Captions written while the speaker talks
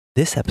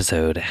This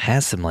episode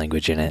has some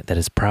language in it that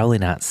is probably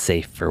not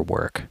safe for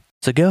work.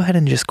 So go ahead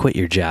and just quit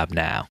your job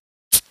now.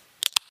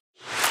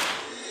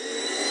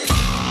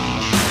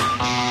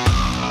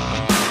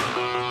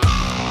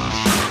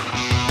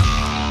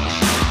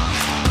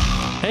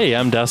 Hey,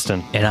 I'm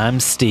Dustin. And I'm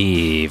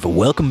Steve.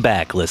 Welcome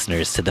back,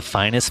 listeners, to the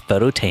finest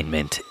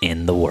phototainment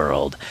in the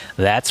world.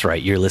 That's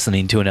right, you're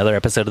listening to another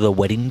episode of the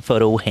Wedding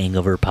Photo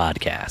Hangover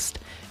podcast,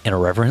 an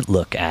irreverent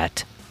look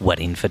at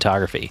wedding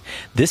photography.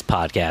 This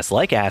podcast,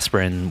 like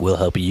aspirin, will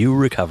help you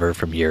recover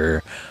from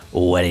your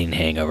wedding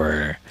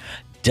hangover.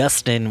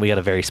 Dustin, we got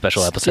a very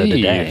special episode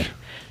today.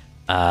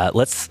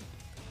 Let's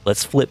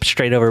flip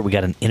straight over. We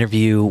got an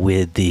interview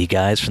with the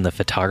guys from the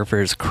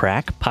Photographer's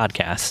Crack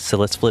podcast, so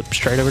let's flip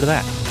straight over to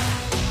that.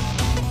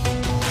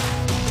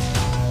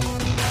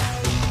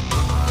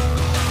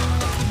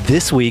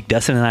 This week,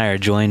 Dustin and I are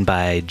joined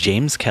by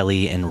James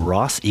Kelly and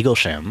Ross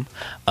Eaglesham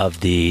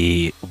of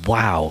the...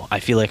 Wow, I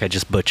feel like I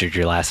just butchered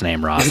your last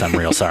name, Ross. I'm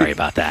real sorry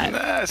about that.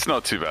 Nah, it's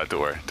not too bad. Don't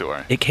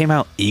worry. It came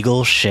out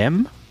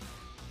Eaglesham?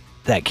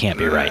 That can't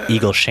be right.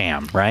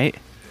 Eaglesham, right?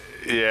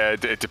 Yeah,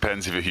 it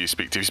depends who you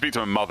speak to. If you speak to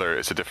my mother,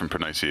 it's a different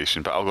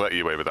pronunciation, but I'll let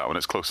you away with that one.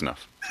 It's close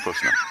enough.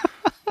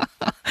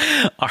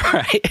 All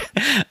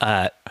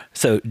right.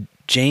 So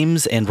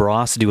James and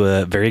Ross do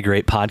a very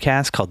great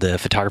podcast called the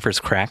Photographer's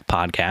Crack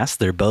podcast.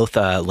 They're both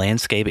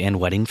landscape and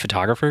wedding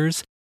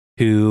photographers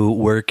who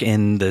work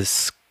in the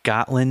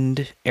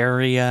Scotland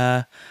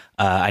area.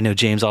 I know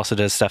James also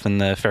does stuff in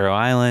the Faroe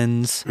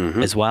Islands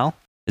as well.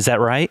 Is that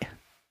right?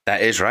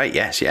 That is right.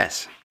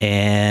 Yes.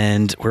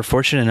 And we're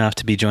fortunate enough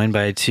to be joined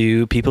by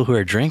two people who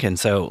are drinking.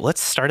 So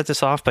let's start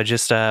this off by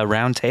just a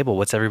round table.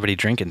 What's everybody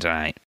drinking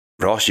tonight?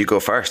 Ross, you go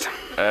first.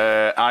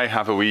 I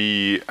have a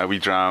wee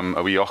dram,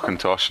 a wee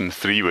Auchentoshan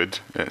 3-wood.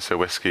 It's a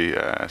whiskey,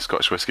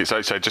 Scottish whiskey.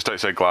 It's just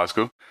outside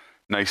Glasgow.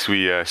 Nice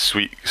wee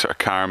sweet sort of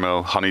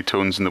caramel honey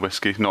tones in the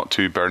whiskey. Not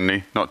too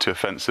burny, not too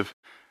offensive.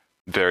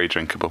 Very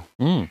drinkable.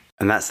 And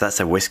that's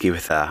a whiskey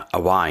with a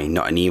Y,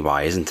 not an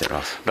EY, isn't it,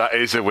 Ross? That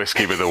is a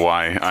whiskey with a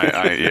Y.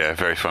 Yeah,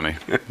 very funny.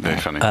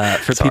 Very funny.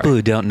 For people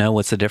who don't know,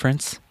 what's the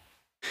difference?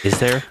 Is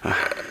there?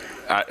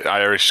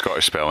 Irish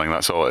Scottish spelling,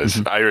 that's all it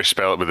is. Irish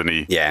spell it with an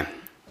E. Yeah.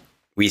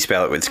 We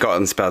spell it with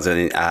Scotland spells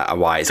it a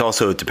Y. It's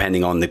also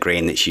depending on the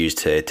grain that's used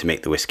to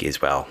make the whiskey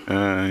as well.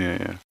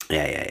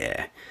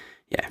 Yeah.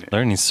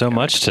 Learning so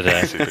much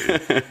today.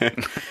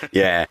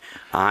 Yeah,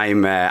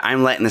 I'm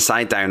letting the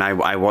side down.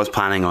 I was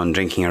planning on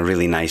drinking a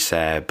really nice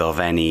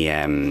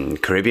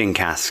Balvenie Caribbean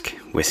cask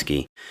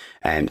whiskey,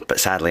 but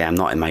sadly I'm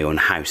not in my own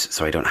house,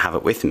 so I don't have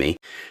it with me.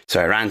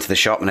 So I ran to the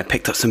shop and I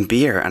picked up some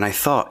beer, and I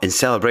thought, in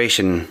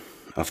celebration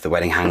of the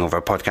Wedding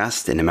Hangover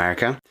podcast in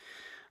America,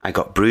 I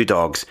got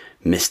Brewdog's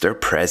Mr.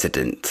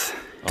 President.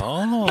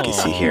 Oh, you can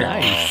see here.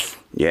 Nice.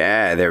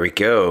 Yeah, there we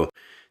go.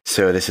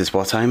 So this is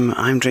what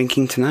I'm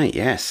drinking tonight.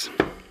 Yes.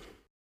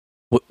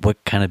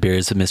 What kind of beer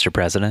is it, Mr.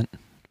 President?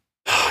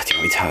 Do you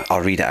want me to? I'll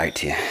read it out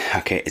to you.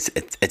 Okay,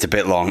 it's a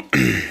bit long.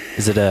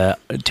 Is it a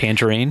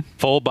tangerine?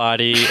 Full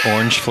body,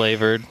 orange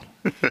flavored.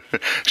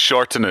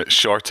 Shorten it,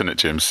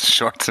 James.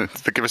 Shorten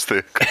it. Give us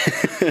the...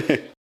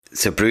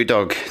 So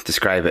Brewdog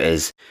describe it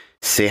as,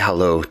 say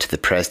hello to the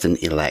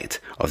president-elect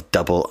of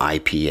double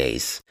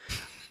IPAs,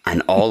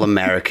 an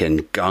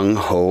all-American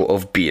gung-ho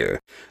of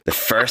beer, the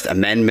First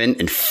Amendment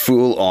in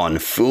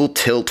full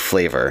tilt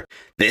flavor.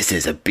 This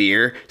is a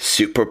beer,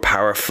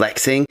 superpower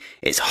flexing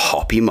its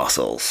hoppy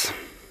muscles.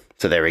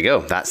 So there we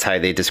go. That's how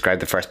they describe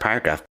the first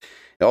paragraph.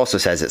 It also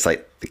says it's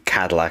like the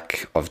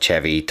Cadillac of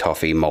Chevy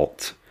toffee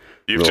malt.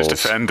 You've just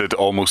offended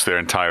almost their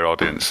entire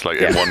audience,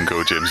 in one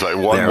go, James. Like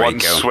one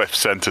swift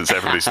sentence,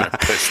 everybody's now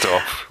pissed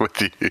off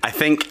with you. I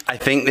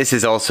think this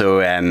is also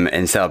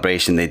in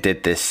celebration. They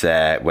did this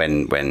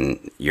when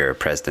your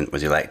president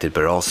was elected,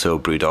 but also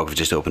Brewdog have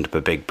just opened up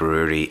a big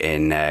brewery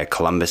in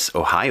Columbus,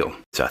 Ohio.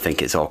 So I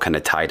think it's all kind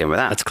of tied in with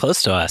that. That's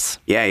close to us.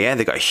 Yeah.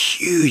 They got a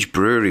huge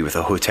brewery with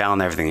a hotel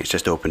and everything. It's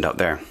just opened up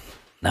there.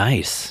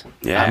 Nice.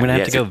 Yeah, I'm gonna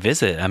have to go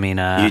visit. I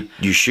mean,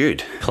 you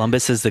should.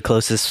 Columbus is the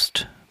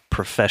closest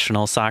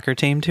professional soccer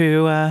team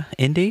to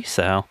Indy,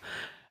 so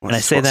when I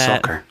say that,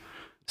 soccer.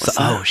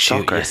 Shoot!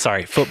 Soccer. Yeah,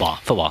 sorry, football.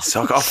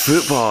 Soccer. Oh,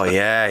 football.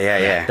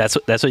 Yeah. That's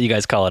what you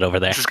guys call it over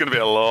there. This is going to be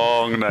a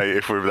long night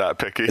if we're that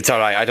picky. It's all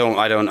right. I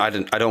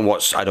don't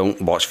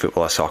watch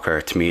football or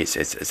soccer. To me,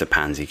 it's a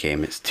pansy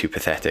game. It's too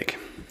pathetic.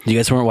 You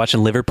guys weren't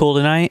watching Liverpool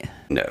tonight?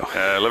 No.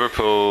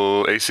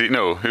 Liverpool, AC.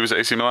 No, who was it?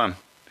 AC Milan.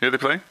 Who are they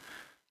playing?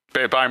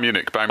 Bayern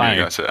Munich. Bayern Munich.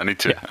 That's it.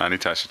 I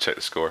need to actually check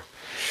the score.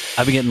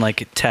 I've been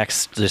getting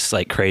texts just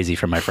like crazy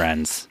from my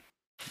friends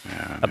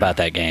about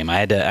that game. I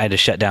had to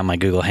shut down my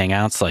Google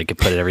Hangouts so I could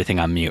put everything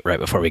on mute right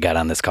before we got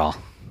on this call.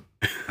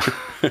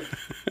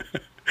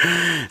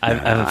 I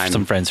have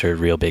some friends who are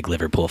real big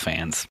Liverpool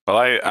fans. Well,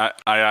 I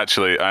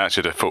actually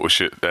had a photo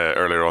shoot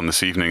earlier on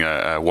this evening,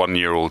 a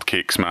 1-year-old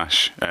cake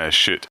smash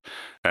shoot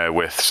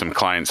with some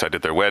clients. I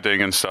did their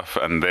wedding and stuff,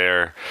 and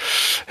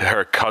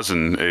her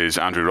cousin is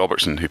Andrew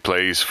Robertson, who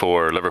plays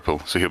for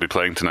Liverpool, so he'll be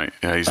playing tonight.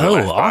 He's the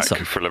left back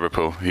awesome. for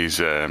Liverpool. He's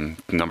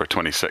number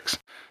 26.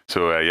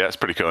 So yeah, it's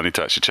pretty cool. I need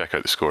to actually check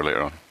out the score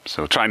later on.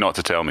 So try not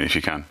to tell me if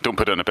you can. Don't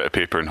put it on a bit of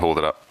paper and hold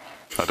it up.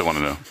 I don't want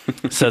to know.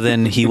 So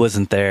then he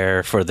wasn't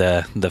there for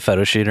the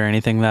photo shoot or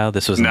anything, though?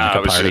 This wasn't like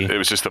a party? It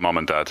was just the mom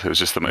and dad. It was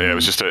just it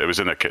was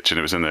in their kitchen.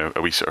 It was in a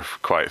wee sort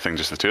of quiet thing,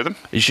 just the two of them.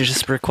 You should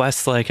just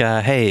request like,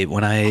 hey,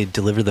 when I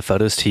deliver the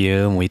photos to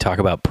you and we talk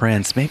about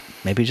prints,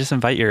 maybe just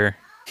invite your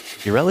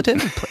relative.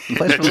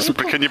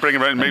 Can you bring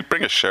him around? Maybe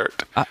bring a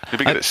shirt.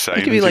 Maybe get it signed.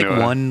 It could be like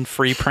one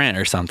free print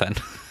or something.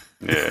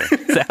 Yeah.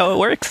 Is that how it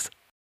works?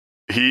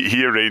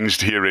 He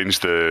arranged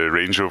the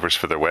Range Rovers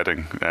for their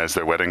wedding as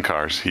their wedding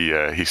cars.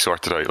 He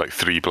sorted out like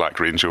 3 black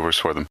Range Rovers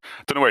for them.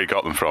 Don't know where he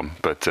got them from,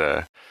 but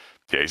yeah,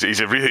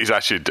 he's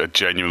actually a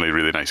genuinely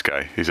really nice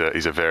guy. He's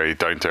a very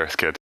down to earth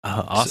kid.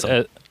 Oh,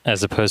 awesome.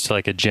 As opposed to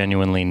like a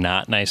genuinely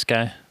not nice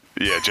guy.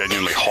 Yeah,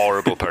 genuinely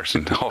horrible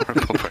person.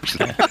 Horrible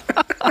person.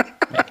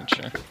 Making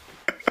sure.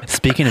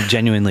 Speaking of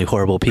genuinely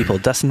horrible people,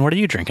 Dustin, what are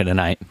you drinking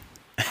tonight?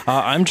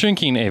 I'm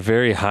drinking a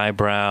very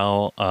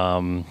highbrow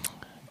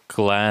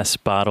glass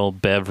bottle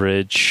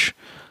beverage.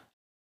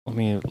 Let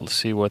me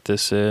see what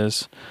this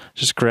is.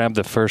 Just grab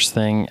the first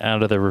thing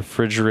out of the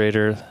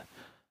refrigerator.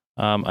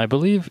 I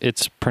believe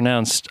it's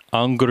pronounced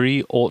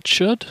Angry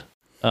Orchard.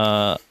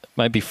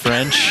 Might be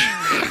French.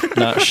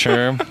 Not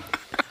sure.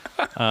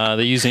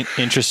 They use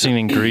interesting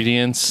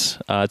ingredients.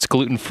 It's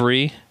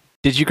gluten-free.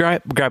 Did you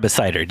grab a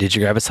cider? Is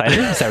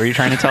that what you're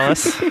trying to tell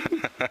us?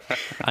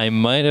 I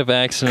might have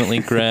accidentally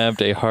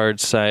grabbed a hard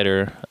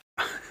cider.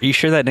 Are you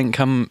sure that didn't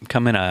come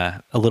in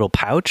a little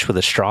pouch with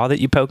a straw that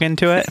you poke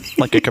into it,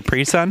 like a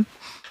Capri Sun?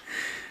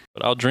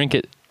 But I'll drink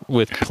it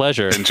with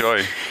pleasure.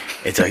 Enjoy.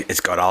 It's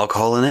got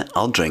alcohol in it.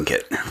 I'll drink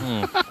it.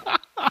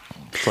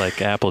 It's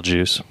like apple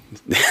juice.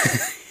 You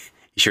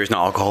sure it's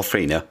not alcohol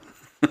free? No.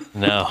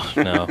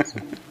 No.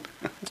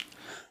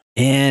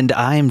 And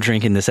I'm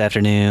drinking this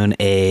afternoon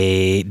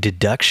a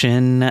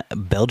Deduction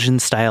Belgian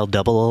style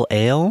double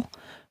ale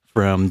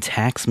from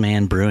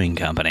Taxman Brewing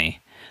Company.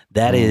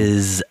 That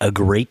is a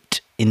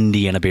great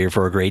Indiana beer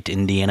for a great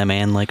Indiana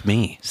man like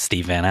me,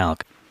 Steve Van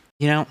Alk.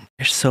 You know,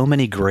 there's so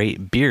many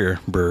great beer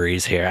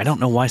breweries here. I don't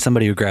know why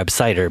somebody would grab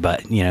cider,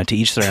 but, you know, to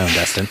each their own,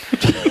 Dustin.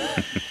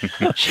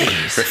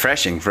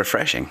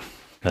 Refreshing.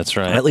 That's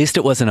right. At least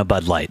it wasn't a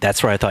Bud Light.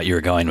 That's where I thought you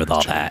were going with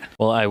all that.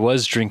 Well, I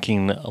was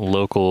drinking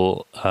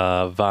local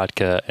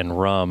vodka and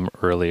rum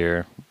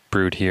earlier,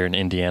 brewed here in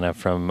Indiana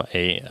from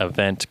a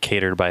event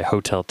catered by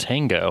Hotel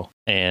Tango.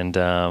 And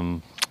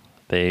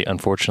they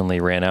unfortunately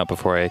ran out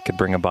before I could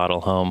bring a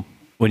bottle home.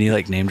 When you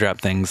like name drop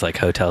things like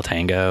Hotel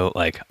Tango,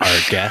 like our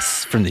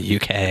guests from the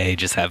UK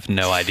just have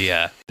no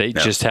idea. They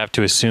just have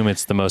to assume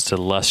it's the most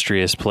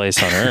illustrious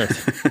place on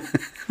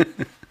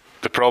earth.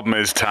 The problem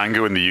is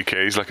Tango in the UK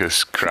is like a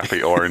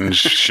crappy orange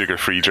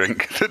sugar-free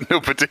drink that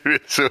nobody.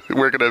 So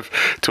we're gonna have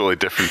totally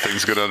different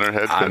things going on in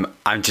our head.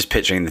 I'm just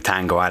picturing the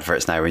Tango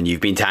adverts now. When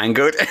you've been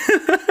tangoed.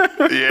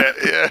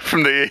 yeah,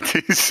 from the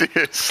 80s.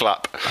 Yeah,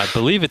 slap. I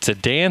believe it's a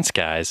dance,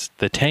 guys.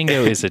 The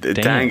tango is a dance.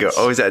 Tango.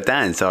 Oh, is it a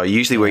dance? Or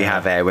usually where you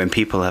have when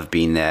people have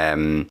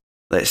been,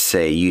 let's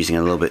say, using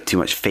a little bit too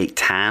much fake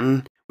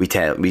tan, we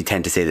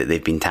tend to say that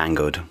they've been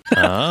tangoed.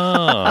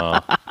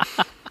 Oh.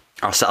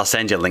 I'll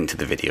send you a link to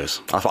the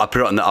videos. I'll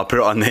put it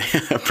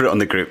on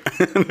the group.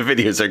 The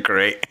videos are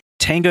great.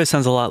 Tango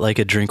sounds a lot like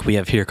a drink we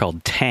have here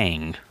called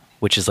Tang,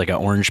 which is like an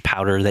orange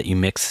powder that you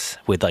mix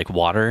with like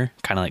water,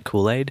 kind of like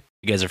Kool-Aid.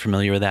 You guys are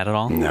familiar with that at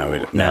all?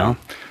 No.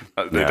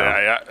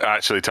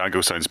 Actually, Tango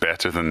sounds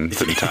better than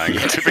Tang.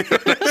 To be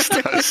honest,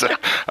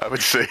 I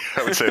would say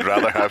I'd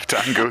rather have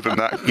Tango than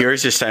that.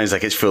 Yours just sounds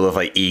like it's full of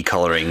like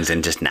colorings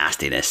and just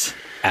nastiness.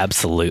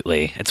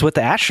 Absolutely. It's what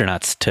the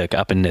astronauts took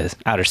up into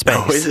outer space.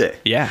 Oh, is it?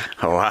 Yeah.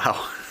 Oh,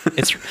 wow.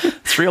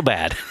 It's real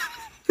bad.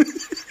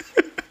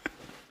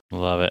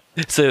 Love it.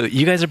 So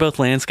you guys are both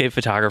landscape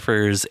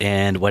photographers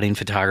and wedding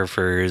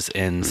photographers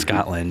in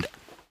Scotland.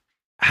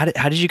 How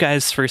did you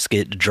guys first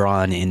get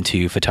drawn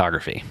into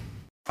photography?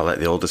 I'll let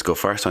the oldest go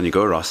first. On you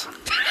go, Ross.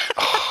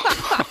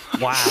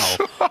 Wow.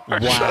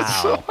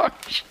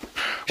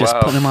 Just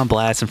put him on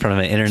blast in front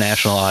of an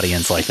international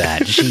audience like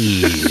that.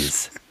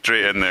 Jeez.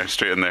 Straight in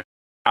there.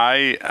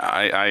 I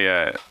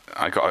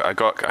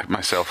got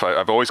myself.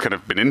 I've always kind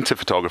of been into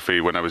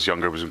photography when I was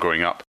younger, was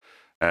growing up,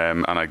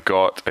 and I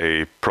got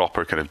a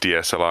proper kind of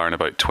DSLR in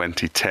about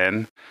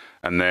 2010,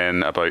 and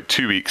then about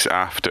 2 weeks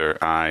after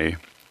I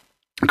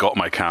got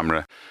my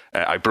camera,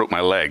 I broke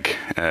my leg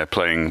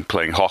playing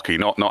hockey,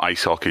 not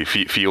ice hockey,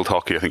 field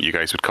hockey, I think you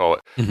guys would call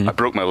it. Mm-hmm. I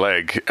broke my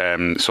leg,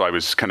 so I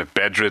was kind of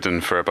bedridden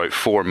for about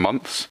 4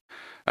 months.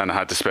 And I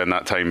had to spend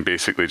that time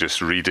basically just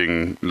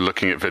reading,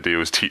 looking at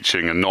videos,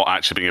 teaching, and not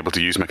actually being able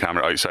to use my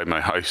camera outside my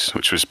house,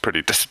 which was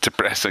pretty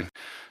depressing.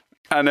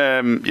 And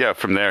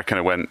from there, kind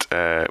of went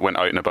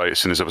out and about as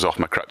soon as I was off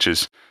my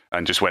crutches,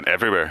 and just went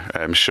everywhere.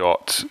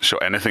 Shot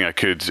anything I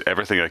could,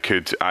 everything I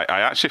could. I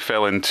actually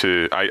fell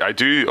into. I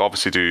do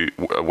obviously do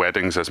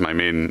weddings as my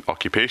main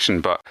occupation,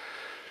 but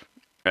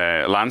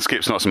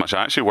landscape's not so much.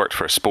 I actually worked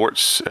for a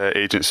sports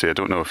agency. I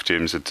don't know if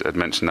James had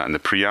mentioned that in the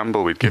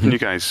preamble we'd given you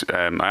guys.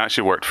 I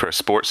actually worked for a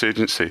sports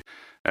agency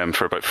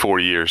for about 4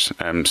 years.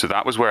 So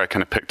that was where I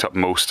kind of picked up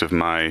most of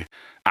my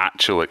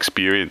actual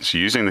experience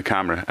using the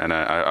camera. And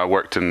I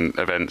worked in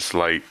events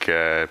like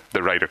the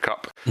Ryder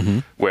Cup,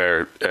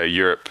 where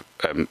Europe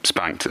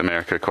spanked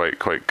America quite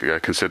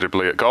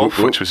considerably at golf,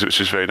 which was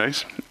very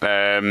nice.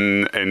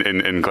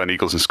 In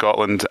Gleneagles in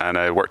Scotland, and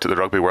I worked at the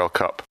Rugby World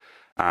Cup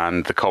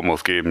and the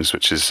Commonwealth Games,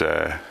 which is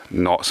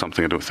not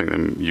something I don't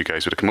think you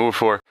guys would have come over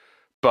for,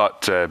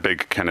 but a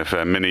big kind of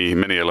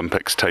mini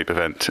Olympics type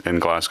event in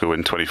Glasgow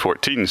in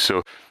 2014.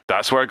 So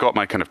that's where I got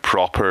my kind of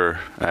proper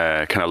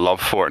kind of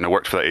love for it, and I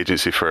worked for that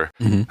agency for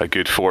a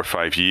good 4 or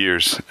 5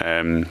 years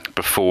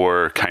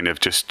before kind of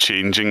just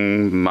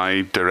changing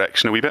my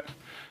direction a wee bit.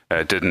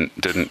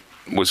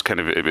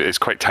 It's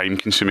quite time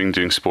consuming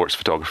doing sports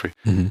photography,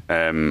 and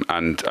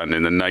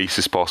in the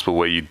nicest possible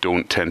way. You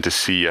don't tend to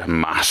see a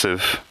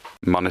massive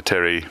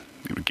monetary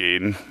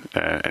gain.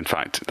 In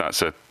fact,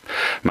 that's a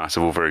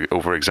massive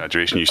over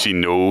exaggeration. You see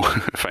no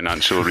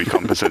financial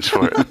recompense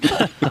for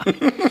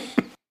it.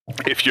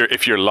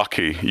 If you're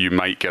lucky, you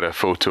might get a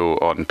photo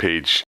on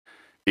page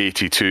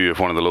 82 of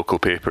one of the local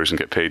papers and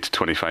get paid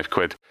 25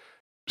 quid.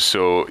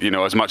 So,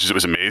 as much as it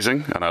was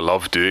amazing and I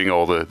loved doing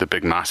all the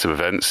big massive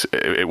events,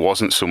 it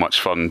wasn't so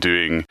much fun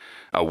doing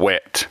a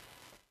wet,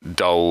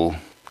 dull,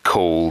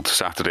 cold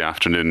Saturday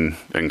afternoon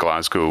in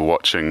Glasgow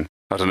watching,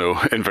 I don't know,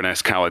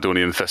 Inverness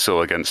Caledonian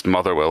Thistle against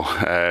Motherwell.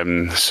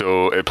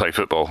 So it played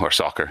football or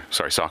soccer.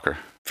 Sorry, soccer.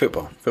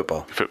 Football.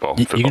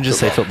 You can just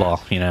say football,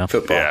 Football.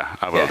 Yeah,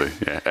 I will do.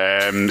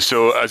 Yeah.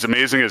 So as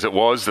amazing as it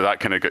was,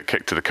 that kind of got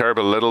kicked to the curb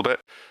a little bit.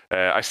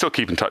 I still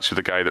keep in touch with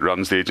the guy that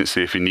runs the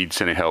agency. If he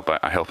needs any help,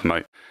 I help him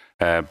out.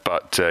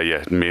 But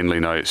mainly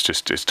now it's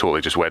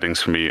totally just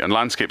weddings for me, and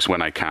landscapes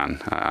when I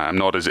can. I'm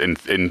not as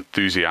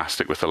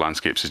enthusiastic with the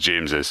landscapes as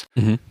James is.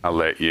 I'll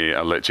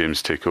let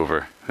James take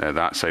over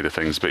that side of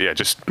things. But yeah,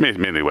 just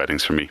mainly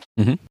weddings for me.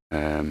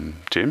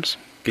 James,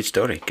 good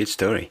story.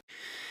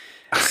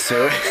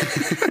 So,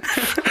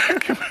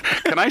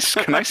 can I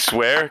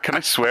swear? Can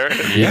I swear?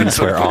 You can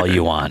swear all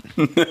you want.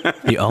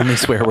 The only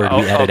swear word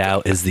we edit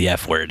out is the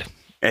F word.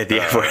 The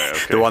F word,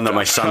 okay. The one that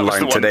my son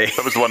learned today.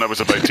 That was the one I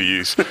was about to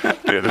use.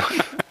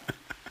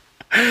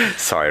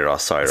 Sorry,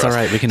 Ross. It's all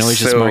right. We can always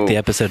just mark the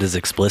episode as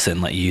explicit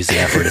and let you use the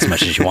F word as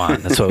much as you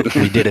want. That's what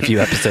we did a few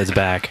episodes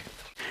back.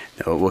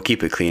 No, we'll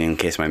keep it clean in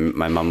case my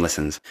mum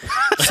listens.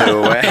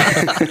 So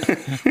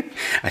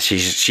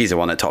she's the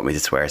one that taught me to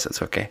swear, so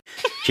it's okay.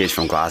 She's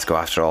from Glasgow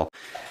after all.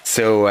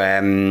 So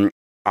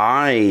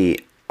I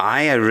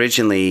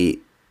originally,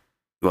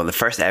 the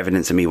first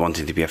evidence of me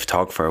wanting to be a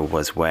photographer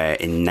was where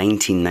in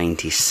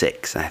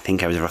 1996, I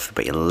think I was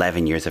roughly about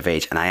 11 years of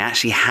age, and I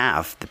actually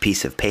have the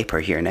piece of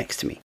paper here next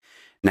to me.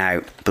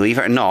 Now, believe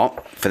it or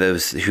not, for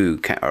those who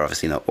are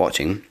obviously not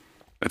watching,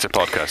 it's a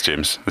podcast,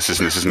 James. This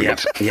isn't good.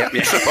 Yep.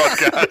 It's a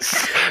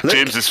podcast. Look,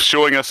 James is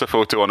showing us a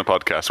photo on a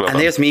podcast. Well and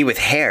done. There's me with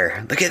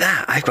hair. Look at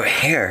that. I've got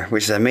hair,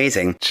 which is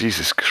amazing.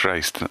 Jesus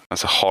Christ.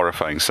 That's a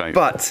horrifying sight.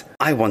 But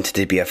I wanted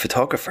to be a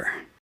photographer.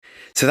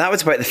 So that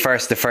was about the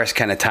first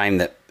kind of time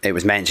that it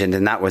was mentioned,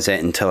 and that was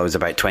it until I was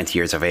about 20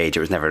 years of age. It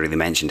was never really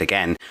mentioned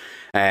again.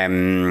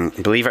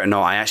 Believe it or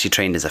not, I actually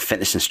trained as a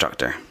fitness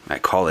instructor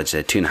at college,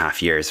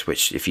 2.5 years,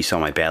 which if you saw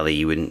my belly,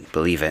 you wouldn't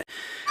believe it.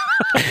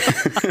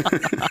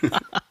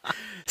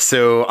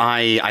 So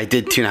I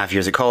did 2.5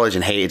 years at college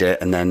and hated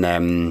it, and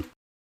then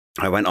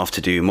I went off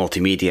to do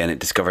multimedia, and it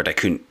discovered I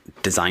couldn't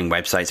design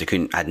websites.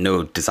 I had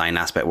no design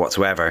aspect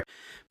whatsoever.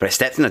 But I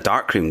stepped in a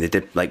darkroom. They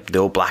did like the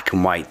old black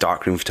and white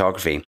darkroom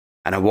photography,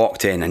 and I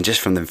walked in, and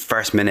just from the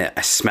first minute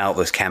I smelled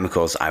those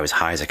chemicals. I was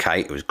high as a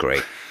kite. It was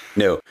great.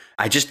 No,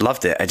 I just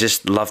loved it. I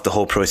just loved the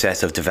whole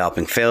process of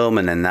developing film,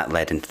 and then that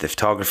led into the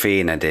photography,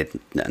 and I did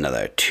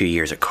another 2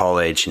 years at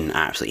college and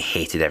I absolutely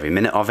hated every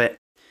minute of it.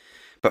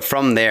 But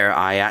from there,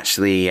 I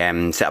actually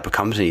set up a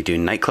company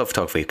doing nightclub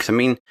photography, because I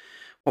mean,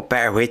 what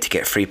better way to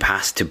get free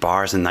pass to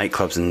bars and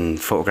nightclubs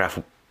and photograph,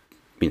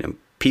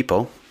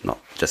 people, not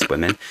just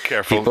women.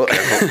 Careful.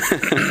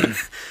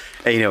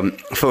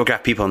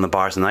 Photograph people in the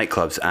bars and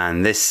nightclubs,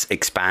 and this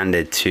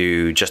expanded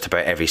to just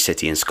about every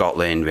city in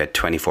Scotland. We had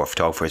 24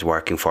 photographers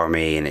working for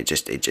me, and it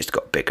just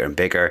got bigger and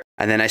bigger.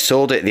 And then I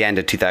sold it at the end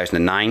of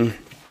 2009.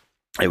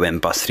 It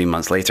went bust 3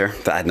 months later.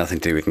 That had nothing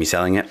to do with me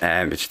selling it.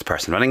 It's just the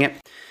person running it.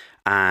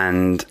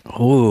 And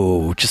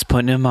just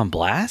putting him on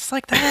blast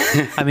like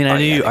that? I mean, I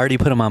knew you already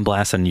put him on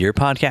blast on your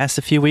podcast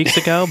a few weeks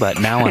ago, but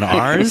now on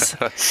ours?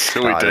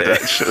 So we did,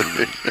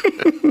 actually.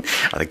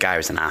 The guy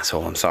was an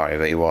asshole. I'm sorry,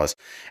 but he was.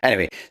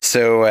 Anyway,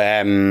 so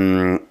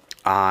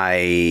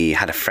I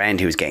had a friend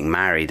who was getting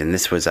married, and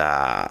this was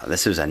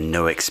a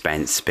no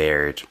expense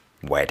spared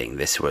wedding.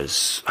 This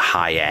was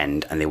high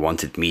end, and they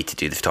wanted me to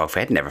do the photography.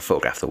 I'd never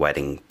photographed the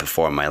wedding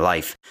before in my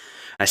life.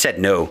 I said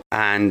no,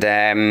 and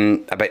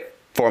about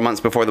 4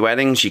 months before the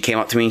wedding, she came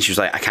up to me and she was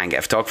like, I can't get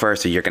a photographer,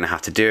 so you're going to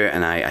have to do it.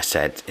 And I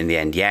said, in the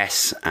end,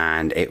 yes.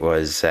 And it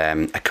was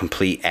a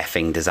complete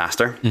effing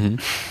disaster.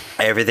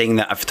 Everything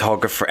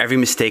that every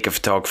mistake a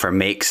photographer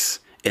makes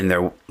in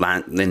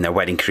their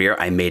wedding career,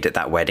 I made at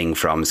that wedding,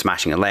 from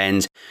smashing a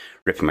lens,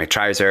 ripping my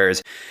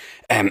trousers,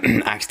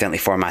 accidentally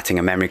formatting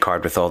a memory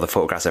card with all the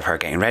photographs of her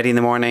getting ready in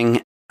the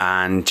morning,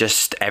 and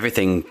just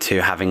everything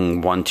to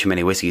having one too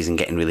many whiskeys and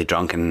getting really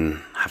drunk and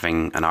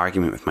having an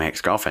argument with my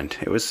ex-girlfriend.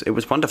 It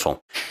was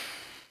wonderful.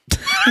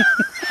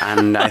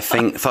 And I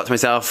thought to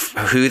myself,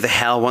 who the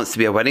hell wants to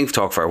be a wedding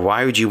photographer?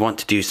 Why would you want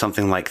to do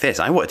something like this?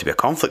 I wanted to be a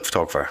conflict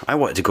photographer. I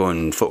wanted to go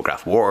and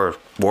photograph war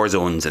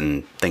zones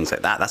and things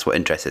like that. That's what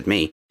interested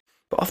me.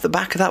 But off the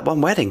back of that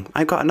one wedding,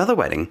 I got another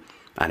wedding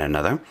and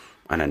another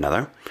and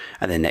another.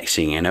 And then next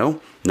thing you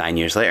know, 9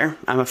 years later,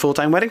 I'm a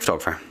full-time wedding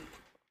photographer.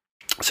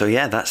 So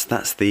yeah, that's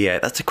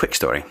a quick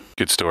story.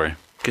 Good story.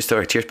 Good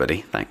story. Cheers,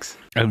 buddy. Thanks.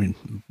 I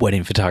mean,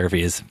 wedding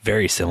photography is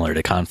very similar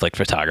to conflict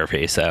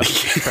photography, so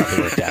it probably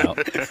worked out.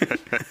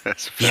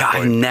 That's a fair Yeah,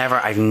 point.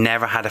 I've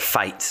never had a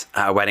fight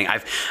at a wedding.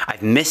 I've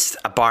missed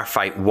a bar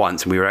fight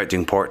once, and we were out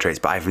doing portraits,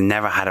 but I've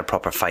never had a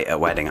proper fight at a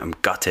wedding. I'm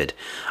gutted.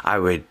 I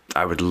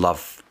would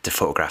love to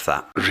photograph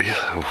that. Really?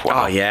 Oh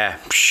Wow. yeah,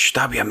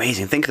 that'd be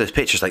amazing. Think of those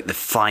pictures, like the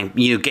flying,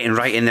 getting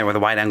right in there with a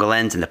wide angle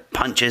lens and the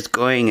punches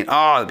going. And,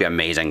 oh, it'd be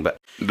amazing. But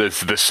The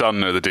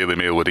Sun or the Daily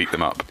Mail would eat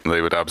them up.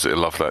 They would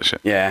absolutely love that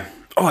shit. yeah.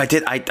 Oh, I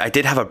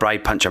did have a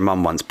bride punch her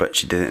mum once, but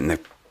she did it in the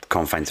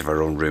confines of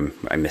her own room.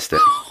 I missed it.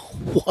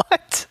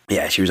 What?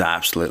 Yeah, she was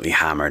absolutely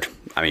hammered.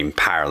 I mean,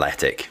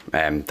 paralytic.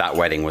 That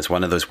wedding was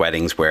one of those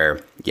weddings where,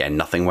 yeah,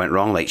 nothing went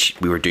wrong. Like,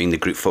 we were doing the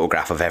group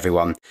photograph of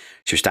everyone.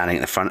 She was standing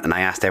at the front, and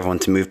I asked everyone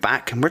to move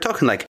back. And we're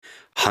talking like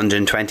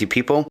 120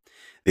 people.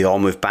 They all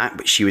moved back,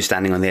 but she was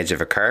standing on the edge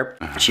of a curb.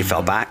 She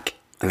fell back,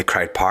 and the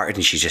crowd parted,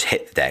 and she just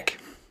hit the deck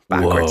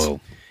backwards.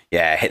 Whoa.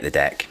 Yeah, hit the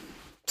deck.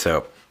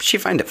 So she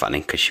found it funny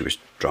because she was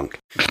drunk.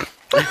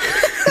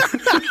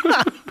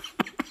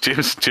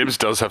 James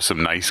does have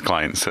some nice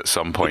clients at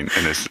some point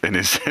in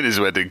his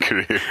wedding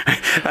career.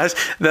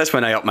 That's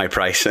when I upped my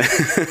price.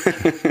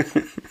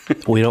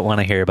 We don't want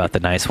to hear about the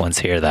nice ones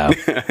here, though.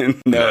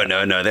 No.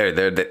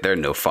 They're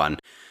no fun.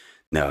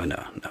 No.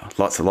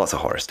 Lots of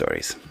horror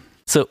stories.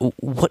 So,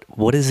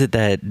 what is it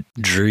that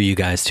drew you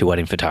guys to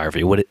wedding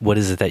photography? What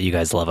is it that you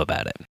guys love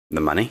about it?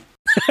 The money.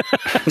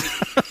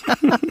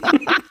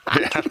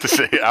 I have to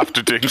say,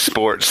 after doing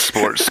sports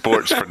for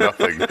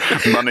nothing,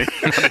 money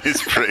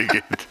is pretty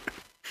good.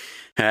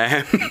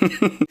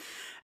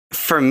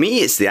 For me,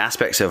 it's the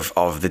aspects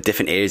of the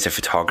different areas of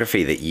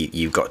photography that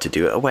you've got to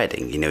do at a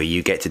wedding.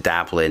 You get to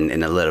dabble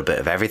in a little bit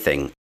of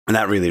everything. And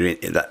that really,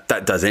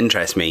 that does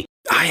interest me.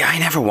 I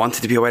never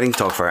wanted to be a wedding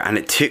photographer, and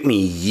it took me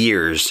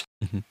years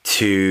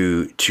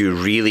to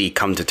really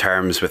come to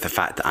terms with the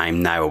fact that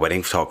I'm now a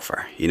wedding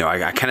photographer.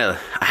 I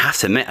have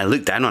to admit, I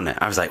looked down on it.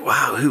 I was like,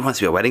 wow, who wants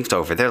to be a wedding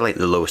photographer? They're like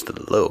the lowest of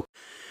the low.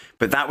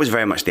 But that was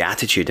very much the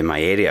attitude in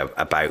my area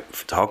about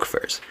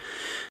photographers.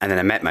 And then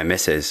I met my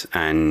missus,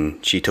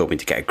 and she told me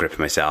to get a grip of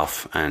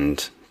myself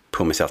and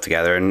pull myself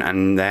together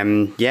and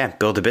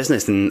build a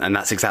business. And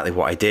that's exactly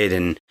what I did,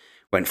 and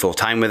went full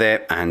time with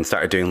it and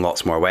started doing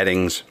lots more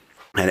weddings.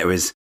 And it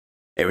was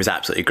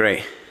absolutely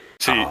great.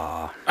 See,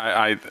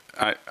 I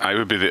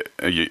would be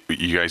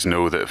you guys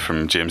know that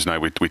from James and I,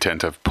 we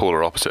tend to have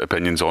polar opposite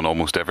opinions on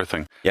almost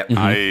everything. Yep.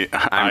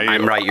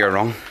 I'm right, you're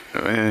wrong.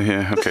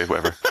 Yeah, okay,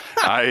 whatever.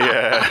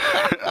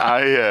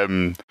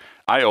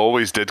 I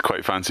always did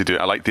quite fancy doing.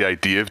 I liked the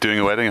idea of doing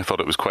a wedding. I thought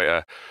it was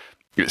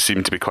it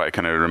seemed to be quite a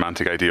kind of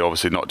romantic idea.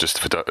 Obviously, not just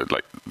for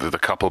like the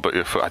couple, but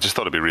I just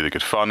thought it'd be really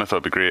good fun. I thought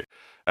it'd be great.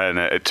 And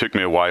it took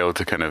me a while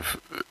to kind of,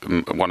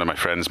 one of my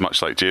friends,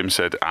 much like James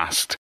said,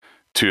 asked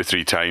 2 or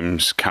 3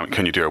 times,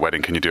 can you do our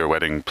wedding? Can you do our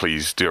wedding?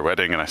 Please do our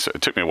wedding. And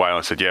it took me a while.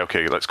 I said, yeah,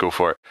 okay, let's go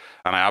for it.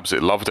 And I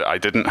absolutely loved it. I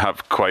didn't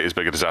have quite as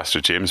big a disaster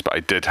as James, but I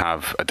did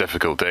have a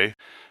difficult day.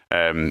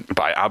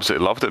 But I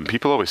absolutely loved it. And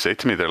people always say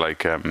to me, they're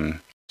like,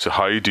 so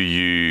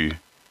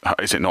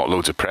is it not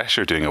loads of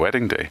pressure doing a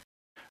wedding day?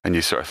 And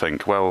you sort of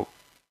think, well,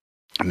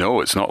 no,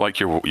 it's not like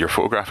you're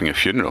photographing a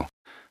funeral.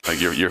 Like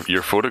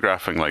you're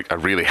photographing like a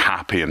really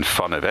happy and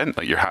fun event.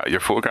 Like you're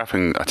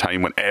photographing a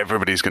time when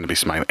everybody's going to be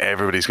smiling,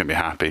 everybody's going to be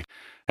happy,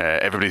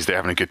 everybody's there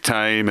having a good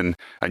time, and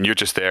you're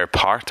just there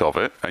part of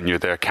it, and you're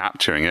there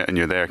capturing it, and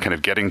you're there kind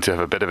of getting to have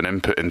a bit of an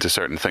input into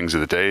certain things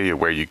of the day,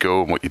 where you go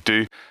and what you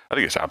do. I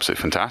think it's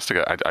absolutely fantastic.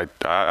 I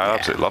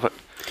absolutely love it.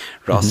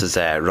 Ross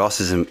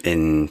is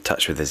in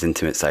touch with his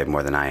intimate side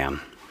more than I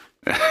am.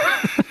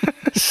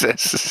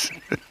 says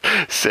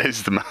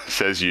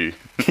you.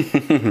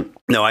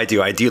 No, I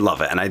do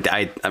love it, and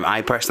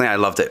I personally, I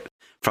loved it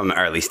from the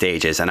early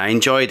stages, and I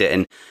enjoyed it.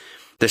 And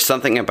there's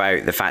something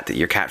about the fact that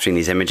you're capturing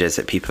these images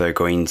that people are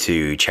going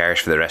to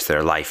cherish for the rest of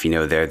their life.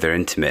 They're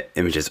intimate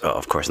images. Oh,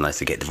 of course, unless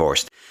they get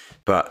divorced.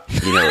 But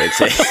it's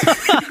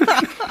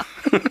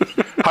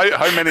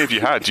How many have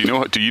you had? Do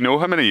you know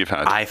how many you've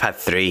had? I've had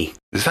 3.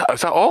 Is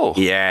that all?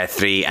 Yeah,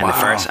 3, and Wow. the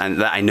first, and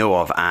that I know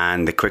of,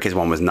 and the quickest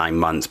one was 9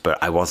 months. But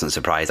I wasn't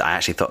surprised. I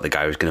actually thought the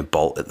guy was going to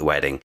bolt at the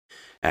wedding,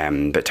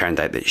 but it turned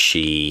out that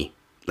she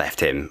left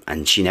him,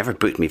 and she never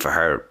booked me for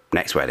her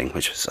next wedding,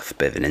 which was a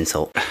bit of an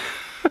insult.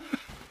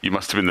 You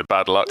must have been the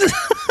bad luck.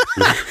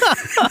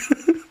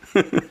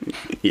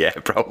 Yeah,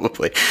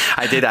 probably.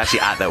 I did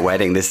actually at that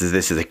wedding. This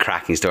is a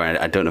cracking story.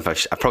 I don't know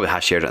if I probably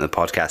have shared it on the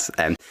podcast.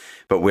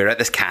 But we're at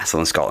this castle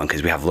in Scotland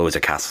because we have loads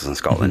of castles in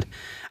Scotland.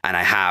 And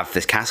I have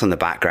this castle in the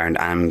background,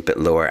 I'm a bit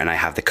lower, and I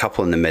have the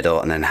couple in the middle,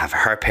 and then I have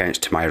her parents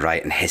to my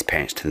right and his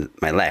parents to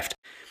my left.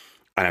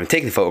 And I'm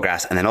taking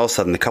photographs, and then all of a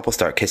sudden the couple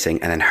start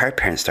kissing, and then her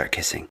parents start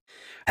kissing.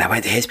 And I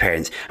went to his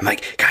parents. I'm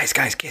like, guys,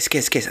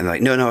 kiss. And they're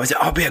like, no. I was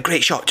like, oh, it'll be a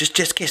great shot.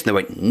 Just kiss. And they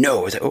went, no.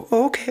 I was like,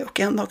 oh, okay.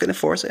 I'm not going to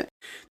force it.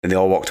 And they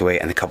all walked away,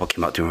 and the couple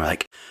came up to me and were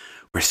like,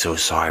 we're so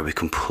sorry. We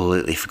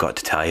completely forgot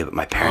to tell you, but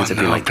my parents have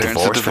been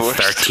divorced for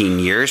 13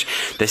 years.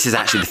 This is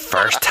actually the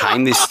first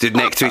time they stood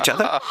next to each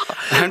other.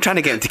 And I'm trying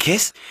to get them to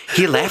kiss.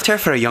 He left her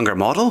for a younger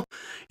model.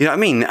 You know what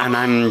I mean? And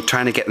I'm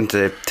trying to get them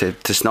to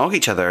snog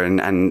each other.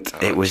 And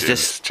it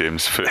was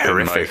James, foot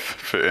horrific.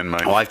 Foot in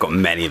mouth. Oh, I've got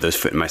many of those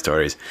foot in my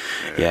stories.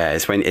 Yeah,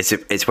 it's when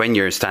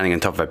you're standing on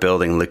top of a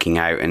building looking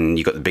out and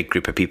you've got the big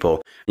group of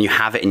people and you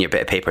have it in your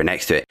bit of paper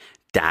next to it.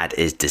 Dad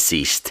is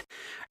deceased.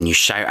 And you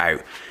shout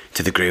out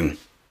to the groom,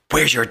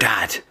 where's your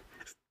dad?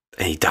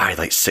 And he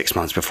died 6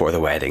 months before the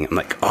wedding. I'm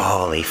like,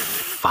 holy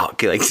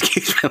fuck.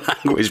 Excuse my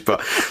language, but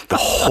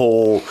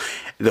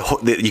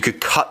you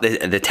could cut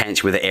the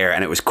tension with the air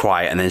and it was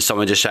quiet. And then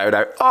someone just shouted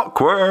out,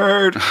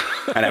 awkward.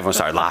 And everyone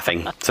started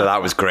laughing. So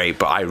that was great.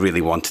 But I really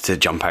wanted to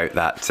jump out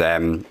that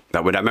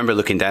would. I remember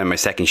looking down at my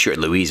second shoot,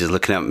 Louise is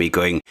looking at me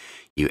going,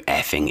 you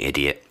effing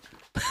idiot.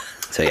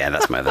 So yeah,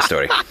 that's my other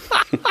story.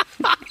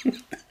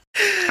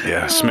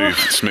 Yeah, smooth.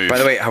 By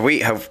the way,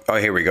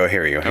 here we go.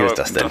 Here's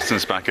Dustin.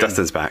 Dustin's back in.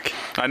 Dustin's back.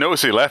 I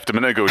noticed he left a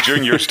minute ago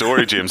during your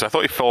story, James. I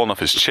thought he'd fallen off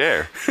his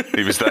chair.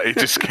 He just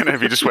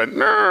went,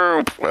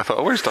 no. I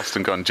thought, where's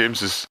Dustin gone?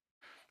 James has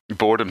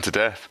bored him to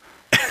death.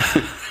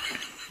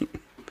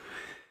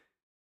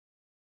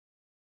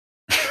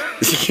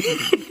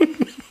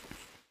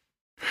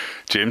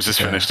 James has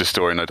finished his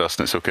story now,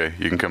 Dustin. It's okay.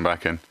 You can come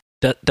back in.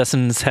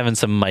 Dustin's having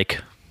some mic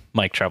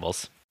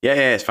troubles. Yeah,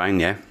 it's fine,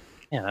 yeah.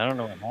 Yeah, I don't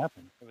know what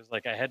happened. It was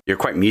like I had... You're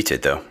quite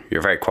muted, though.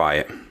 You're very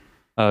quiet.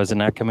 Oh, is it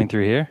not coming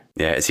through here?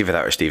 Yeah, it's either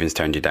that or Steven's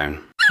turned you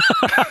down.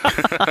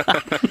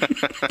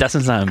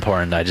 Dustin's not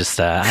important. I just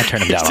I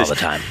turn him down all the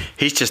time.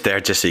 He's just there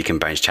just so you can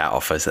bounce chat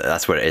off us.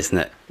 That's what it is, isn't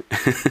it?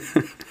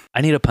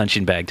 I need a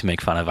punching bag to make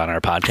fun of on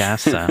our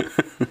podcast. So.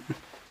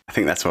 I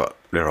think that's what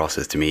Ross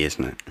is to me,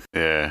 isn't it?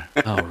 Yeah.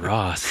 Oh,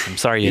 Ross. I'm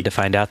sorry you had to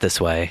find out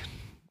this way.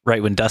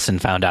 Right when Dustin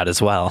found out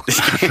as well.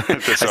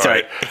 That's all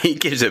Sorry, right. he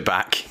gives it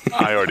back.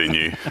 I already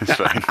knew. It's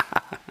fine.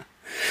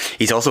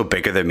 He's also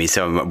bigger than me,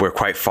 so we're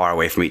quite far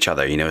away from each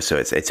other, so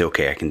it's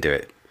okay. I can do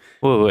it.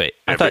 Wait.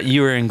 I thought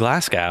you were in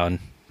Glasgow, and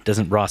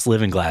doesn't Ross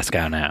live in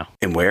Glasgow now?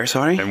 In where,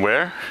 sorry? And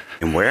where?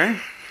 In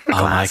where? Oh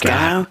Glasgow? my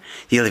God.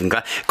 You live in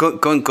Glasgow?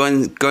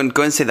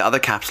 Go and say the other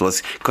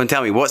capitals. Go and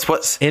tell me,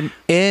 what's... In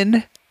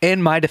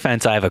my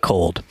defense, I have a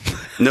cold.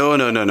 No.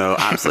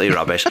 Absolutely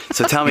rubbish.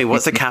 So tell me,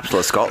 what's the capital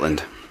of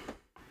Scotland?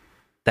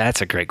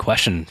 That's a great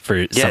question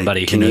for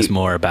somebody who knows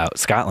more about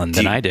Scotland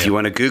than I do. Do you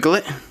want to Google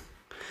it?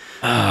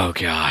 Oh,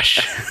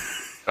 gosh.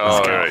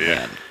 Oh, right,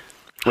 yeah.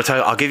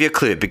 I'll give you a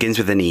clue. It begins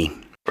with an E.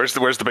 Where's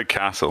the big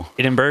castle?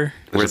 Edinburgh?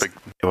 What's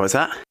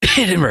that?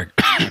 Edinburgh.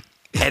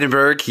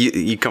 Edinburgh.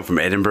 You come from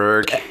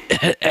Edinburgh.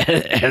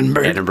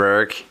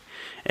 Edinburgh.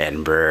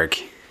 Edinburgh.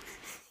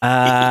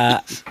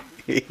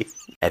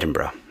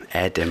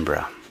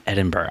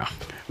 Edinburgh.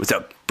 What's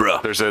up,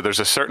 bro? There's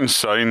a certain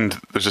sound.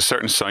 There's a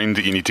certain sound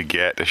that you need to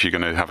get if you're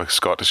going to have a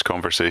Scottish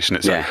conversation.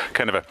 It's a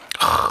kind of a.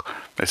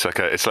 It's like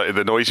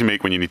the noise you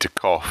make when you need to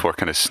cough or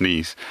kind of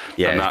sneeze.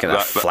 Yeah, it's going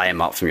to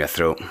phlegm up from your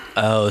throat.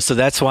 Oh, so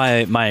that's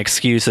why my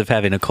excuse of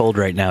having a cold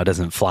right now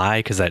doesn't fly,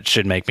 because that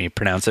should make me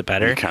pronounce it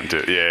better. You can't do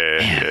it.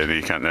 Yeah,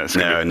 you can't. No.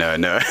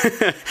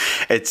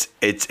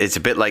 It's a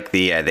bit like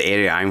the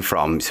area I'm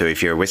from. So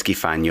if you're a whiskey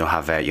fan, you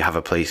have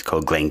a place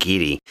called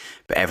Glengarry,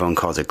 but everyone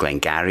calls it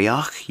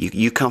Glengarioch.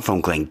 You come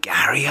from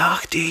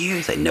Glengarioch, do you?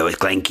 It's like, no, it's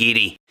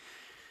Glengarry.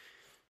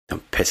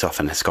 Don't piss off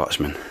on a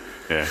Scotsman.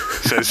 Yeah,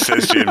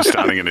 says James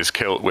standing in his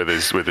kilt with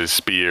his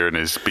spear and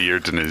his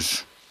beard and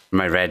his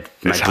blue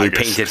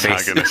painted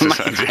face.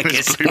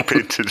 His blue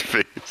painted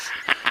face.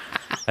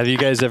 Have you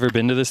guys ever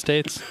been to the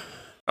States?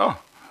 Oh,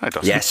 I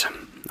Dustin. Yes,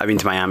 I've been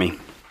to Miami.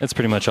 It's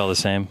pretty much all the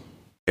same.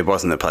 It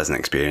wasn't a pleasant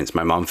experience.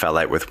 My mom fell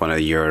out with one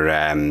of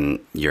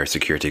your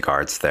security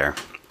guards there.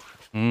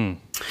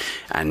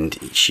 And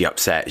she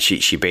upset.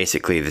 She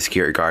basically, the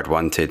security guard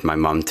wanted my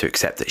mum to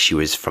accept that she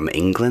was from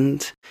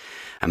England.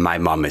 And my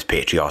mum is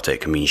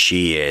patriotic. I mean,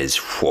 she is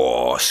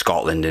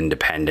Scotland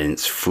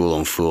independence, full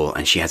on full.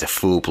 And she has a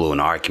full-blown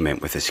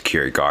argument with the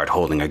security guard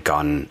holding a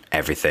gun,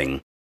 everything.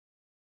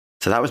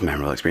 So that was a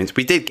memorable experience.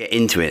 We did get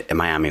into it in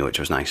Miami, which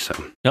was nice.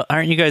 So, no,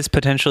 aren't you guys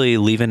potentially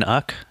leaving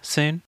UC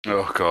soon?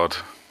 Oh, God.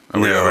 Are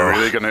we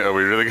really going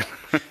to...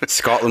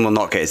 Scotland will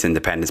not get its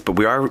independence, but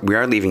we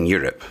are leaving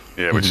Europe.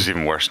 Yeah, which is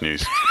even worse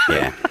news.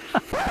 Yeah.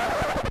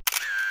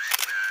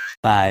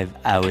 5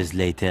 hours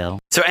later.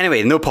 So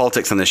anyway, no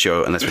politics on this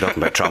show unless we're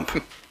talking about Trump.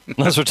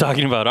 Unless we're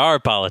talking about our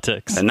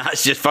politics. And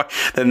that's just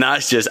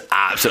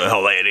absolutely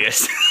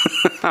hilarious.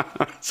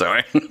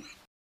 Sorry.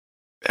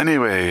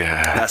 Anyway,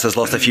 That's us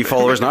lost a few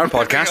followers in our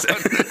podcast.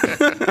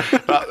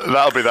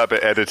 that'll be that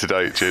bit edited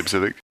out, James, I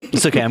think.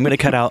 It's okay. I'm going to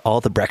cut out all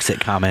the Brexit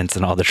comments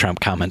and all the Trump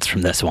comments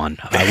from this one.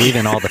 I leave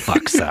in all the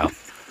fucks, so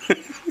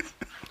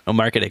I'll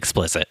mark it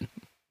explicit.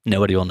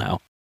 Nobody will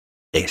know.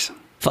 Yes.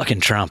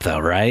 Fucking Trump, though,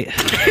 right?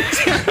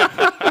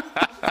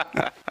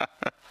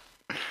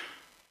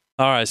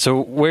 All right, so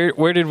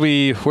where did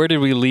we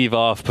leave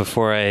off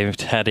before I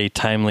had a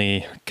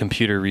timely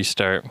computer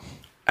restart?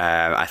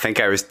 I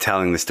think I was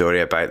telling the story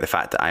about the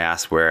fact that I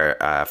asked where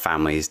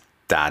family's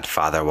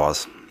father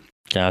was.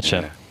 Gotcha.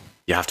 Yeah.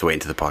 You have to wait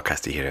until the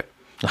podcast to hear it.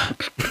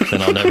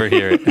 Then I'll never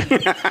hear it.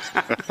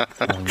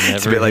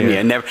 It's a bit like me.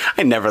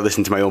 I never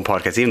listen to my own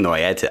podcast, even though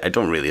I edit. I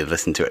don't really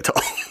listen to it at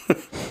all.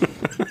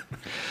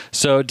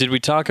 So did we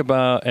talk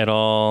about at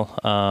all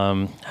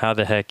how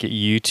the heck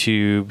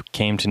YouTube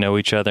came to know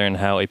each other and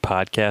how a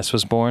podcast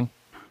was born?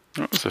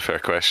 That's a fair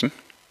question.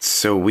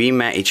 So we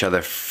met each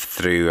other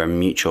through a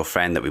mutual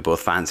friend that we both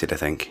fancied, I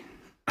think.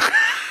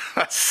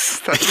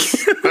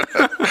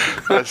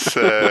 That's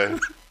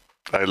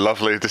a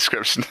lovely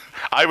description.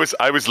 I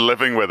was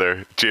living with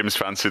her. James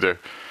fancied her.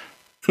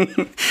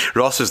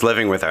 Ross was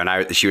living with her,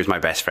 and she was my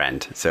best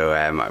friend.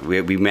 So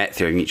we met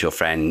through a mutual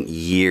friend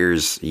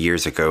years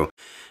ago.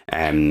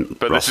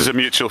 But Ross this is a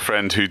mutual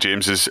friend who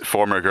James's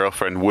former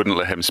girlfriend wouldn't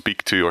let him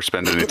speak to or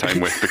spend any time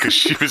with because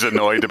she was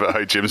annoyed about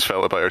how James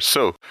felt about her.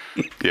 So,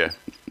 yeah.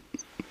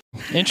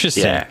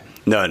 Interesting. Yeah.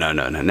 No.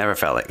 Never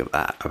felt like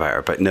that about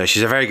her. But no,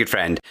 she's a very good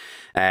friend.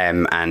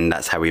 And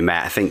that's how we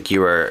met. I think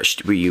you were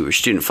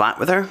student flat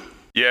with her?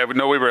 Yeah,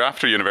 no, we were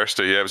after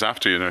university. Yeah, it was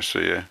after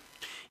university, yeah.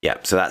 Yeah,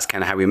 so that's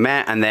kind of how we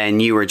met. And then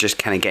you were just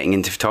kind of getting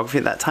into photography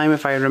at that time,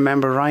 if I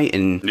remember right.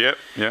 And yep.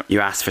 You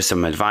asked for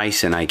some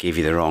advice, and I gave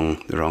you the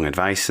wrong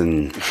advice.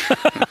 And,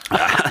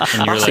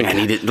 last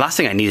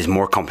thing I need is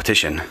more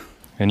competition.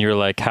 And you're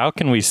like, how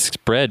can we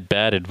spread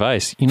bad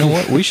advice? You know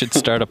what? We should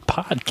start a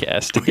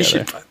podcast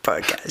together.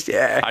 Podcast,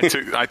 yeah.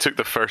 I took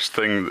the first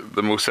thing,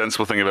 the most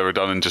sensible thing I've ever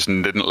done, and just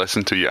didn't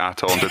listen to you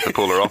at all and did the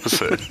polar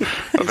opposite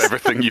of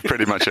everything you've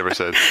pretty much ever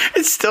said.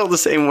 It's still the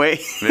same way.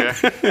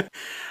 Yeah.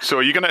 So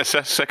are you going to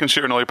assess second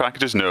shooter in all your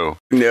packages? No,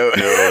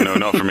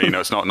 not for me.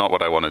 No, it's not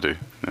what I want to do.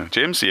 No.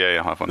 James, yeah,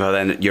 I'll have one. Well,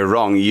 then you're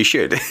wrong. You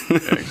should. Yeah,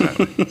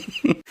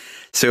 exactly.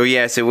 So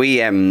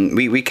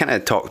we kind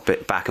of talked a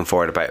bit back and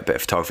forth about a bit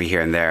of photography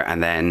here and there,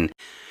 and then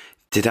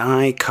did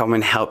I come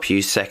and help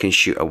you second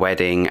shoot a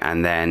wedding?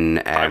 And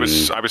then I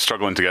was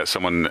struggling to get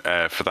someone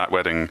for that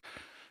wedding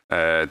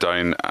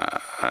down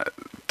at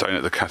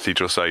the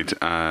cathedral side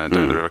down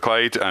the River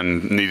Clyde,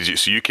 and needed you.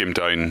 So you came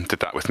down, did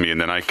that with me, and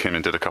then I came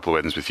and did a couple of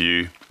weddings with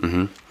you.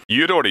 Mm-hmm.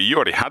 You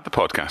already had the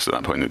podcast at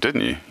that point, didn't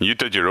you? You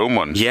did your own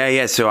one.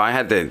 Yeah. So I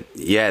had the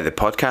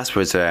podcast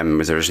was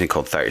originally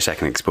called 30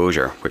 Second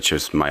Exposure, which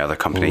was my other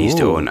company I used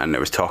to own, and it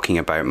was talking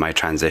about my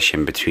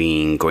transition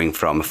between going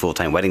from a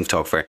full-time wedding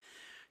photographer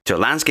to a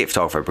landscape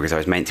photographer because I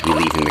was meant to be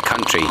leaving the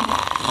country.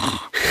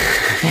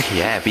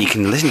 Yeah, but you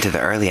can listen to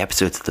the early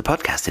episodes of the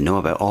podcast to know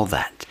about all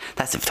that.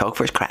 That's the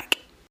photographer's crack.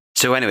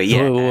 So anyway,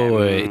 yeah.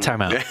 Wait,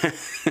 time out.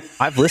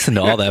 I've listened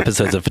to all the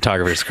episodes of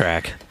Photographer's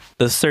Crack.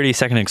 Those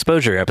 30-second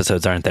exposure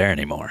episodes aren't there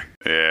anymore.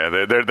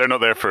 Yeah, they're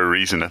not there for a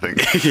reason, I think.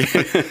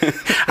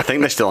 I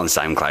think they're still on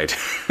SoundCloud.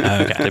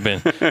 Okay.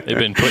 They've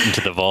been put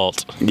into the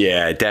vault.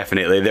 Yeah,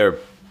 definitely. They're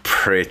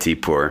pretty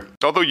poor.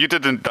 Although you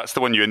didn't, that's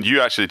the one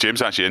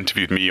James actually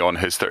interviewed me on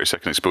his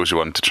 30-second exposure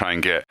one to try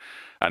and get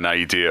an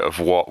idea of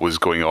what was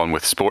going on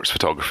with sports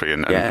photography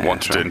and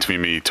wanted to interview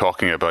me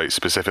talking about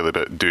specifically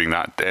about doing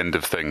that end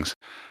of things.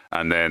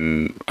 And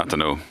then, I don't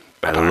know.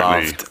 I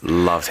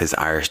loved his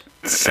Irish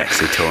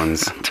sexy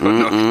tones.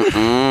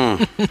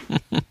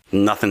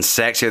 Nothing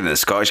sexier than a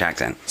Scottish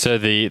accent. So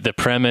the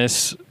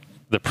premise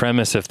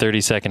of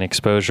 30-second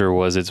exposure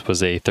was it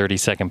was a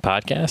 30-second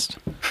podcast?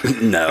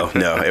 No,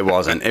 it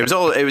wasn't. It was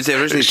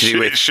originally to do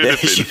with. It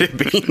should have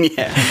been.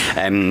 Yeah.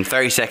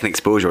 30-second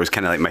exposure was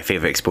kind of like my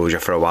favorite exposure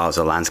for a while as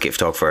a landscape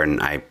photographer,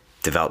 and I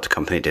developed a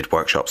company, did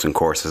workshops and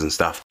courses and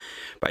stuff.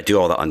 But I do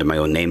all that under my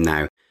own name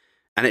now.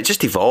 And it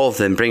just evolved,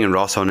 and bringing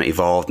Ross on it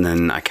evolved, and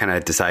then I kind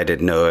of decided,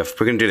 no, if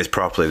we're going to do this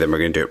properly, then we're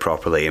going to do it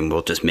properly, and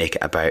we'll just make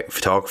it about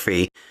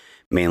photography,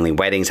 mainly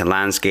weddings and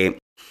landscape.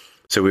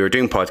 So we were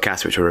doing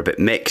podcasts which were a bit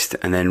mixed,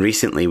 and then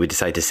recently we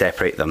decided to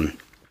separate them.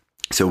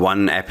 So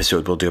one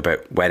episode we'll do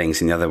about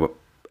weddings, and the other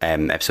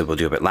episode we'll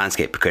do about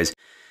landscape, because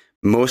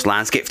most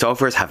landscape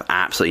photographers have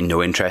absolutely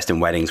no interest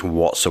in weddings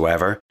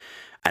whatsoever,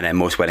 and then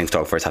most wedding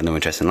photographers have no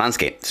interest in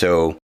landscape.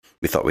 So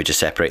we thought we'd just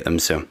separate them.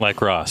 So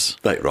like Ross,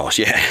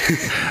 yeah.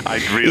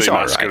 I really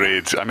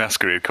masquerade. Right. I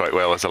masquerade quite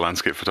well as a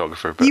landscape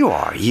photographer. But you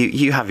are.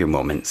 You have your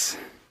moments.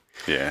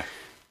 Yeah.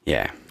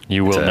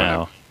 You will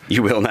now.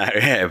 You will now.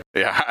 Yeah.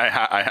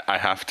 Yeah. I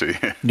have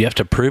to. You have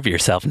to prove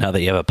yourself now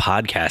that you have a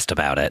podcast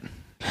about it.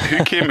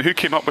 Who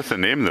came up with the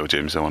name though,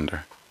 James? I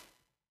wonder.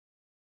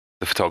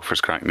 The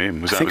Photographer's Crack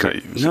name was that me.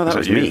 That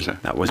was me.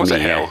 That was me. Was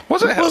it hell?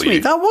 That was me.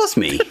 That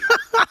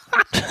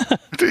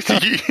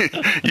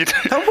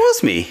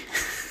was me.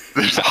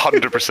 There's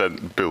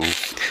 100% bull.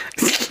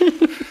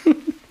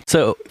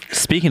 So,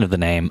 speaking of the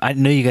name, I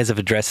know you guys have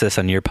addressed this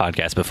on your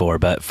podcast before,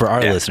 but for our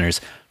listeners,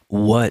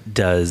 what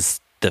does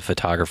the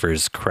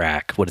photographer's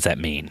crack, what does that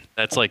mean?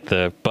 That's like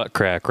the butt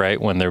crack, right?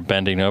 When they're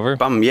bending over.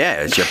 Bum,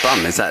 yeah, it's your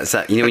bum. Is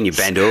that when you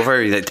bend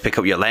over, you like to pick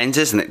up your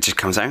lenses and it just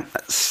comes out?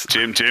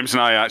 James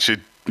and I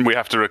actually, we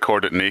have to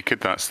record it naked.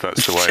 That's the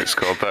way it's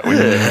called that way.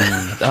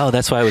 Oh,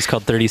 that's why it was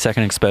called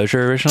 30-second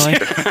exposure originally?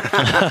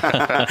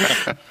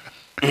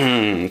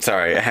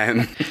 Sorry.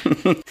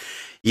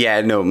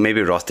 Yeah, no,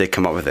 maybe Ross did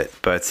come up with it.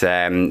 But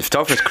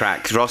photographer's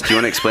crack. Ross, do you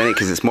want to explain it?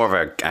 Because it's more of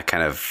a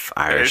kind of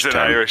Irish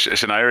term.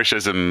 It's an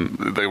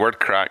Irishism. The word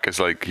crack is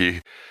like you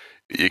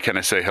kind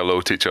of say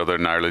hello to each other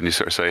in Ireland. You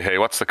sort of say, hey,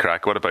 what's the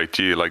crack? What about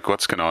you? Like,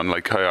 what's going on?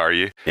 Like, how are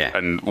you? Yeah.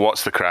 And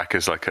what's the crack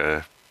is like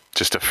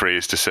just a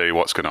phrase to say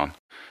what's going on.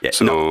 Yeah,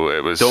 so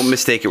it was. Don't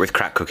mistake it with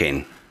crack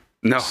cocaine.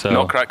 No,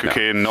 not crack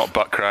cocaine, not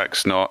butt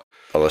cracks, not.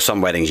 Although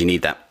some weddings you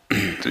need that.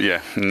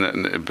 Yeah,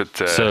 but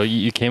so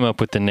you came up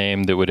with the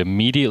name that would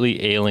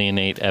immediately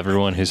alienate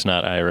everyone who's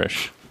not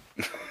Irish,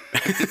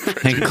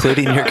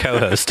 including your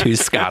co-host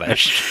who's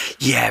Scottish.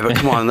 Yeah, but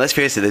come on, let's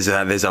face it.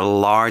 There's a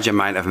large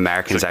amount of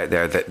Americans out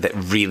there that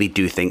really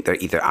do think they're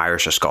either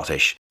Irish or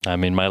Scottish. I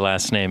mean, my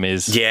last name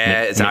is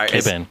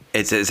McKibben.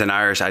 It's an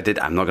Irish.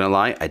 I'm not gonna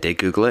lie. I did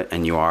Google it,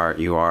 and you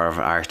are of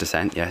Irish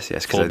descent. Yes,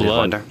 because I did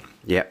wonder.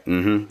 Yeah,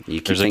 You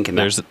keep thinking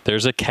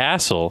there's a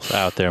castle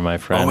out there, my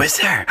friend. Oh, is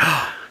there?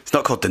 It's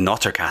not called the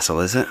Notter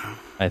Castle, is it?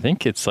 I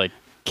think it's like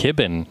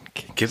Kibben.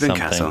 Kibben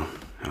Castle.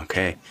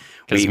 Okay.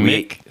 Because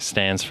Mick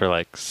stands for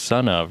like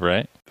son of,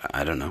 right?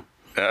 I don't know.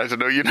 I don't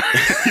know.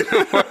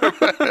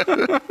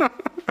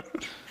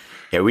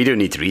 Yeah, we do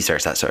need to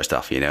research that sort of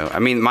stuff, I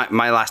mean,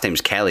 my last name's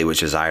Kelly,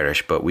 which is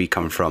Irish, but we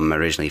come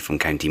originally from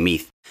County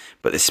Meath,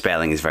 but the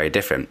spelling is very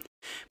different.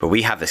 But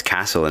we have this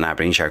castle in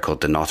Aberdeenshire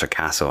called the Notter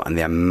Castle, and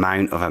the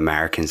amount of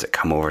Americans that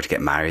come over to get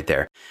married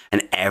there,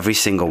 and every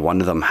single one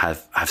of them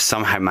have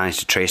somehow managed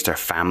to trace their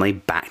family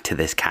back to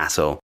this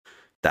castle.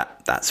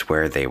 That's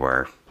where they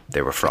were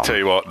from. I'll tell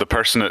you what, the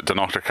person at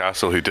Dunnottar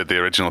Castle who did the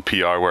original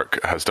PR work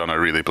has done a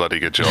really bloody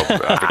good job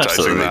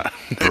advertising that.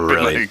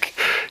 Brilliant.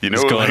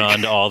 He's going on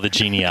to all the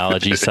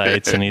genealogy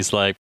sites and he's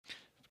like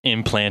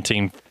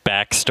implanting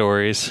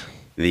backstories.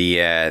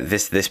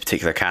 This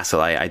particular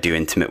castle, I do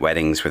intimate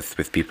weddings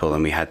with people,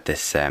 and we had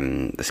this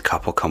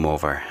couple come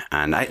over,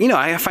 and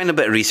I find a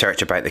bit of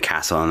research about the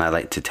castle, and I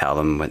like to tell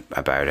them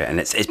about it. And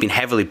it's been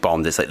heavily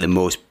bombed. It's like the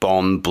most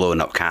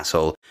blown up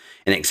castle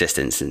in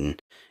existence,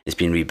 and it's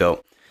been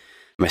rebuilt.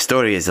 My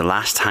story is the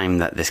last time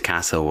that this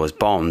castle was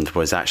bombed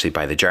was actually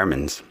by the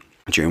Germans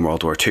during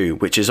World War II,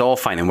 which is all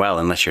fine and well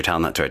unless you're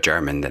telling that to a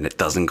German, then it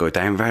doesn't go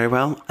down very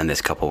well. And this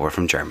couple were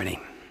from Germany.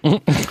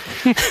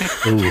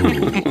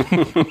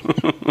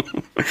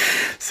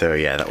 So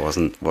yeah, that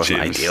wasn't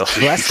ideal.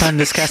 The last time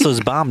this castle was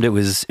bombed, it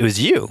was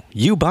you.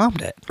 You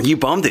bombed it. You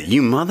bombed it,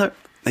 you mother.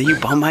 You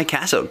bombed my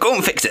castle. Go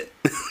and fix it.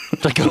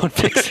 Go and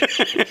fix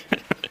it.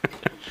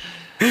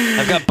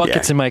 I've got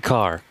buckets in my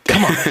car.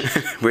 Come on.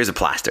 Where's a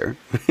plaster?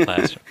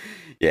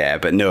 Yeah,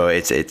 but no,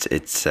 it's the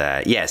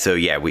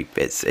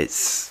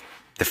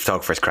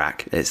photographer's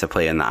crack. It's a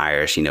play on the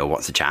Irish,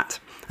 what's the chat?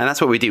 And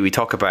that's what we do. We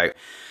talk about,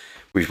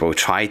 we will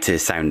try to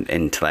sound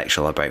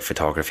intellectual about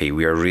photography.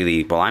 We are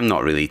really, I'm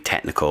not really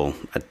technical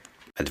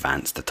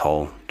advanced at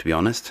all, to be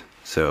honest.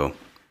 So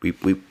we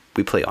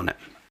play on it.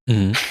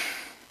 Mm-hmm.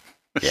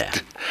 Yeah,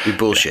 we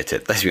bullshit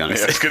it, let's be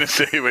honest. I was going to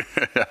say, we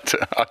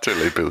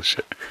utterly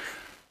bullshit.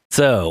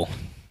 So,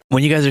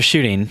 when you guys are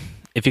shooting,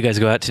 if you guys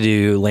go out to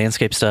do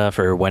landscape stuff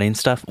or wedding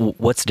stuff,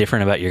 what's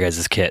different about your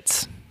guys'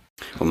 kits?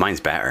 Well, mine's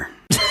better.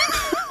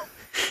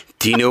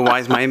 Do you know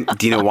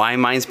why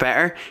mine's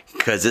better?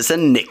 Because it's a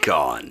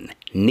Nikon.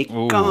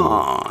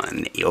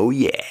 Nikon. Ooh. Oh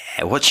yeah.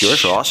 What's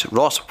yours, Ross?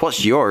 Ross,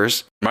 what's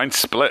yours? Mine's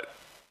Split.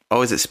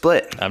 Oh, is it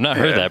Split? I've not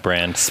heard that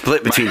brand.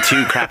 Split between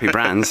two crappy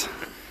brands.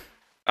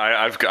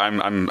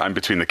 I'm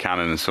between the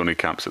Canon and Sony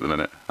camps at the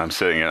minute. I'm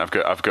sitting in. I've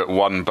got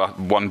one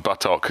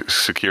buttock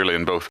securely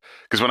in both.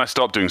 Because when I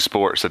stopped doing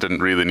sports, I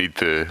didn't really need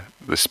the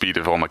speed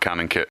of all my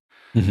Canon kit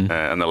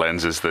and the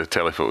lenses, the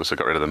telephotos. I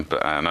got rid of them.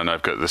 But and then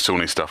I've got the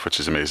Sony stuff,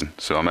 which is amazing.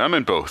 So I'm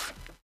in both.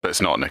 But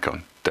it's not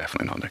Nikon.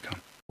 Definitely not Nikon.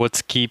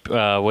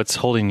 What's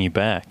holding you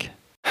back?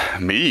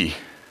 Me.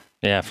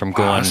 Yeah, from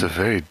going. That's a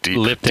very deep.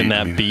 Lifting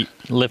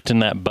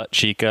that butt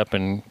cheek up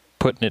and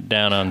putting it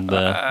down on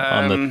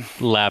the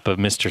lap of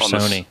Mr.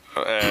 Sony.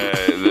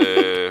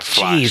 The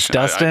flash. Jeez,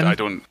 Dustin. I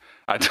don't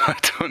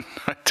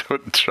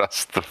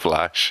trust the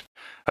flash.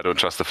 I don't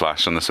trust the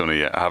flash on the Sony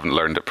yet. I haven't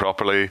learned it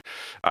properly.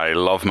 I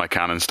love my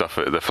Canon stuff.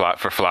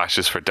 For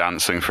flashes, for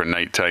dancing, for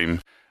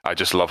nighttime. I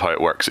just love how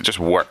it works. It just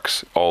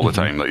works all the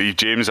time. Like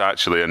James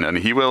actually, and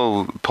he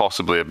will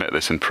possibly admit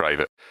this in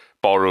private,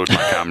 borrowed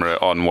my camera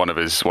on one of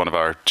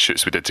our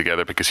shoots we did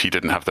together because he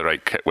didn't have the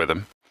right kit with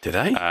him. Did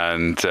I?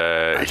 And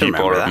he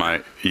borrowed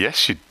my.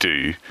 Yes, you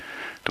do.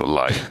 Don't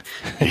lie.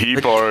 He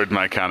borrowed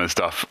my Canon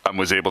stuff and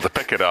was able to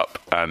pick it up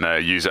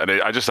and use it.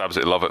 And I just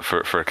absolutely love it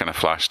for kind of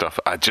flash stuff.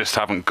 I just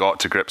haven't got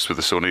to grips with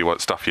the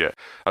Sony stuff yet.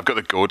 I've got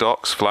the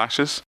Godox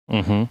flashes,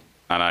 and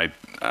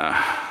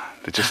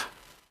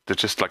they're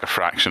just like a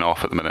fraction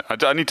off at the minute.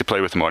 I need to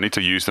play with them more. I need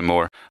to use them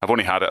more. I've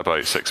only had it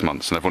about 6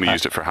 months, and I've only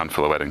used it for a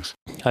handful of weddings.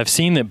 I've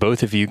seen that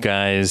both of you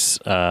guys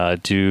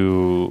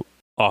do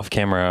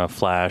off-camera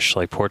flash,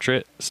 like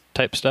portrait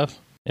type stuff.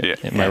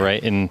 Am I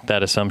right in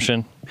that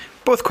assumption?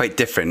 Both quite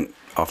different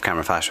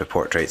off-camera flash with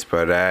portraits,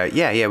 but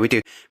yeah, we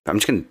do. I'm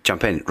just going to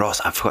jump in.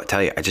 Ross, I forgot to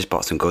tell you, I just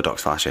bought some Godox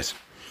flashes.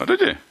 Oh,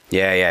 did you?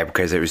 Yeah,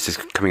 because it was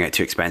just coming out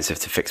too expensive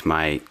to fix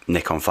my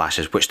Nikon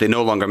flashes, which they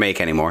no longer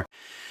make anymore.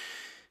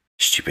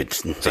 Stupid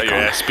Nikon. Is that your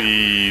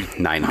SB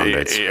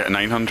 900s?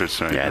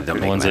 900s, right? Yeah, The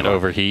ones that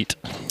overheat.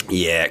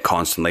 Yeah,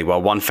 constantly.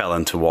 Well, one fell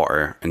into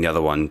water, and the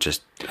other one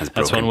just has broken.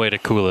 That's one way to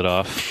cool it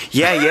off.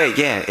 Yeah.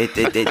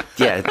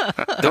 Yeah.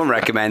 Don't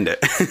recommend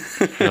it.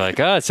 You're like,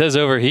 it says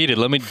overheated.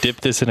 Let me dip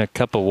this in a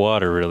cup of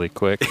water really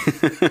quick.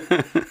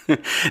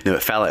 No,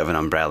 it fell out of an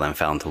umbrella and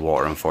fell into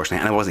water,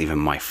 unfortunately, and it wasn't even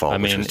my fault.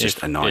 Which was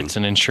just annoying. It's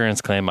an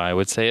insurance claim. I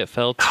would say it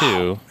fell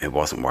too. It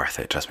wasn't worth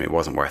it. Trust me, it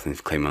wasn't worth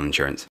it claiming on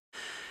insurance.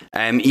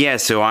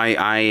 So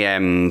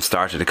I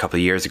started a couple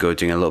of years ago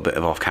doing a little bit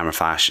of off-camera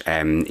flash,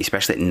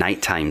 especially at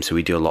night time. So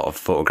we do a lot of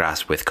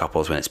photographs with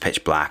couples when it's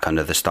pitch black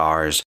under the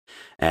stars,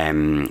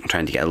 trying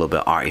to get a little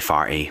bit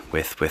arty-farty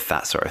with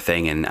that sort of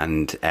thing.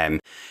 And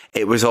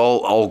it was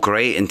all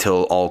great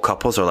until all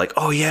couples are like,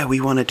 oh yeah,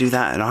 we want to do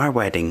that at our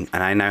wedding.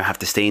 And I now have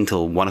to stay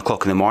until 1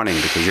 o'clock in the morning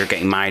because you're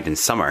getting married in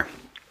summer.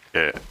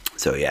 Yeah.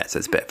 So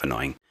it's a bit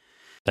annoying.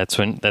 That's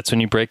when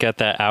you break out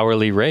that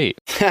hourly rate.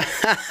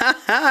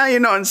 You're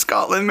not in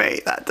Scotland,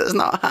 mate. That does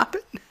not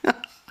happen.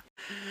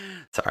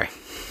 Sorry.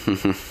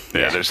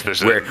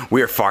 There's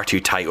we're far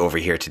too tight over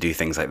here to do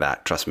things like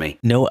that. Trust me.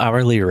 No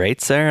hourly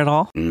rates there at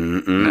all?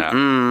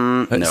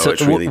 No, So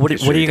it's really. what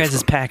it's do really you guys'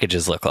 difficult.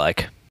 packages look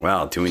like?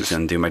 Well, do we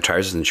undo my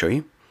trousers and show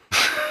you?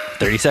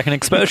 30-second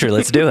exposure.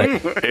 Let's do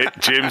it.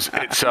 James,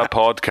 it's a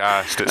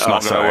podcast. It's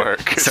not going to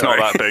work. It's not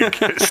that big.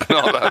 It's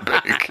not that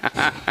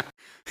big.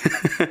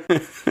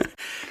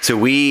 So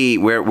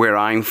where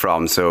I'm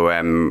from,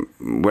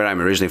 where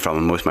I'm originally from,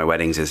 and most of my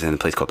weddings is in a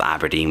place called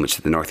Aberdeen, which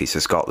is the northeast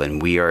of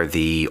Scotland. We are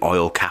the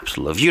oil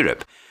capital of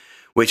Europe,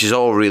 which is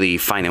all really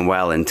fine and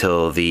well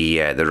until the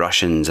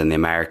Russians and the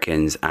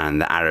Americans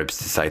and the Arabs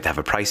decided to have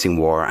a pricing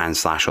war and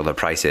slash all their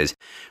prices,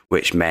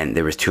 which meant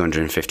there was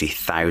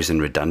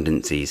 250,000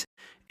 redundancies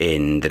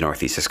in the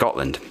northeast of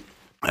Scotland.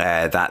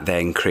 That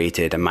then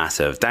created a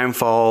massive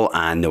downfall,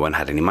 and no one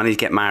had any money to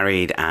get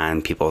married,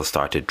 and people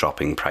started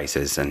dropping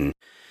prices, and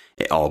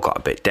it all got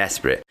a bit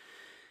desperate.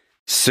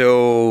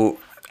 So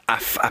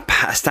a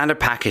standard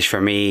package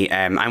for me,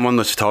 I'm one of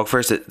those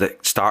photographers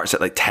that starts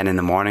at like 10 in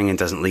the morning and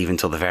doesn't leave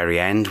until the very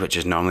end, which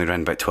is normally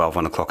around about 12,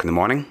 1 o'clock in the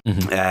morning.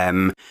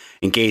 Mm-hmm.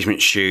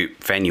 Engagement shoot,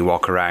 venue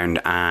walk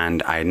around,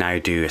 and I now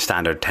do a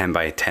standard 10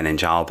 by 10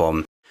 inch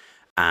album.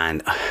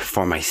 And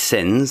for my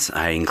sins,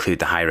 I include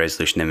the high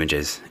resolution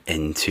images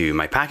into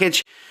my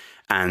package.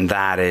 And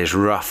that is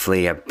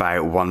roughly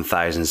about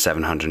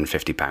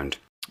 £1,750.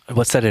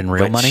 What's that in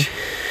real money?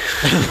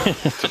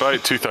 It's about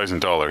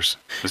 $2,000,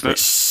 isn't it? Which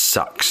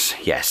sucks,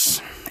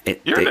 yes.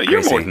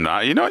 You're more than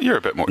that. You're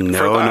a bit more.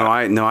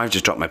 I've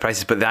just dropped my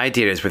prices. But the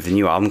idea is with the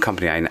new album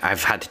company,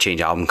 I've had to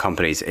change album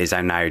companies. Is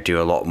I now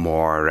do a lot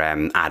more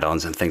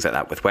add-ons and things like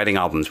that with wedding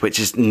albums, which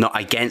is not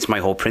against my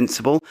whole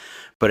principle,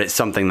 but it's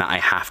something that I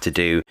have to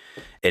do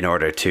in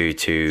order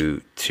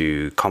to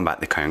combat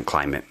the current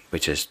climate,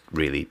 which is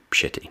really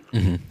shitty.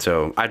 Mm-hmm.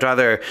 So I'd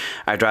rather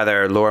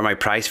lower my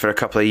price for a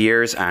couple of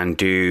years and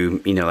do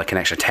like an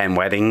extra 10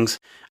 weddings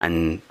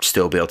and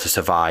still be able to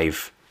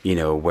survive.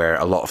 Where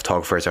a lot of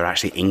photographers are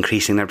actually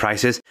increasing their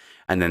prices,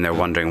 and then they're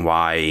wondering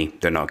why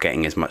they're not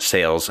getting as much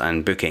sales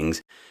and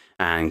bookings,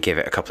 and give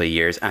it a couple of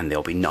years and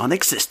they'll be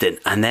non-existent,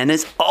 and then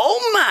it's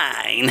all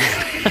mine.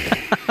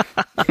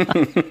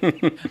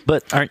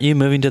 But aren't you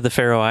moving to the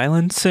Faroe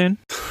Islands soon?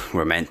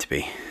 We're meant to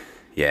be.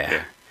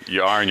 Yeah.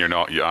 You are and you're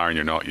not. You are and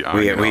you're not. You are.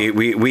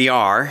 We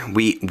are.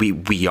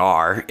 We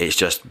are. It's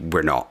just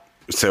we're not.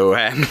 So.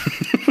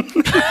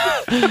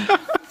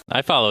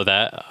 I follow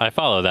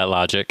that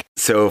logic.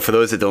 So for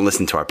those that don't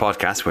listen to our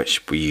podcast,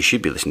 which you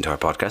should be listening to our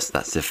podcast,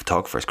 that's the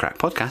Photographer's Crack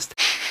podcast.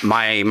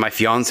 My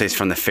fiance is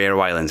from the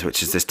Faroe Islands,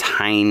 which is this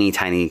tiny,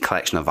 tiny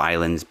collection of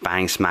islands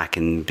bang smack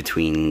in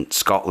between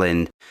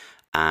Scotland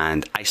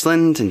and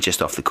Iceland and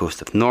just off the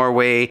coast of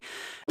Norway.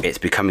 It's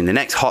becoming the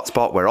next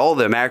hotspot where all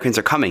the Americans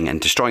are coming and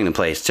destroying the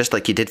place, just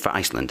like you did for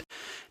Iceland.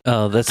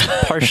 Oh, that's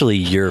partially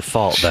your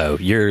fault, though.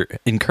 You're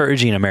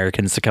encouraging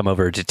Americans to come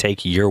over to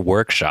take your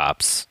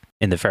workshops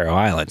in the Faroe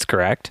Islands,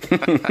 correct?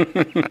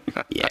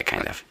 Yeah,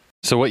 kind of.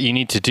 So what you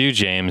need to do,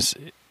 James,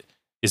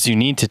 is you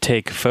need to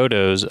take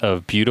photos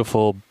of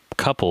beautiful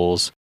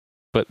couples,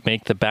 but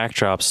make the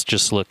backdrops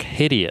just look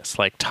hideous,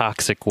 like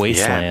toxic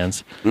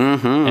wastelands. Yeah.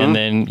 Mm-hmm. And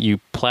then you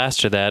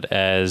plaster that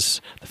as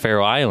the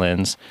Faroe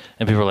Islands,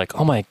 and people are like,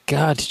 oh my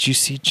God, did you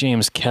see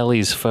James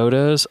Kelly's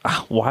photos?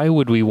 Why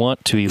would we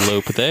want to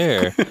elope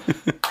there?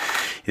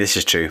 This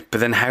is true.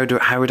 But then how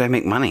would I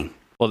make money?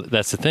 Well,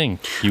 that's the thing.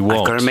 You won't.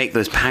 I've got to make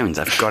those pounds.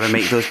 It's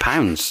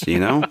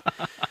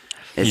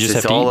just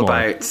have to all eat more.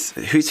 about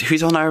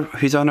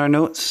who's on our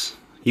notes.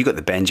 You got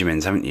the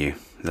Benjamins, haven't you?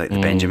 Like the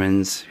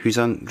Benjamins. Who's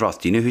on Ross?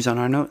 Do you know who's on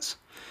our notes?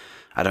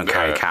 I don't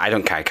carry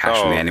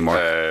cash with me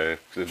anymore.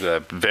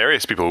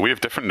 Various people. We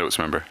have different notes,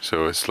 remember?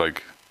 So it's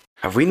like...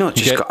 Have we not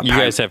just got... You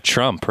guys have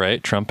Trump,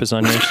 right? Trump is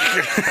on yours?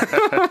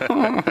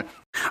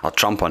 I'll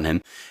trump on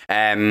him.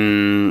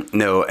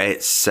 No,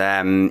 it's...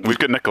 We've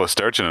got Nicola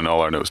Sturgeon in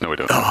all our notes. No, we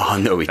don't. Oh,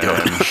 no, we don't.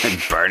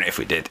 I'd burn it if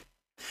we did.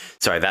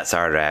 Sorry, that's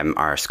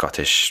our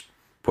Scottish...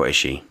 What is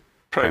she?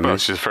 Probably, well,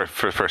 she's the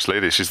first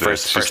lady. She's the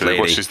first lady.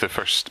 Well, she's the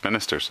first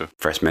minister. So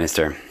First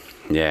minister.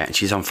 Yeah, and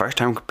she's on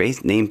first-term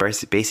name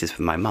basis with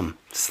my mum.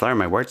 Slur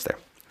my words there.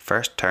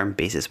 First-term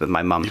basis with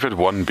my mum. You've had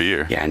one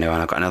beer. Yeah, I know,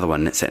 and I've got another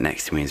one that's sitting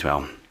next to me as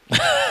well.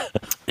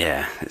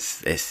 Yeah,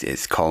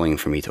 it's calling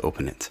for me to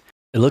open it.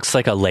 It looks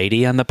like a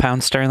lady on the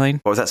pound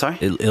sterling. What was that, sorry?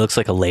 It looks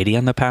like a lady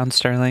on the pound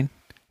sterling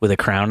with a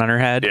crown on her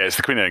head. Yeah, it's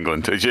the Queen of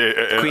England. In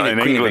Queen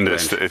England,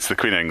 of it's the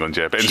Queen of England.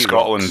 Yeah, but She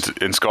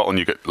in Scotland,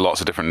 you get lots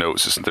of different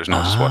notes. There's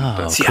not just one.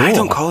 But See, cool. I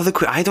don't call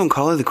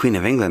her the Queen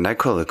of England. I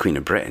call her the Queen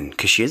of Britain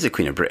because she is the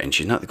Queen of Britain.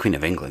 She's not the Queen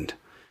of England.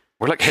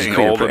 we're like She's hitting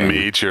Queen of all the Britain.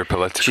 major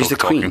political She's the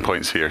talking Queen.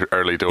 points here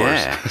early doors.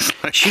 Yeah, It's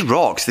like- she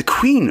rocks. The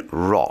Queen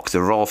rocks. The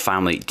royal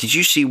family. Did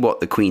you see what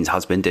the Queen's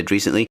husband did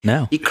recently?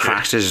 No. He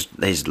crashed his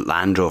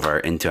Land Rover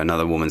into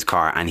another woman's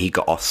car and he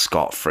got off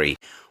scot-free.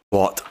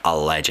 What a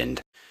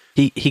legend.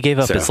 He gave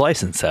up So- his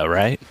license, though,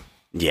 right?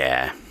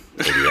 Yeah,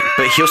 idiot.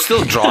 But he'll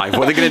still drive.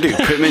 What are they going to do?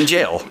 Put him in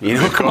jail? You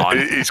know, come on.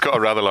 He's got a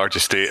rather large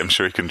estate. I'm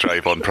sure he can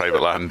drive on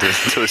private land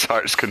to his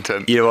heart's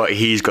content. You know what?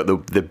 He's got the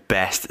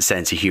best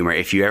sense of humor.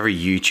 If you ever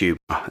YouTube,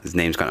 his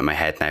name's gone in my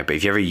head now, but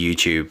if you ever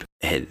YouTube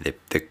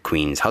the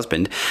Queen's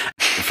husband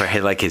for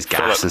his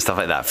gas Philip. and stuff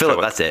like that, Philip,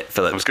 that's it.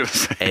 Philip I was gonna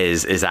say.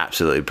 is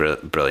absolutely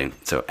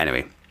brilliant. So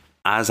anyway,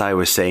 as I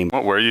was saying,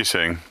 What were you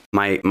saying?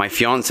 my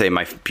fiance,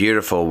 my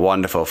beautiful,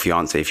 wonderful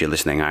fiance, if you're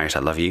listening, Iris, I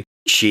love you.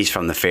 She's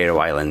from the Faroe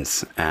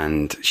Islands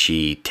and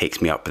she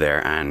takes me up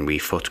there and we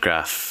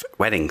photograph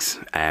weddings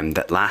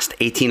that last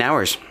 18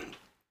 hours.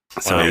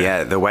 So Wow.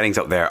 yeah, the weddings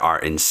up there are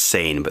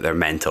insane, but they're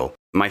mental.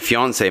 My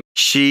fiance,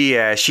 she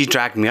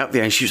dragged me up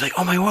there and she was like,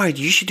 "Oh my word,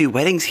 you should do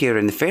weddings here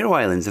in the Faroe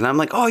Islands." And I'm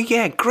like, "Oh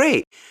yeah,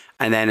 great."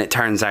 And then it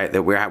turns out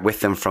that we're with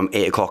them from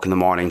 8 o'clock in the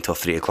morning till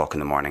 3 o'clock in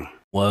the morning.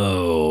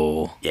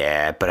 Whoa.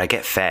 Yeah, but I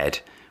get fed,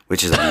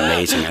 which is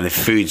amazing, and the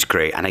food's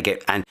great, and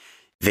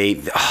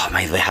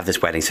they have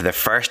this wedding. So their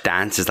first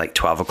dance is like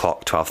 12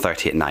 o'clock,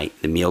 12:30 at night.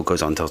 The meal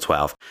goes on till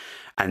 12,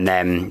 and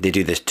then they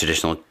do this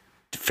traditional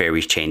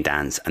Faroese chain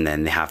dance, and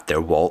then they have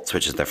their waltz,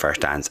 which is their first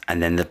dance,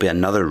 and then there'll be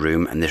another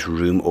room, and this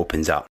room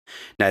opens up.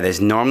 Now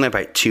there's normally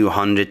about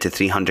 200 to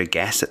 300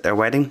 guests at their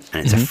wedding,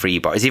 and it's a free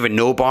bar. It's either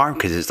no bar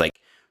because it's like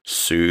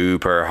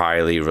super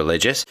highly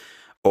religious,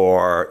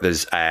 or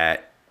there's a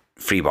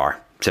free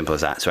bar, simple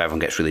as that. So everyone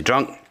gets really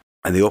drunk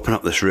and they open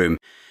up this room,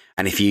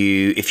 and if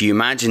you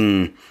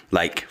imagine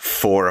like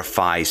 4 or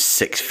 5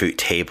 6-foot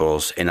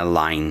tables in a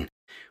line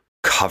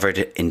covered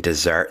in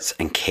desserts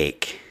and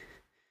cake,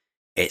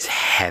 it's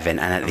heaven.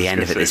 And at the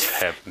end of it is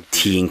heaven.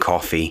 tea and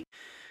coffee,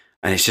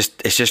 and it's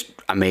just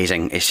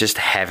amazing. It's just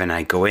heaven.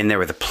 I go in there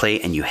with a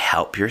plate and you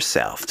help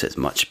yourself to as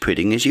much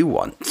pudding as you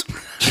want.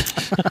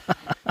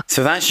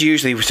 So that's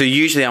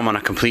usually I'm on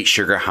a complete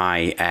sugar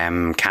high,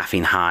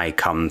 caffeine high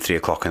come 3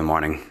 o'clock in the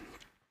morning.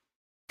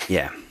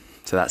 Yeah.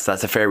 So that's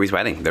a Faroese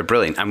wedding. They're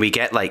brilliant. And we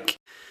get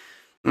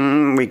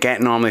we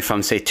get normally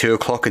from say 2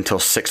 o'clock until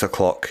 6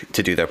 o'clock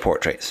to do their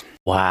portraits.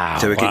 Wow.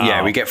 So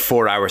we get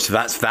 4 hours. So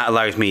that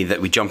allows me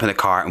that we jump in the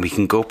car and we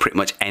can go pretty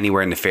much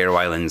anywhere in the Faroe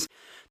Islands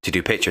to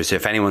do pictures. So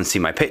if anyone's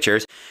seen my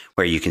pictures,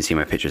 where you can see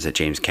my pictures at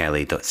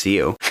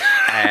jameskelly.co,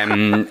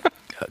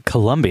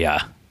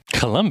 Colombia.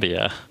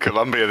 Colombia.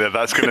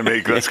 That's gonna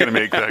make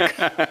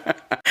that.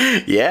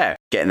 yeah,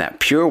 getting that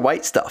pure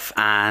white stuff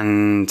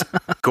and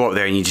go up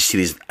there and you just see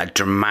these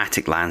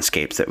dramatic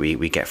landscapes that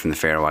we get from the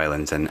Faroe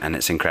Islands, and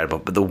it's incredible.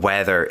 But the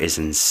weather is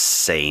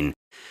insane,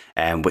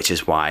 which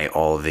is why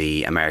all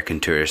the American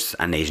tourists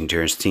and Asian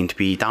tourists seem to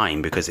be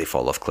dying, because they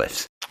fall off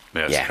cliffs.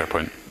 Yeah, that's Yeah. a fair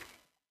point.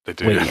 They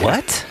do. Wait,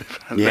 what?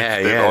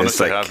 They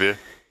honestly have you.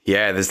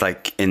 Yeah, there's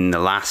like in the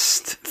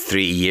last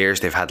 3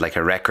 years, they've had like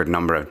a record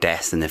number of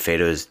deaths in the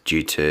Faroes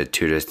due to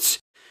tourists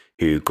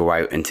who go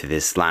out into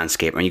this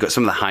landscape. And you've got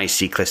some of the high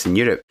sea cliffs in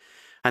Europe,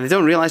 and they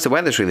don't realize the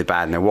weather's really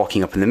bad, and they're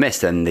walking up in the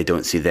mist and they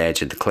don't see the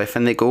edge of the cliff,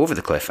 and they go over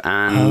the cliff.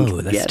 And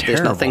that's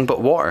there's nothing terrible.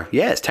 but water.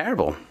 Yeah, it's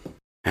terrible.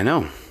 I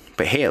know.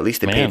 But hey, at least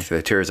they paid for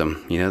their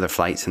tourism. You know, their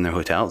flights and their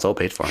hotels, all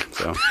paid for.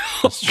 So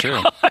That's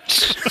true.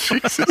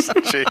 Jesus,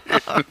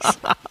 James.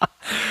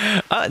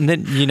 And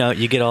then,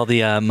 you get all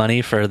the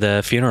money for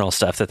the funeral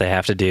stuff that they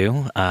have to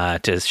do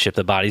to ship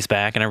the bodies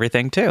back and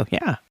everything, too.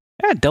 Yeah.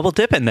 Yeah, double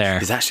dip in there.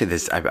 there's actually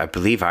this, I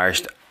believe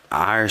Irish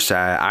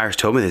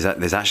told me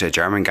there's actually a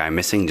German guy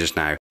missing just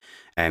now.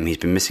 He's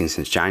been missing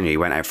since January. He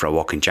went out for a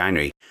walk in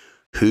January.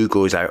 Who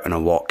goes out on a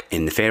walk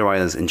in the Faroe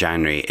Islands in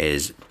January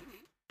is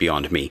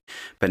beyond me.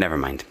 But never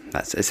mind.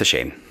 It's a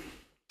shame.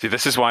 See,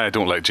 this is why I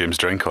don't let James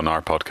drink on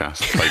our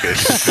podcast. Like,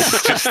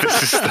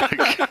 this is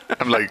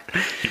like, I'm like,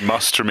 you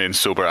must remain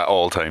sober at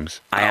all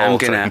times. I am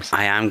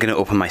gonna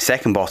open my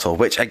second bottle,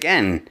 which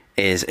again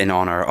is in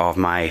honor of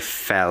my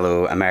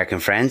fellow American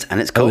friends, and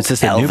it's called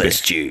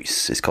Elvis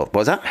Juice. It's called,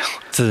 what's that?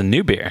 This is a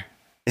new beer.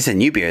 It's a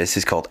new beer. This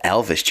is called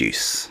Elvis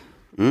Juice.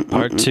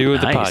 Part 2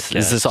 of the Nice. podcast.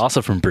 Is this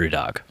also from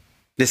Brewdog?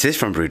 This is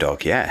from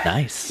Brewdog, yeah.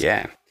 Nice.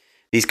 Yeah.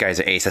 These guys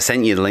are ace. I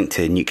sent you the link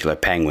to Nuclear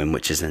Penguin,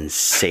 which is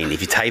insane. If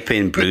you type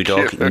in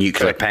Brewdog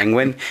Nuclear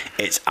Penguin,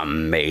 it's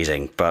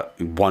amazing. But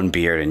one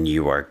beer and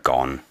you are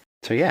gone.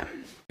 So yeah.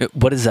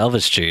 What is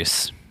Elvis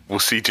Juice? We'll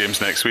see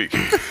James next week.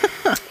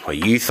 Well,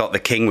 you thought the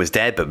king was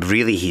dead, but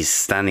really he's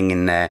standing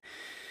in a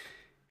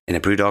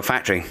Brewdog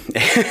factory.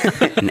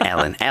 In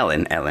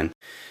Ellen.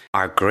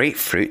 Our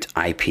grapefruit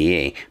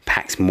IPA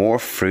packs more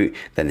fruit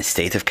than the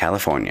state of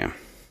California.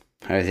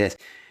 How is this?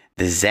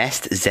 The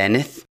Zest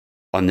Zenith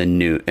on the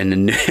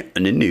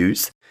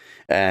news.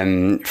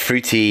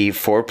 Fruity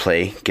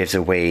Foreplay gives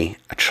away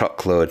a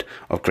truckload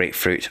of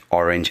grapefruit,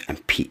 orange,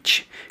 and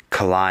peach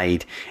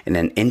collide in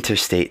an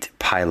interstate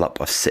pileup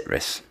of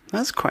citrus.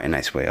 That's quite a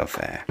nice way of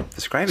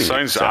describing it.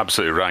 Sounds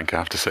absolutely rank, I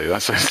have to say.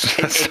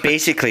 It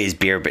basically is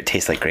beer, but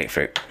tastes like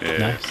grapefruit. Yeah.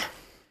 Nice.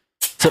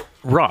 So,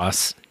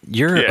 Ross,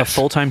 you're a Yes.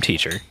 full-time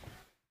teacher,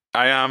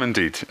 I am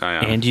indeed. I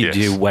am. and you yes.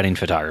 do wedding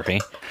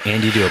photography,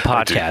 and you do a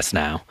podcast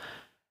now.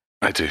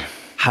 I do.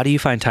 How do you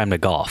find time to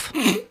golf?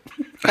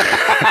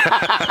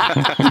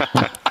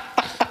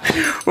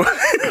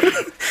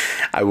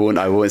 I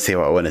won't say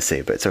what I want to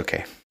say, but it's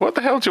okay. What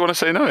the hell do you want to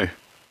say now?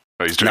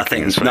 Oh, he's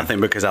drinking. It's fine. Nothing,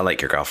 because I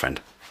like your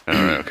girlfriend. All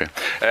right, okay.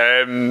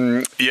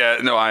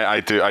 I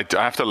do. I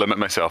have to limit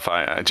myself.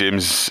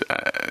 James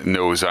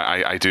knows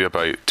I do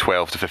about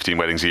 12 to 15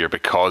 weddings a year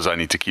because I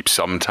need to keep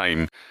some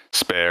time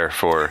spare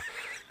for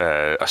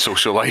a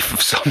social life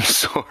of some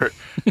sort.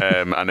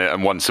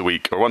 And once a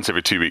week or once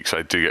every 2 weeks,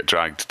 I do get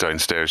dragged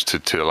downstairs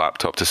to a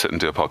laptop to sit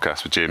and do a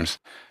podcast with James,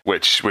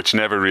 which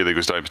never really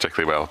goes down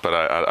particularly well, but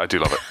I do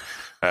love it.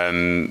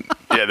 And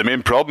yeah, the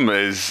main problem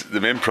is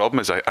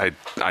I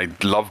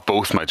love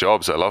both my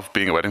jobs. I love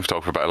being a wedding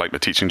photographer, but I like my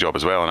teaching job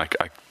as well, and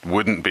I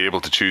wouldn't be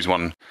able to choose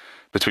one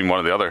between one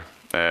or the other.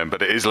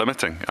 But it is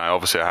limiting. I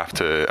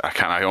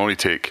only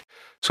take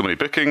so many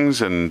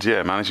bookings, and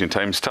yeah, managing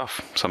time's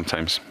tough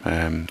sometimes.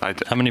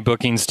 How many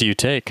bookings do you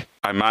take?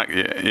 I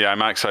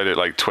max out at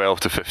like 12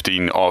 to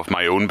 15 of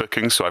my own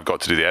bookings, so I've got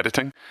to do the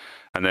editing.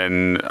 And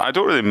then I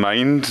don't really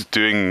mind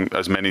doing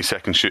as many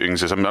second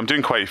shootings as I'm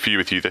doing quite a few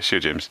with you this year,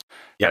 James.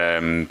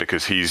 Yep.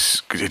 Because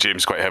James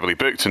is quite heavily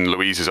booked, and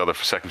Louise, his other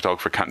second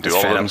photographer, can't do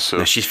all of them. So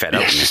no, she's fed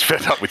up. Yeah, she's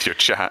fed up with your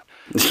chat.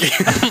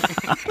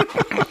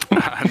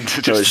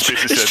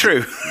 It's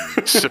true.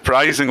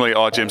 Surprisingly,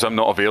 James, I'm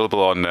not available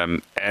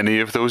on any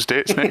of those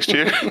dates next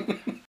year.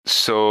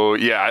 So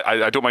yeah,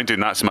 I don't mind doing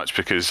that so much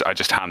because I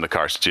just hand the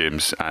cars to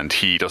James, and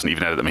he doesn't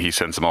even edit them. He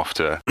sends them off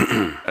to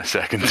a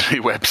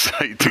secondary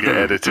website to get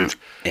edited.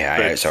 Yeah, I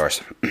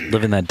outsource.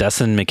 Living that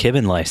Dustin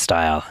McKibben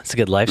lifestyle. It's a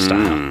good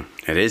lifestyle.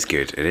 It is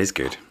good.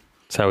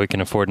 That's how we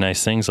can afford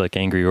nice things like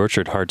Angry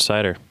Orchard Hard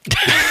Cider.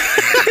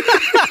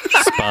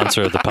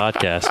 Sponsor of the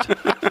podcast.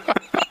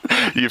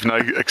 You've now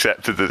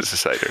accepted that it's a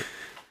cider.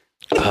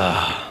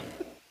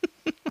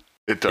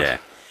 It does. Yeah.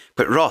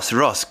 But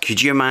Ross,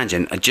 could you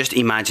imagine? Just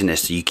imagine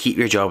this. So you keep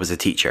your job as a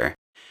teacher.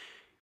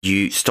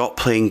 You stop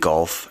playing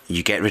golf.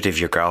 You get rid of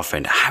your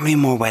girlfriend. How many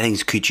more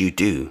weddings could you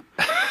do?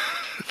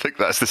 I think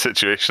that's the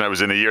situation I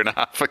was in a year and a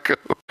half ago.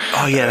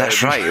 Oh yeah,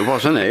 that's right. It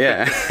was, wasn't it?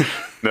 Yeah.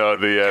 No,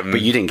 but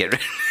you didn't get rid.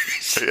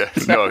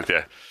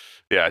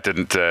 I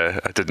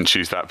didn't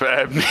choose that.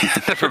 But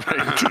never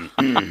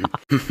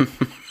mind.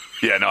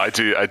 Yeah, no, I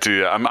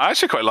do. I'm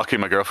actually quite lucky.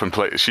 My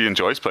girlfriend she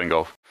enjoys playing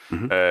golf.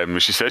 Mm-hmm.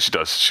 She says she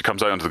does. She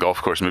comes out onto the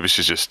golf course. Maybe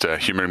she's just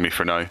humouring me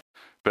for now.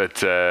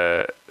 But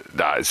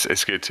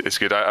it's good. It's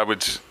good. I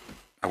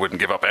wouldn't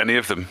give up any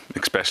of them,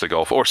 especially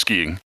golf or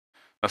skiing.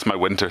 That's my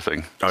winter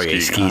thing. Oh yeah,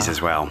 he skis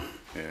as well.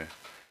 Yeah.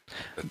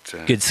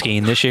 But, Good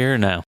skiing this year or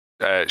no?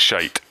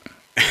 Shite.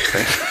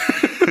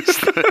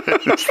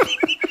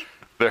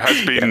 There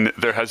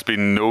has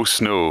been no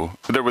snow.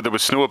 There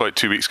was snow about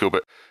 2 weeks ago,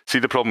 but see,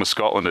 the problem with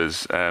Scotland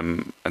is,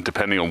 and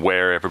depending on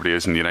where everybody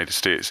is in the United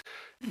States,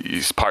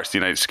 parts of the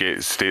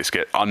United States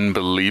get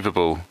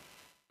unbelievable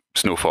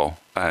snowfall.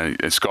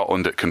 In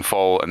Scotland, it can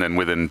fall, and then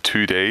within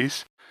 2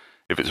 days,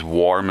 if it's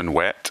warm and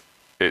wet,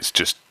 it's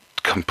just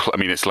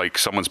it's like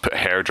someone's put a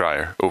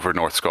hairdryer over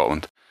North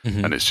Scotland,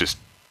 and it's just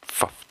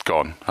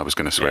gone. I was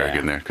going to swear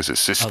again there because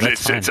it's just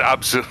it's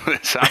absolutely. I'm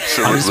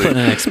just putting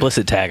an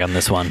explicit tag on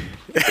this one.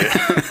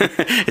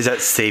 Is that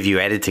save you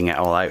editing it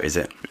all out? Is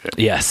it?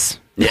 Yes.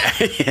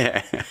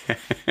 Yeah.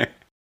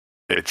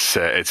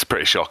 It's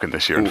pretty shocking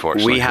this year,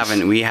 unfortunately.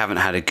 We haven't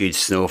had a good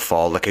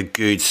snowfall, like a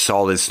good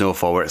solid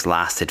snowfall where it's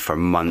lasted for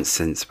months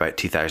since about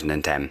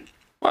 2010.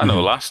 Well,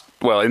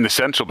 no, in the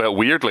Central Belt,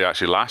 weirdly,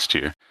 actually, last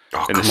year.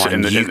 Oh, come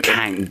on,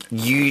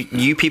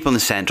 you people in the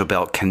Central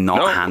Belt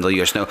cannot handle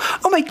your snow.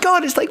 Oh my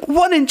God, it's like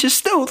 1 inch of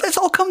snow. Let's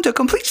all come to a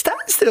complete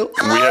standstill.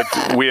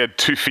 We had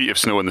 2 feet of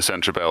snow in the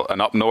Central Belt, and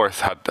up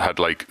north had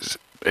like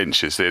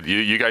inches.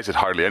 You guys had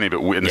hardly any, but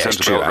in the Yeah, it's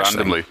central true, belt, actually.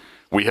 randomly,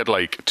 we had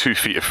like 2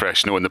 feet of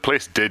fresh snow, and the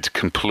place did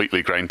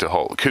completely grind to a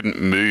halt.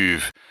 Couldn't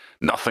move.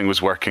 Nothing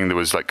was working. There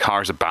was like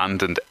cars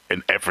abandoned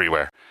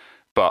everywhere.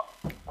 But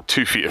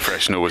 2 feet of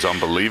fresh snow was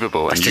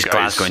unbelievable. That's and just you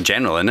guys, Glasgow in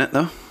general, isn't it,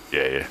 though?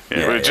 Yeah.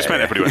 Well, it just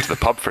meant everybody went to the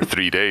pub for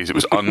 3 days. It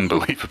was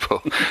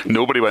unbelievable.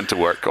 Nobody went to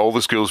work. All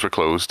the schools were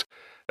closed.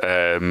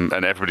 And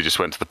everybody just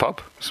went to the pub.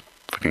 It was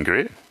fucking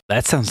great.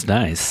 That sounds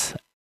nice.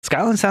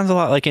 Scotland sounds a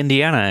lot like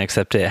Indiana,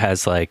 except it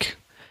has like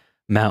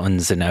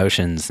mountains and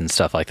oceans and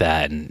stuff like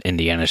that. And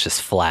Indiana's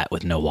just flat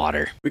with no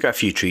water. We got a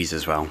few trees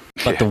as well.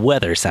 But the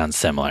weather sounds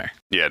similar.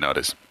 Yeah, no, it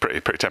is pretty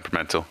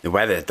temperamental. The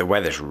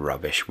weather's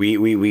rubbish.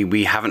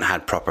 We haven't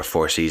had proper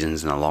 4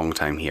 seasons in a long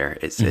time here.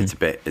 It's a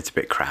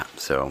bit crap.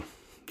 So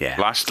yeah.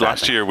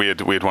 Last year we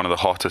had one of the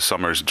hottest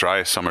summers,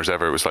 driest summers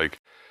ever. It was like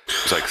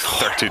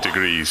 30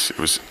 degrees. It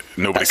was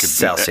nobody That's could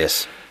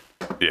Celsius.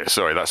 Yeah,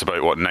 sorry, that's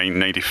about what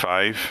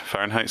 95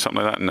 Fahrenheit,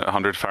 something like that, and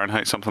 100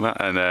 Fahrenheit, something like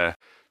that,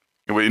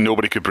 and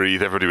nobody could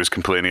breathe. Everybody was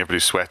complaining.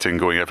 Everybody's sweating,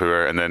 going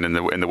everywhere. And then in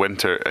the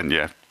winter, and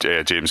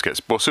James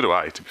gets. Well, so do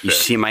I. To be You fair.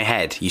 see my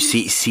head. You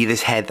see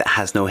this head that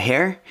has no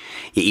hair.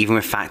 Even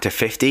with factor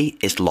 50,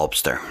 it's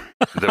lobster.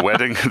 The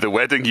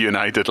wedding you and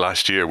I did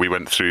last year, we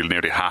went through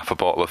nearly half a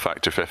bottle of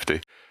Factor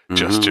 50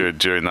 just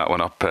during that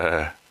one up.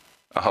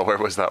 Where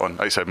was that one?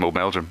 Outside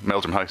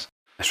Meldrum House.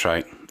 That's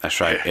right.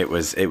 Yeah. It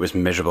was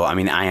miserable. I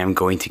mean, I am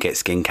going to get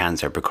skin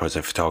cancer because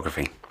of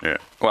photography. Yeah.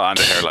 Well, and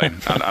a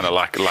hairline and a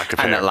lack of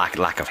hair. And a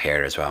lack of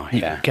hair as well.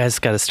 Yeah. You guys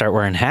got to start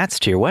wearing hats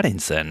to your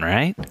weddings then,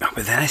 right? Oh,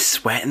 but then I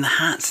sweat in the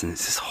hats, and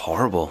it's just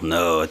horrible.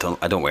 No,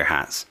 I don't wear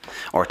hats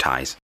or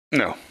ties.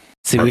 No.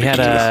 See, we had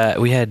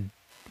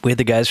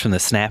the guys from the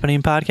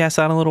Snapping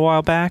podcast on a little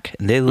while back,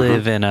 and they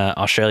live in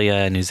Australia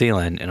and New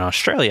Zealand. In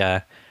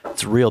Australia,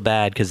 it's real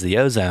bad because of the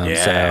ozone.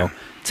 Yeah. So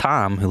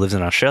Tom, who lives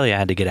in Australia,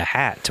 had to get a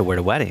hat to wear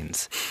to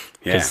weddings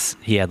because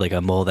he had like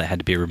a mole that had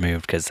to be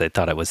removed because they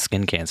thought it was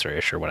skin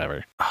cancer-ish or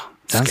whatever.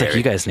 Sounds like scary.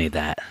 you guys need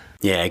that.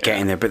 Yeah,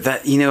 getting there. But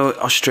that,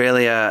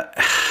 Australia,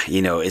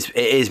 it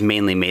is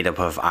mainly made up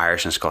of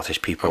Irish and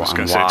Scottish people.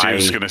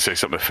 James is going to say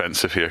something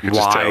offensive here.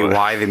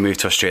 Why they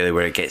moved to Australia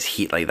where it gets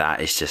heat like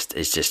that is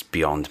just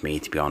beyond me,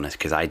 to be honest,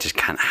 because I just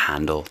can't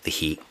handle the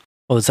heat.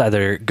 Well, it's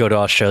either go to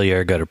Australia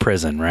or go to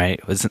prison, right?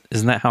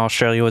 Isn't that how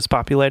Australia was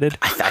populated?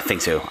 I think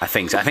so. I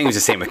think it was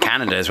the same with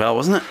Canada as well,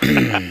 wasn't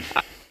it?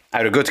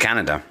 I would go to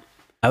Canada.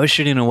 I was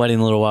shooting a wedding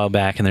a little while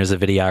back, and there's a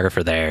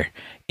videographer there,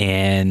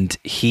 and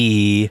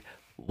he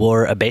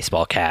wore a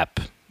baseball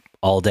cap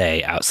all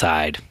day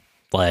outside,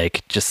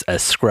 like just a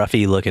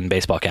scruffy looking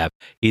baseball cap.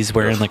 He's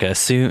wearing like a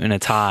suit and a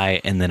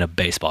tie and then a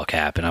baseball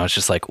cap. And I was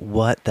just like,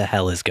 what the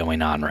hell is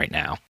going on right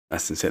now?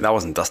 That's insane. That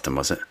wasn't Dustin,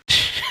 was it?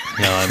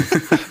 No,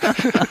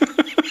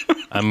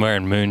 I'm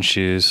wearing moon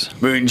shoes.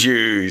 Moon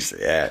shoes.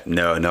 Yeah.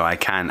 No, I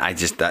can't. I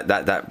just,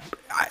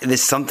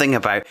 there's something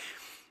about,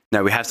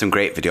 now we have some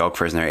great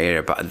videographers in our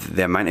area, but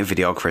the amount of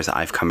videographers that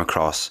I've come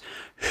across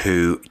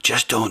who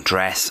just don't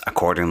dress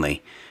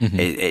accordingly,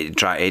 it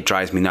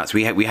drives me nuts.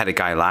 We had a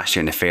guy last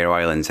year in the Faroe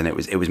Islands, and it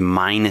was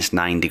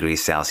 -9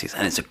 degrees Celsius,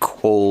 and it's a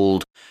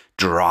cold,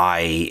 dry.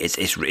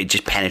 It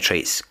just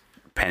penetrates.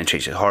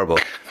 It's horrible.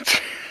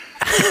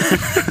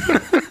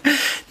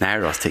 Now,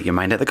 Ross, take your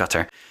mind out the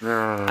gutter.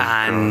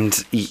 And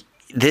the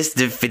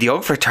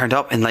videographer turned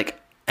up in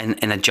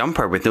in a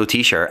jumper with no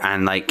t-shirt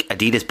and like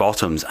Adidas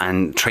bottoms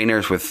and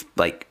trainers with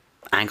like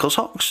ankle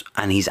socks,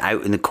 and he's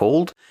out in the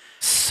cold.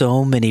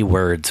 So many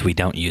words we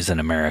don't use in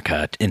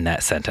America in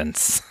that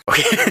sentence.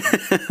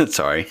 Okay.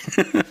 Sorry.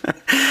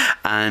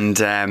 And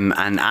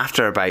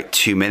after about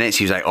 2 minutes,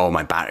 he was like, "Oh,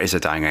 my batteries are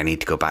dying. I need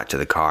to go back to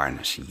the car." And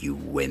I said, "You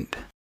wimp."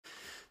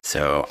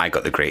 So I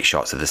got the great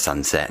shots of the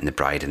sunset and the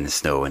bride in the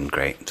snow, and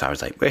great. So I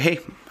was like, "Well, hey,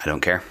 I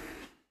don't care."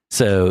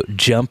 So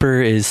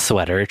jumper is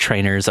sweater,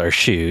 trainers are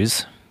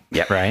shoes.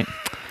 Yep. Right?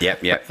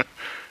 Yep.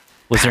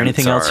 Was there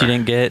anything else you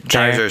didn't get?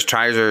 Trousers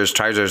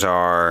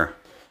are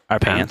Our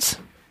pants.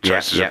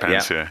 Trousers are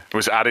pants, yeah. It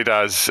was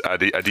Adidas.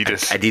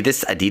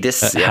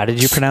 Adidas. How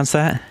did you pronounce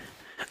that?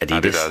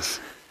 Adidas.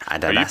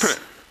 Adidas.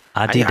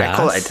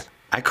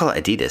 I call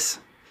it Adidas. Is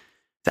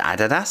it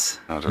Adidas?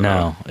 I don't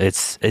know. No,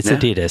 it's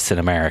Adidas in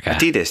America.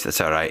 Adidas,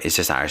 that's all right. It's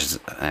just Irish.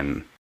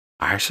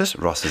 Irish's?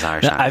 Ross's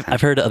Irish. No,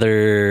 I've heard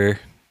other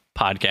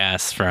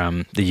podcasts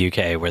from the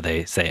UK where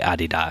they say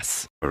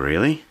Adidas.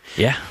 Really?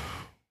 Yeah.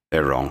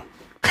 They're wrong.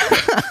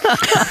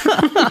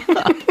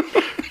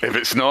 If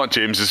it's not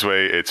James's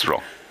way, it's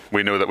wrong.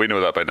 We know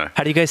that by now.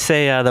 How do you guys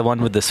say the one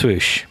with the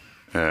swoosh?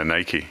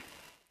 Nike.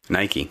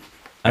 Okay.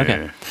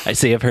 Yeah. I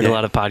see. I've heard a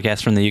lot of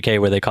podcasts from the UK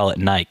where they call it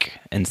Nike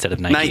instead of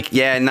Nike. Nike,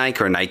 yeah,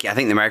 Nike or Nike. I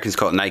think the Americans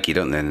call it Nike,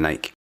 don't they?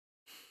 Nike.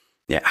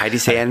 Yeah. How do you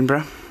say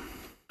Edinburgh?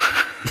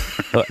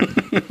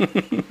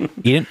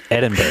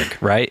 Edinburgh,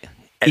 right?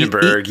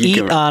 Edinburgh.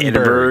 Eat on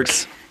Edinburgh.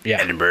 birds.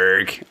 Yeah.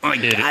 Edinburgh. Oh my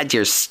God,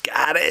 you're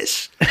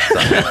Scottish.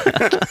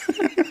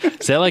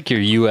 Is that like your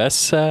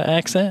U.S.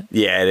 accent?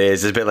 Yeah, it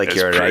is. It's a bit like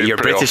your pretty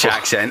British awful.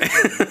 accent. Kind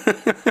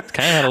of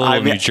had a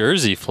little New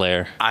Jersey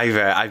flair.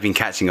 I've been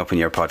catching up on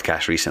your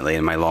podcast recently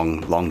in my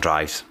long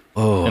drives.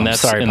 Oh, And I'm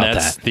that's sorry about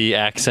that's that. the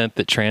accent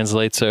that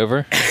translates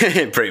over.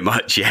 Pretty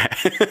much, yeah.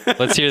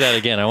 Let's hear that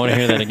again. I want to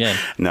hear that again.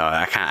 No,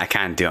 I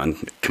can't do it on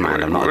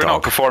command. I'm not We're a not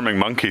dog. performing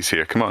monkeys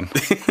here. Come on.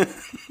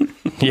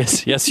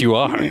 Yes, you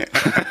are.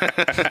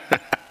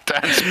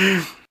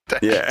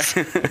 Yeah.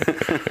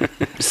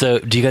 So,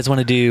 do you guys want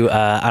to do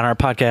on our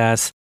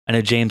podcast? I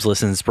know James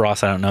listens.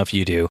 Ross, I don't know if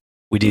you do.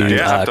 We do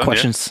Yeah, I've done,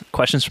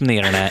 questions from the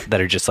internet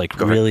that are just like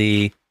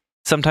really.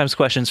 Sometimes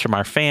questions from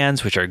our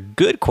fans, which are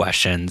good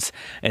questions,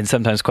 and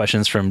sometimes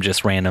questions from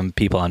just random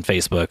people on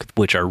Facebook,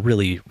 which are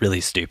really,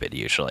 really stupid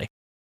usually.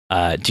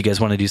 Do you guys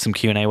want to do some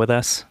Q&A with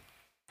us?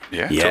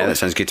 Yeah, Yeah, totally. that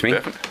sounds good to me.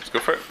 Definitely. Let's go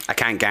for it. I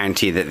can't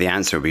guarantee that the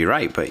answer will be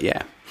right, but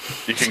yeah.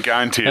 You can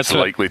guarantee That's it's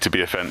what- likely to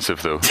be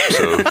offensive, though.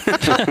 So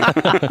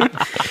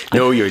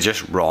No, you're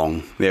just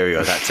wrong. There we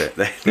go. That's it.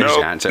 There's the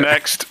no, answer.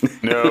 next,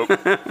 no,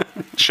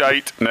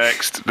 shite,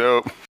 next,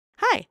 no.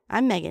 Hi,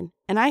 I'm Megan,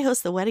 and I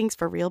host the Weddings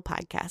for Real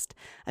podcast.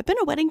 I've been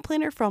a wedding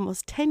planner for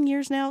almost 10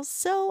 years now,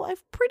 so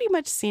I've pretty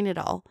much seen it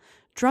all.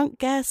 Drunk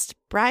guests,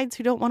 brides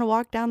who don't want to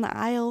walk down the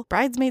aisle,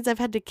 bridesmaids I've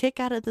had to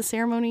kick out of the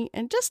ceremony,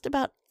 and just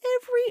about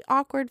every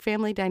awkward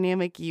family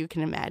dynamic you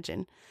can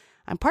imagine.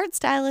 I'm part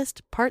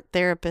stylist, part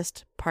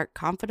therapist, part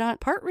confidant,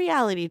 part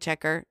reality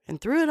checker, and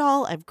through it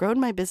all, I've grown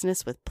my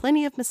business with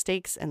plenty of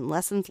mistakes and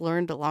lessons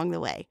learned along the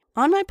way.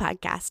 On my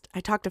podcast,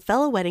 I talk to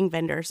fellow wedding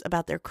vendors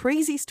about their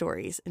crazy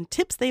stories and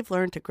tips they've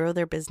learned to grow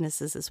their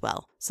businesses as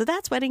well. So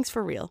that's Weddings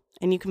for Real,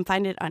 and you can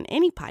find it on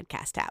any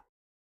podcast app.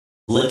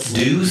 Let's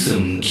do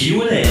some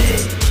Q&A.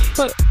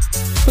 But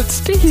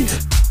Steve.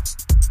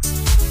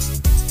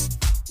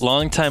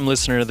 Longtime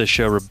listener of the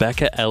show,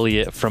 Rebecca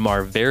Elliott from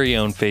our very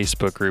own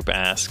Facebook group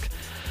asked,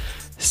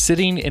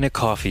 sitting in a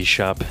coffee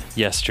shop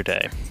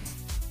yesterday,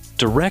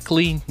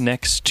 directly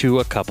next to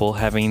a couple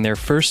having their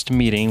first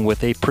meeting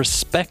with a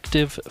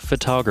prospective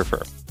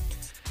photographer.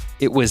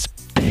 It was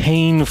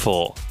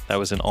painful. That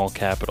was in all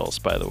capitals,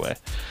 by the way.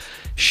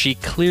 She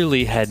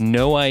clearly had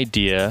no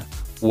idea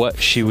what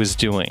she was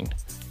doing.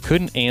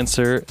 Couldn't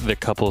answer the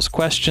couple's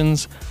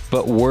questions,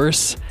 but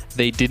worse,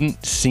 they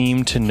didn't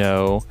seem to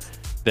know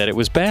that it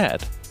was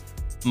bad.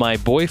 My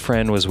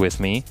boyfriend was with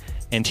me,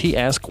 and he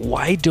asked,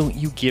 why don't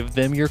you give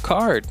them your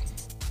card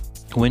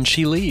when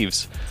she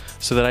leaves?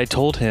 So that I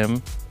told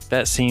him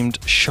that seemed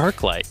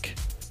shark-like.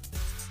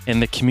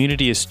 And the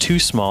community is too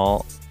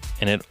small,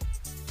 and it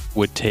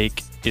would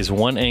take is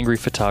one angry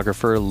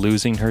photographer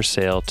losing her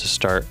sale to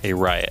start a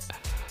riot.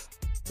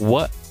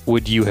 What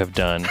would you have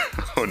done?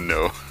 Oh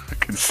no, I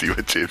can see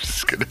what James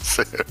is going to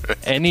say.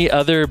 Any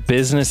other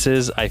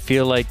businesses? I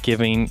feel like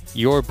giving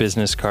your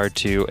business card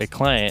to a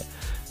client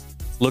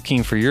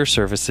looking for your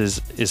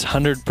services is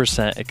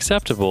 100%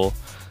 acceptable,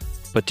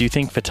 but do you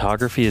think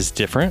photography is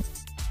different?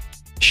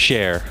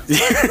 Share.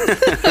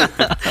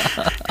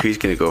 Who's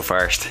going to go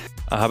first?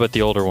 How about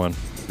the older one?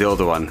 The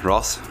older one.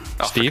 Ross?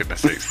 Oh, Steve? for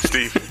goodness sakes.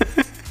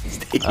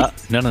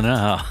 Steve.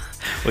 No.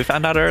 We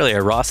found out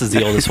earlier Ross is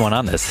the oldest one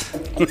on this.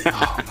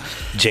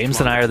 James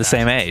and I are the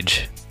same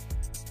age.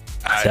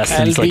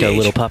 Dustin's like a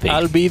little puppy.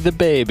 I'll be the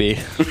baby.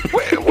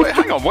 Wait,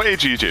 hang on. What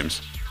age are you, James?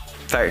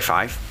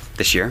 35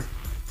 this year.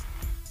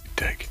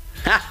 Dick.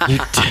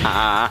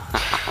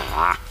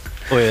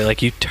 Wait,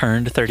 like you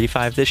turned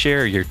 35 this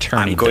year, or you're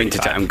turning? I'm going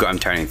 35? to. I'm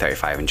turning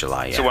 35 in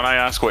July. Yeah. So when I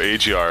ask what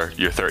age you are,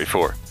 you're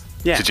 34.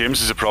 Yeah. So James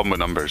has a problem with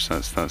numbers.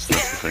 That's the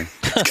thing.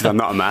 because I'm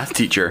not a math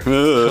teacher.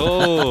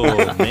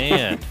 Oh,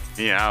 man.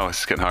 Yeah,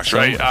 it's getting harsh.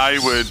 Right, I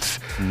would.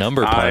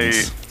 Number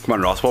puns. Come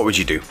on, Ross. What would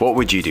you do? What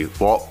would you do?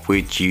 What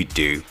would you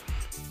do?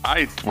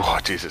 Oh,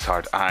 geez, it's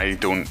hard. I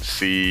don't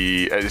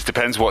see. It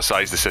depends what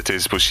size the city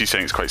is. But she's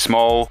saying it's quite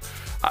small.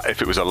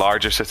 If it was a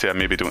larger city, I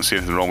maybe don't see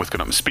anything wrong with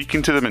going up and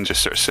speaking to them and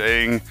just sort of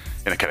saying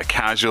in a kind of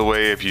casual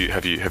way. Have you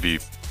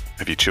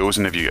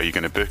chosen? Are you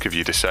going to book? Have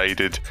you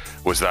decided?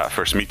 Was that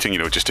first meeting?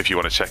 Just if you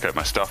want to check out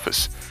my stuff,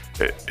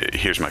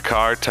 here's my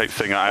card type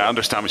thing. I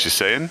understand what she's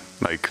saying.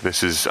 Like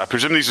this is. I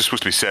presume these are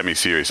supposed to be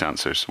semi-serious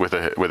answers with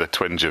a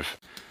twinge of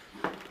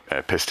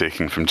piss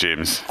taking from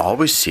James.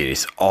 Always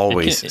serious.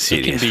 Always It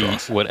serious. can be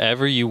Ross.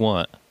 whatever you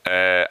want.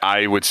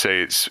 I would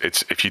say it's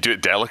if you do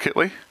it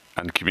delicately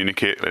and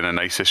communicate in a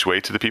nice-ish way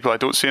to the people, I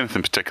don't see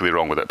anything particularly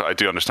wrong with it, but I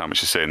do understand what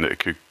she's saying, that it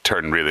could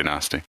turn really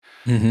nasty.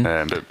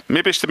 But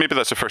maybe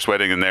that's the first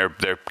wedding and they're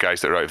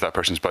guys that are out of that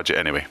person's budget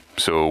anyway,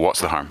 so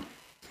what's the harm?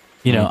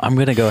 I'm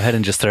going to go ahead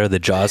and just throw the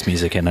Jaws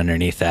music in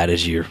underneath that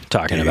as you're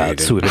talking about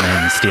swooping in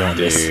and stealing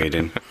this.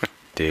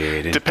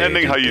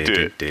 Depending how you do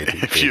it.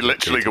 If you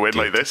literally go in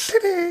like this,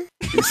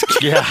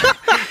 Yeah.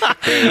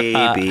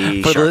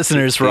 Baby For the shark,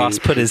 listeners, baby. Ross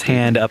put his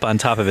hand up on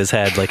top of his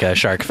head like a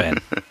shark fin.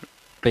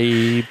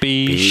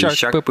 Baby shark.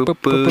 Shark, boop, boop,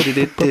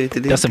 boop,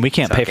 boop. Dustin, we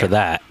can't pay for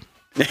that.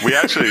 we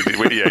actually,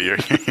 you're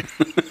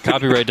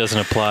Copyright doesn't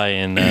apply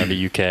in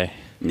the UK.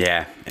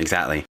 Yeah,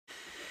 exactly.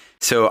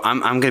 So I'm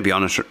going to be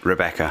honest,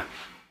 Rebecca.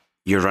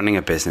 You're running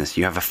a business.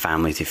 You have a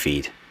family to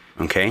feed.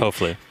 Okay.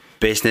 Hopefully.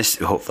 Business,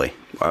 hopefully.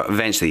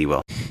 Eventually you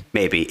will.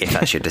 Maybe, if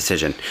that's your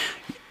decision.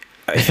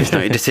 If it's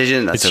not your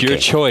decision, that's It's okay. your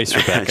choice,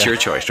 Rebecca. It's your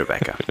choice,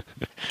 Rebecca.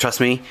 Trust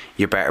me,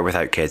 you're better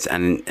without kids,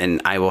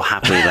 and I will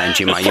happily lend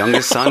you my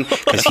youngest son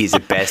because he's the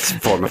best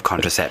form of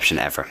contraception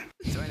ever.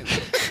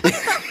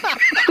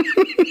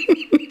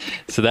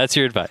 So that's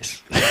your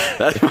advice.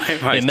 That's my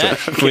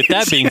advice. With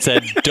that being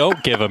said,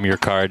 don't give them your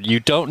card. You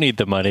don't need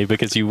the money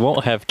because you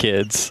won't have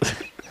kids.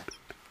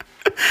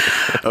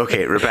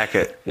 Okay,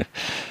 Rebecca,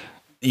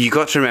 you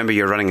got to remember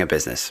you're running a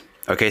business.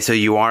 Okay, so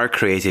you are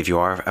creative, you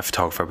are a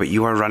photographer, but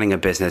you are running a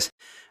business,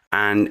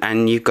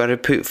 and you've got to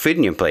put food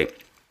in your plate.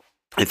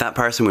 If that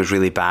person was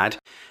really bad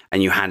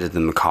and you handed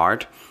them a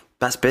card,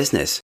 that's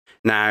business.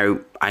 Now,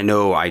 I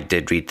know I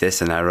did read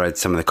this and I read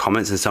some of the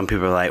comments, and some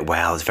people are like,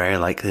 well, it's very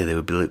likely they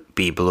would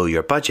be below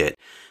your budget.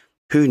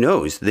 Who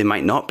knows? They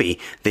might not be.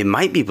 They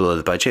might be below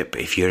the budget,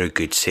 but if you're a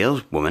good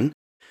saleswoman,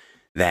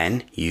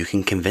 then you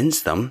can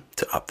convince them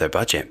to up their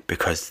budget,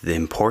 because the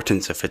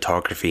importance of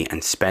photography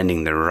and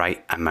spending the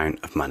right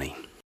amount of money.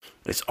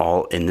 It's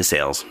all in the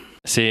sales.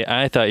 See,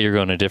 I thought you were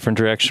going a different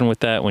direction with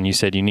that when you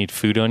said you need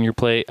food on your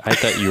plate. I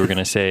thought you were going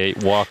to say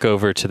walk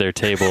over to their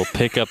table,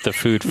 pick up the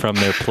food from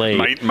their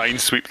plate, Mind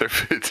sweep their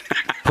food.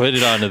 put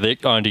it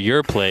onto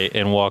your plate,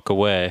 and walk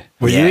away.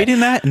 Were you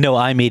eating that? No,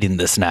 I'm eating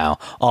this now.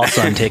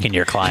 Also, I'm taking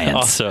your clients.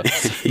 Also,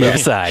 Move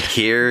aside.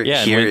 Here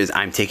is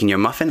I'm taking your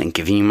muffin and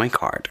giving you my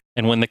card.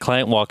 and when the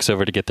client walks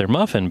over to get their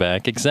muffin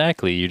back,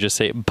 exactly, you just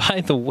say,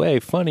 by the way,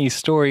 funny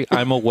story,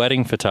 I'm a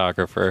wedding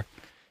photographer.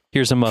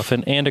 Here's a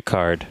muffin and a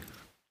card.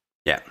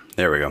 Yeah,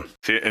 there we go.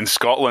 See, in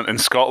Scotland,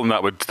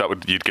 that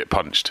would you'd get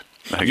punched.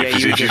 I think Yeah, if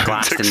you'd if get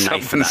glassed and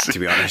knifed for that, to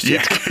be honest.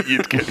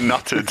 You'd get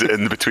nutted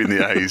in between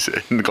the eyes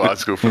in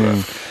Glasgow for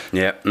that.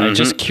 Yeah. I'm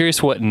just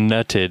curious what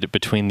nutted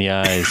between the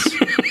eyes.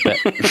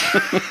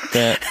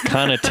 that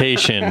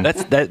connotation.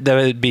 That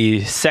would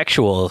be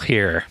sexual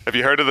here. Have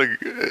you heard of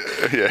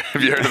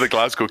the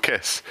Glasgow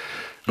kiss?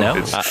 No?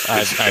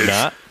 I'm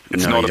not.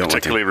 It's No, you not a don't want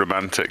particularly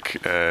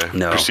romantic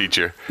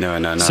procedure.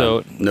 No.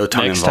 So no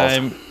tongue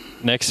involved.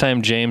 Next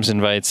time James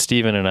invites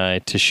Stephen and I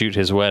to shoot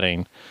his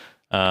wedding,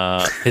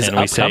 His and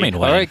we say, upcoming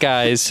all wedding. right,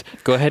 guys,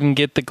 go ahead and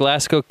get the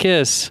Glasgow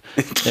kiss.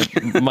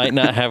 It might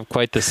not have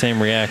quite the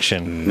same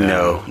reaction.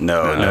 No.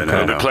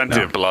 There'll be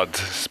plenty of blood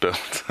spilled.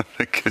 I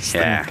think is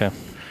Yeah. Okay.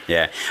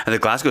 Yeah. And the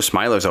Glasgow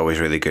Smiler is always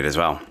really good as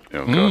well.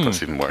 Oh god,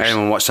 that's even worse.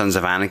 Anyone watch Sons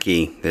of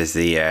Anarchy? There's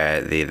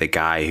the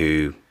guy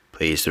who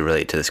plays to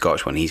relate to the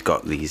Scotch one. He's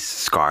got these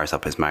scars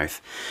up his mouth.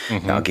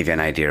 That'll give you an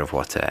idea of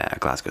what a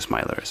Glasgow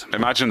Smiler is.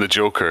 Imagine the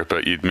Joker,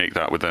 but you'd make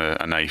that with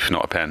a knife,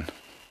 not a pen.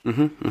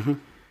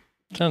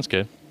 Sounds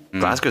good.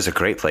 Glasgow's a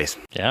great place.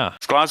 Yeah.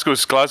 It's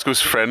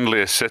Glasgow's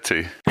friendliest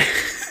city.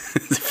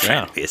 It's the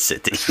friendliest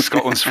city.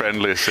 Scotland's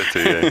friendliest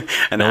city. Yeah.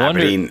 And No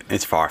wonder- Aberdeen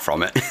is far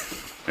from it.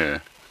 Yeah.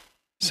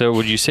 So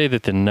would you say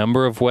that the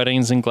number of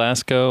weddings in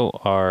Glasgow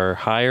are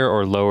higher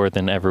or lower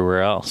than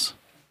everywhere else?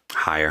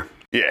 Higher.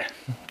 Yeah.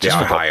 They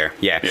are higher,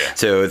 yeah. Yeah.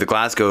 So the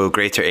Glasgow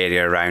greater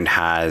area around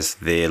has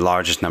the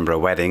largest number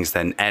of weddings,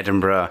 then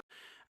Edinburgh,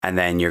 and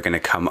then you're going to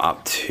come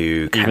up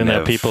to kind Even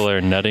though of... people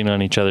are nutting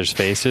on each other's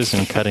faces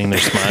and cutting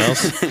their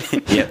smiles?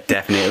 Yep,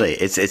 definitely.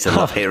 It's a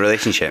love-hate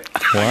relationship.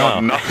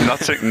 Wow.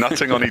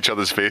 Nutting on each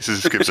other's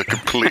faces gives a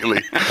completely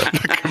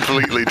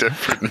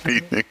different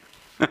meaning.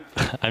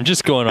 I'm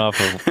just going off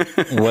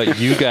of what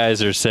you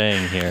guys are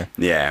saying here.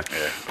 Yeah.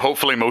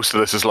 Hopefully, most of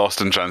this is lost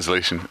in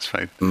translation. It's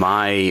fine.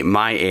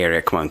 My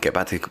area, come on, get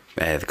back to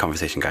the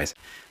conversation, guys.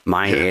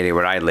 My area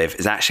where I live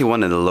is actually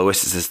one of the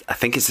lowest. I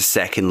think it's the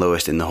second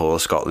lowest in the whole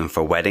of Scotland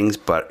for weddings,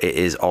 but it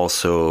is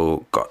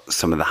also got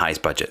some of the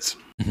highest budgets.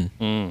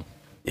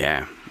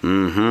 Yeah.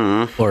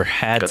 Or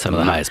had some of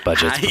the highest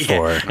budgets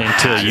before.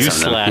 Until you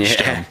slashed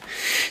them.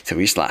 So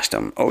we slashed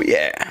them. Oh,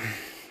 yeah.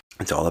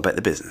 It's all about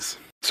the business.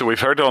 So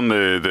we've heard on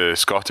the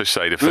Scottish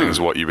side of things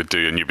what you would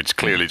do, and you would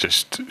clearly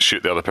just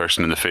shoot the other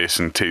person in the face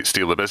and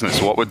steal the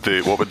business. What would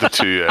the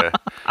two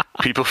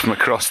people from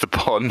across the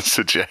pond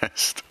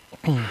suggest?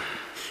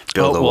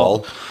 Build a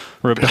wall.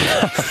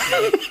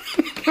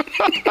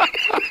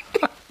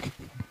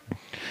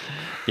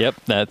 Yep,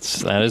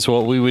 that is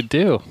what we would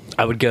do.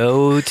 I would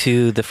go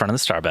to the front of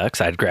the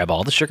Starbucks. I'd grab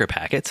all the sugar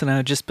packets and I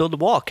would just build a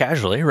wall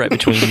casually right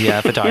between the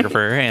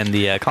photographer and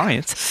the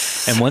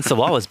clients. And once the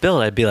wall was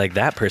built, I'd be like,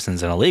 that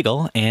person's an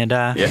illegal. And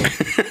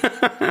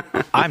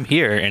I'm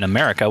here in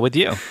America with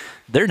you.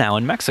 They're now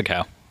in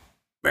Mexico.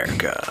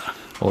 America.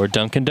 Or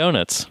Dunkin'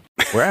 Donuts.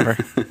 Wherever.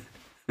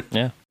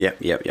 Yeah.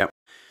 Yep.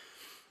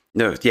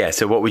 No, yeah,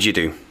 so what would you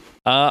do?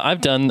 I've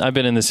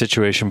been in this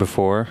situation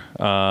before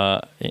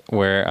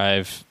where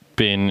I've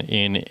been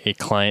in a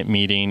client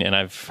meeting and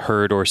I've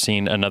heard or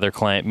seen another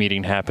client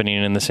meeting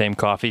happening in the same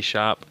coffee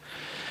shop.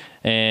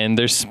 And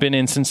there's been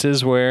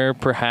instances where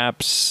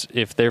perhaps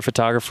if their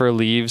photographer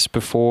leaves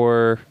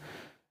before,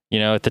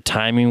 if the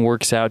timing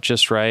works out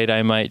just right,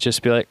 I might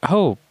just be like,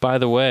 oh, by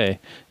the way,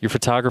 your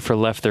photographer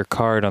left their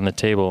card on the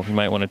table. You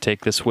might want to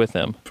take this with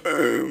him.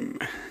 Boom.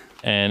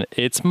 And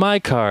it's my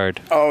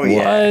card. Oh,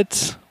 yeah.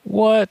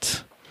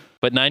 What?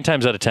 But 9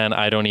 times out of 10,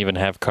 I don't even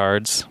have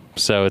cards.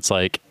 So it's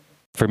like,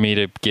 for me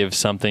to give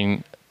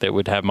something that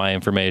would have my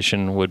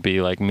information would be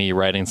like me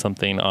writing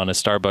something on a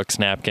Starbucks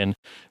napkin,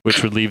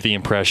 which would leave the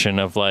impression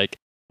of like,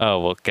 oh,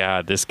 well,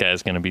 God, this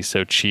guy's going to be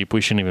so cheap. We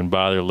shouldn't even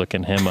bother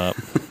looking him up.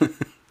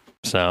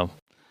 So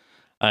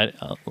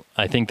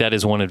I think that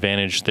is one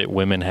advantage that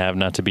women have,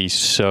 not to be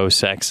so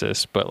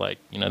sexist, but like,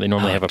 you know, they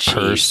normally have a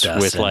purse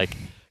with like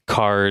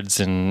cards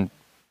and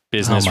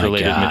business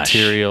related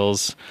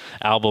materials,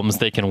 albums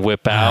they can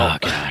whip out.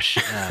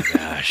 Oh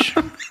gosh.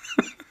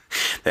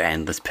 The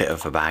endless pit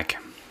of a bag.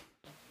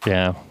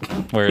 Yeah.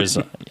 Whereas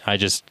I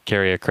just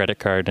carry a credit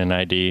card and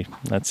ID.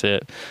 That's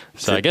it.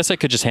 So I guess I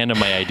could just hand them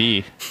my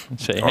ID and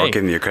say, Or hey,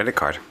 give me your credit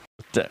card.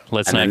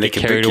 let's not get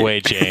carried away,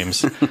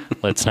 James.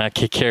 Let's not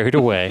get carried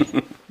away.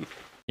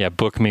 Yeah,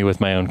 book me with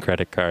my own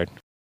credit card.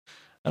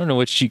 I don't know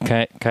what you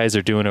guys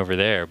are doing over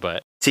there,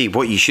 but... See,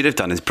 what you should have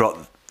done is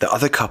brought the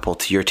other couple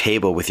to your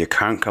table with your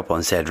current couple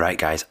and said, right,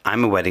 guys,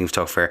 I'm a wedding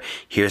photographer.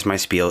 Here's my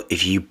spiel.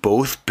 If you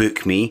both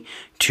book me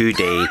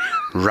today,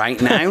 right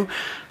now,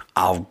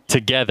 I'll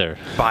together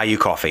buy you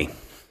coffee.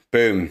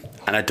 Boom.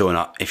 And a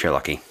donut if you're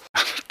lucky.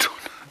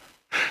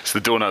 It's the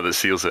donut that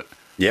seals it.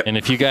 Yep. And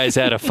if you guys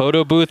had a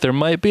photo booth, there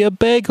might be a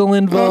bagel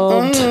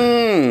involved.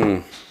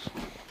 I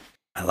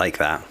like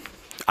that.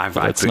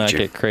 Let's not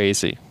get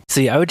crazy.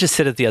 See, I would just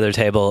sit at the other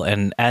table,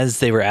 and as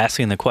they were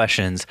asking the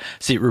questions,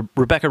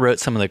 Rebecca wrote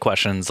some of the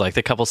questions. Like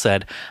the couple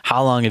said,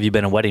 "How long have you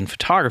been a wedding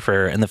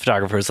photographer?" And the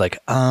photographer was like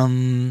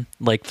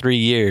 3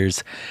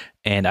 years.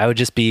 And I would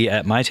just be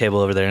at my table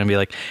over there and be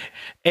like,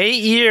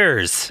 8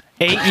 years,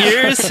 8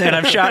 years, and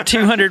I've shot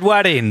 200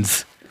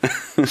 weddings.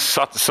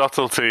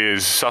 Subtlety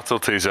is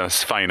a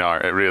fine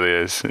art. It really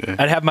is. Yeah.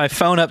 I'd have my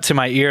phone up to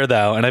my ear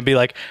though, and I'd be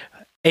like,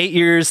 8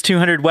 years,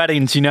 200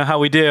 weddings. You know how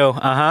we do?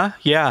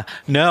 Yeah.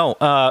 No.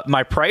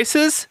 My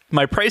prices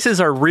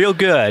are real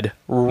good.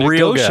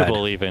 Real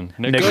negotiable, good. Even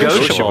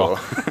Negotiable.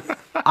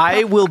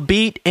 I will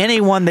beat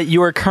anyone that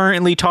you are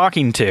currently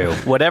talking to.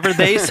 Whatever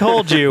they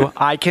told you,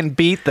 I can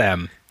beat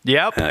them.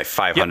 Yep. Like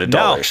 $500.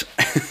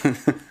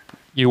 No.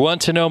 You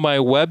want to know my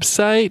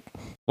website?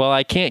 Well,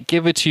 I can't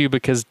give it to you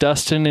because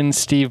Dustin and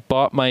Steve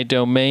bought my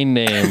domain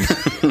name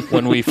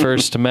when we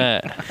first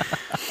met.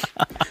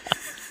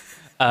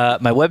 My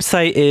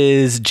website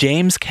is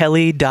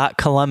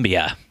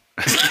jameskelly.columbia.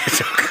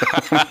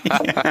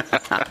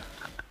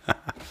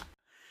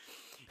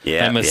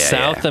 Yeah, I'm a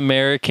South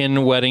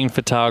American wedding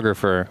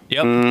photographer.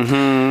 Yep.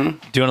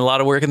 Mm-hmm. Doing a lot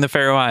of work in the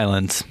Faroe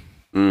Islands.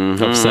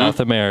 Of South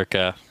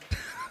America.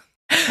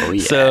 Oh,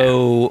 yeah.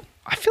 So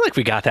I feel like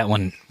we got that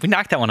one. We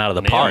knocked that one out of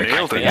the park.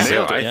 Nailed it. I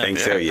think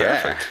so,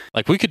 yeah. Perfect.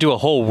 Like we could do a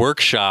whole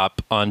workshop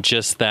on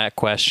just that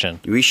question.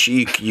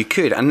 You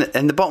could. And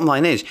the bottom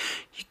line is,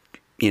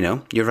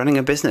 you're running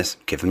a business.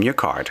 Give them your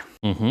card.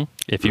 Mm-hmm.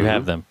 If you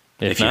have them.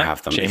 If you not,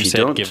 have them. James If you said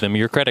don't, give them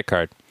your credit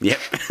card. Yep.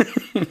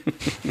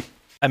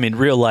 I mean,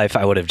 real life,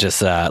 I would have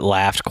just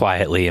laughed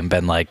quietly and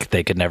been like,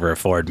 they could never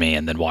afford me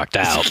and then walked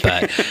out.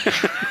 But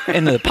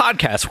in the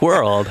podcast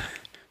world,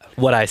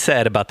 what I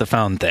said about the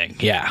phone thing.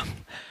 Yeah.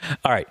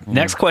 All right.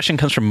 Next question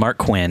comes from Mark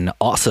Quinn,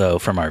 also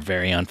from our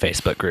very own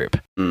Facebook group.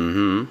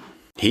 Mm-hmm.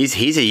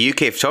 He's a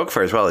UK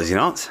photographer as well, is he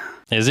not?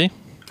 Is he?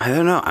 I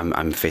don't know.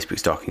 I'm Facebook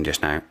stalking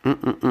just now.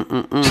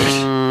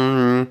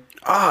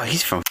 Oh,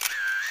 he's from...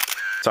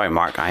 Sorry,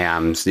 Mark, I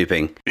am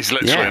snooping. He's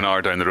literally an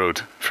hour down the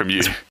road from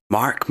you.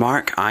 Mark,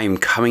 I'm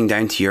coming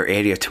down to your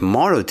area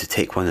tomorrow to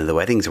take one of the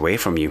weddings away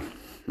from you.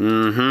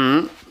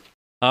 Mm-hmm.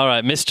 All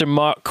right, Mr.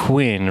 Mark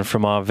Quinn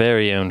from our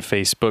very own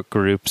Facebook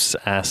groups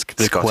asked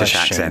the Scottish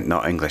question. accent,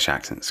 not English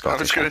accent. Scottish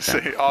I was going to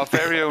say, our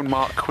very own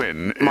Mark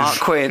Quinn. Mark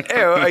Quinn.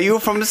 Oh, are you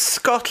from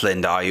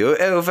Scotland, are you?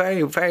 Oh,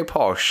 very, very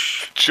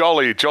posh.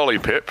 Jolly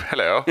Pip.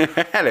 Hello.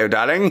 Hello,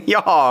 darling.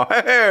 Yeah.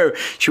 Oh,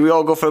 should we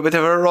all go for a bit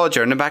of a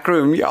Roger in the back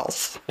room?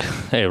 Yes.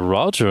 Hey,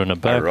 Roger in the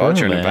back room,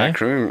 Roger in the back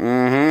room.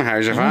 Mm-hmm.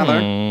 How's your father?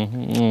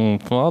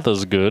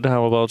 Father's good.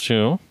 How about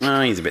you?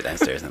 Oh, he's a bit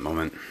downstairs at the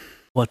moment.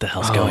 What the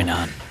hell's going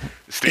on?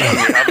 Steve,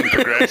 we haven't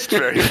progressed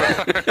very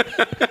far.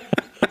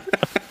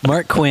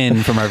 Mark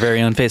Quinn from our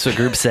very own Facebook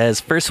group says,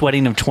 first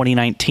wedding of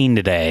 2019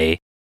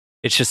 today.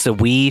 It's just a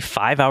wee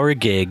 5-hour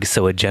gig,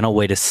 so a gentle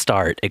way to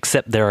start,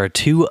 except there are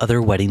 2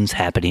 other weddings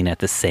happening at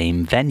the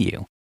same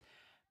venue.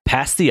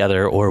 Past the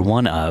other, or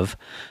one of,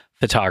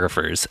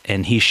 photographers,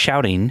 and he's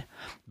shouting,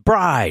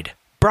 bride,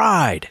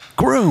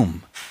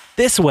 groom,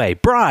 this way,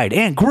 bride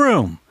and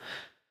groom.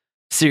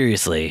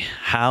 Seriously,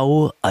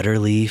 how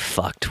utterly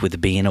fucked with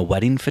being a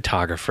wedding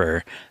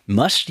photographer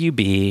must you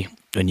be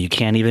when you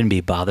can't even be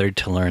bothered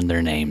to learn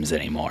their names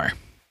anymore?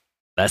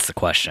 That's the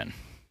question.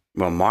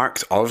 Well,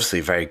 Mark's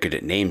obviously very good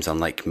at names,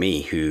 unlike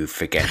me, who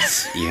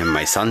forgets even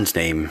my son's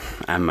name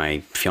and my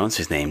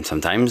fiance's name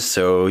sometimes.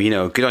 So,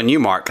 good on you,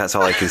 Mark. That's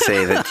all I can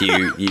say, that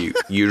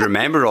you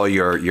remember all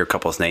your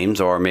couple's names,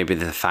 or maybe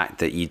the fact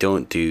that you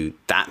don't do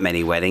that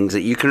many weddings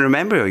that you can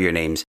remember all your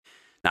names.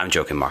 No, I'm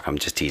joking, Mark. I'm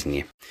just teasing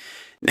you.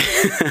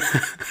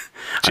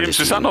 James,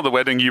 was that not the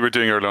wedding you were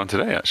doing earlier on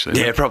today, actually?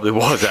 Yeah, it probably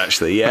was,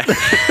 actually, yeah.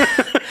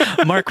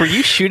 Mark, were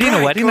you shooting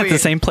a wedding at the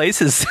same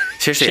place as...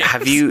 Seriously,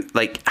 have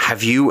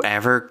you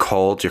ever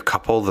called your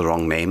couple the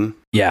wrong name?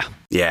 Yeah.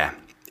 Yeah.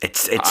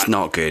 It's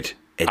not good.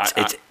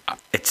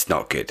 It's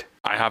not good.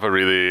 I have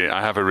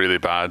a really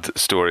bad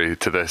story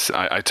to this.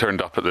 I turned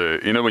up at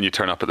when you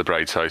turn up at the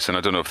bride's house, and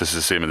I don't know if this is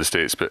the same in the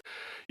States, but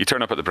you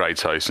turn up at the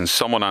bride's house and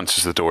someone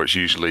answers the door. It's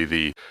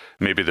usually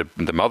maybe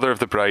the mother of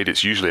the bride.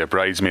 It's usually a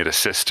bridesmaid, a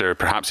sister,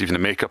 perhaps even a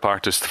makeup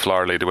artist, the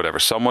flower lady, whatever.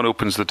 Someone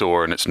opens the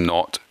door and it's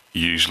not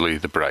usually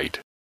the bride.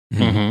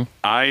 Mm-hmm.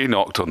 I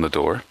knocked on the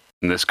door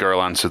and this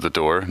girl answered the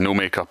door, no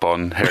makeup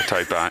on, hair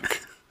tied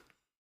back.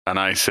 And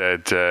I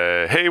said,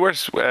 hey,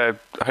 where's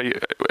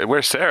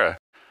Sarah?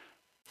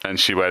 And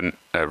she went,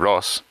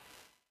 Ross,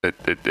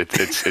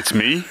 it's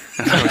me.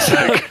 And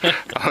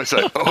I was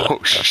like,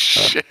 oh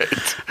shit.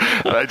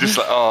 And I just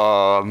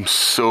I'm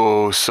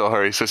so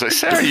sorry. So I said,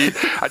 Sarah,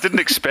 I didn't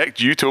expect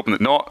you to open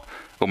it. Not,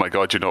 oh my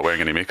God, you're not wearing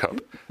any makeup.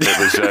 It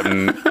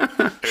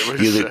was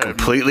you look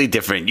completely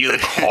different. You look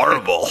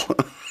horrible.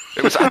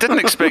 I didn't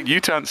expect you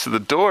to answer the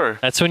door.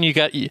 That's when you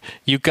got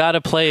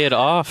to play it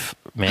off,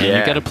 man. Yeah.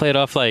 You got to play it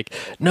off like,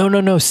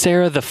 no,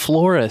 Sarah the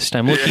florist.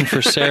 I'm looking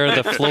for Sarah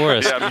the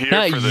florist. Yeah, I'm here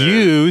not for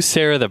you,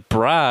 Sarah the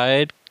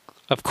bride.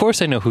 Of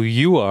course I know who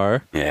you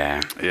are.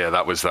 Yeah. Yeah,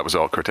 that was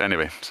awkward.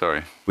 Anyway,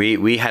 sorry.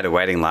 We had a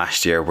wedding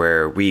last year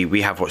where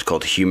we have what's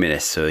called a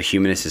humanist. So a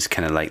humanist is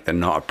kind of like, they're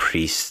not a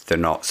priest, they're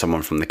not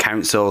someone from the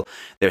council,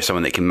 they're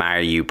someone that can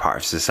marry you, part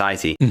of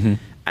society. Mm-hmm.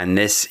 And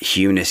this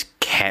humanist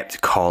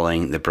kept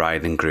calling the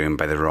bride and groom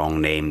by the wrong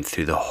name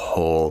through the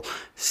whole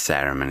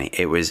ceremony.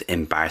 It was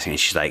embarrassing. And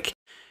she's like,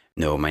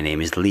 no, my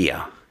name is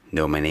Leah.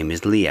 No, my name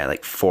is Leah,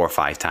 like 4 or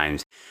 5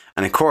 times.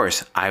 And of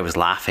course, I was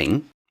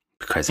laughing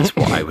because it's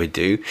what I would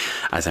do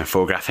as I'm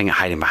photographing,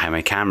 hiding behind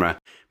my camera.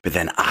 But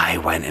then I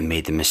went and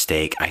made the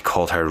mistake. I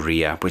called her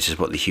Rhea, which is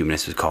what the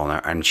humanist was calling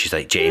her. And she's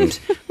like, James,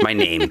 my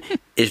name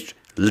is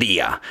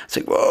Leah. It's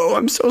like, whoa,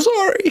 I'm so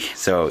sorry.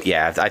 So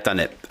yeah, I've done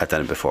it. I've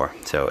done it before.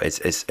 So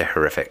it's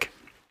horrific.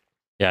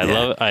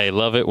 Yeah, I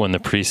love it when the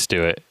priests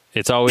do it.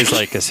 It's always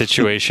like a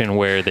situation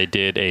where they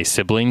did a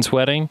siblings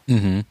wedding.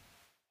 Mm-hmm.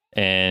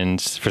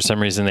 And for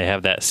some reason they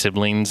have that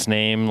siblings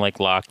name like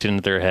locked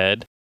into their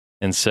head.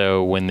 And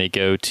so when they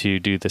go to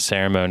do the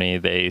ceremony,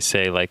 they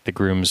say like the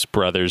groom's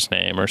brother's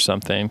name or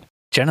something.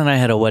 Jen and I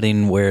had a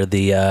wedding where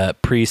the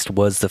priest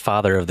was the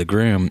father of the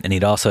groom, and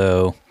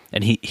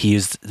he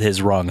used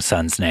his wrong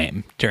son's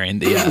name during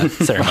the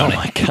ceremony. Oh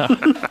my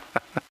God.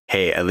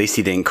 Hey, at least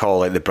he didn't call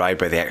like the bride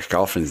by the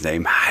ex-girlfriend's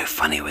name. How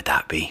funny would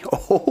that be?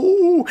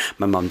 Oh,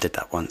 my mum did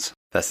that once.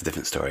 That's a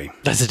different story.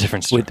 That's a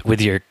different story.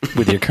 With your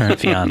current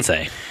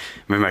fiance.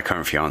 With my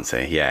current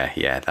fiance,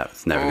 yeah, that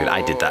was never good.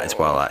 I did that as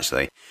well,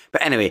 actually.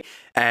 But anyway,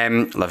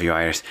 love you,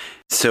 Iris.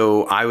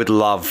 So I would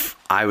love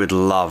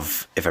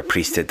if a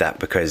priest did that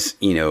because,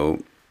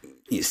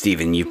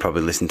 Stephen, you've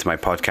probably listened to my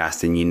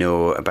podcast and you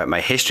know about my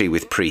history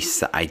with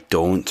priests, that I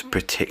don't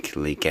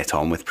particularly get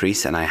on with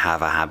priests and I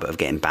have a habit of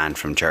getting banned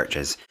from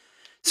churches.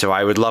 So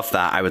I would love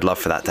that. I would love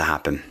for that to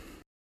happen.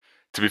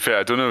 To be fair,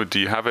 I don't know, do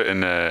you have it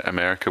in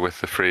America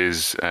with the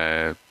phrase,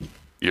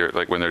 you're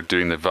like when they're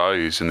doing the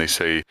vows and they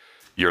say,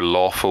 your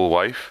lawful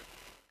wife?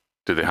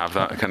 Do they have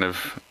that kind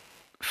of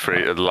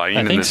line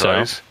in the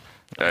vows?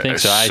 I think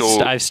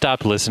so. I've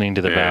stopped listening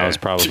to the vows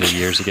probably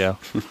years ago.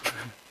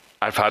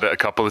 I've had it a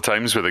couple of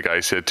times where the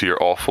guy said to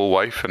your awful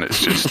wife, and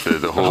it's just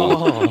the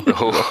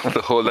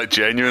whole like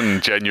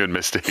genuine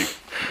mistake.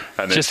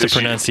 And just a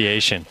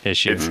pronunciation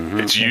issue.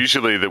 It's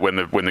usually that when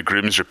the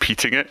groom's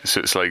repeating it, so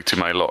it's like to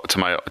my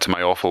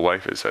awful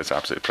wife. It's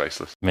absolutely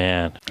priceless.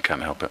 Man, I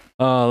can't help it.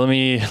 Let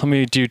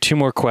me do 2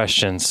 more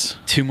questions.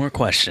 2 more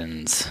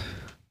questions.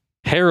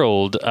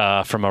 Harold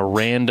from a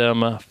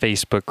random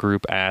Facebook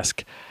group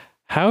asked,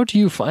 how do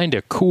you find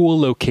a cool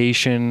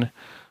location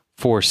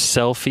for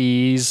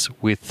selfies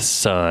with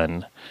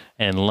sun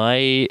and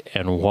light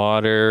and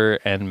water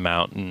and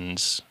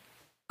mountains? ?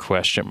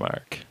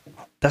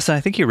 Dustin, I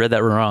think you read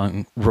that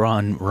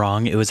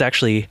wrong. It was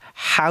actually,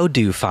 how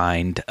do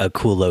find a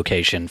cool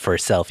location for a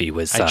selfie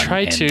with sun and light? I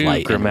tried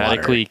to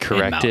grammatically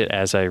correct it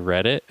as I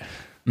read it.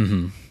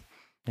 Mm-hmm.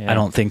 Yeah. I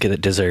don't think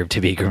it deserved to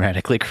be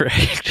grammatically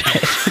correct.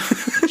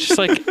 Just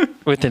like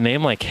with the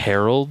name like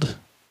Harold,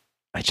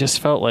 I just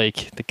felt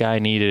like the guy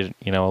needed,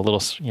 a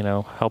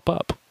little, help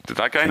up. Did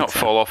that guy not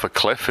fall off a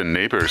cliff in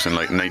Neighbours in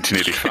like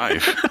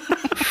 1985?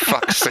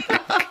 Fuck's sake.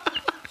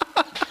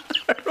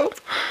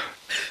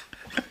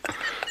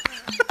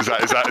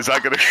 Is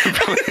that going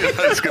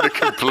to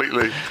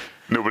completely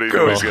nobody's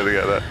going to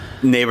get that.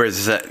 Neighbours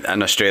is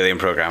an Australian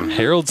program.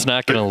 Harold's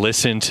not going to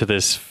listen to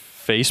this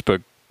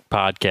Facebook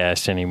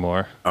podcast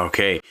anymore.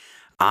 Okay.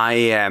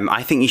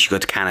 I think you should go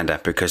to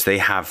Canada because they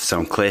have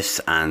some cliffs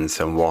and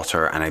some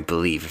water and I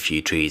believe a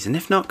few trees. And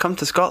if not, come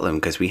to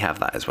Scotland because we have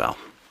that as well.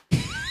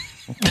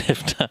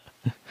 If not,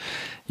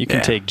 you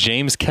can take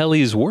James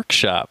Kelly's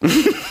workshop.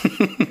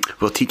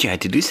 We'll teach you how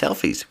to do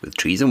selfies with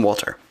trees and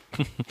water.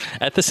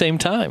 At the same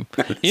time.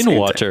 In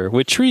water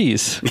with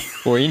trees.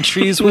 Or in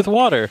trees with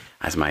water.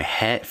 As my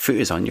foot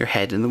is on your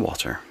head in the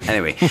water.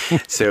 Anyway,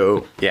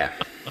 so, yeah.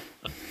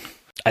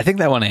 I think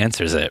that one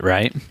answers it,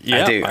 right?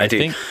 Yeah, I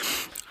do.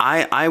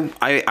 I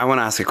want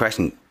to ask a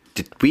question.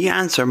 Did we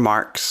answer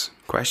Mark's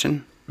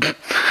question?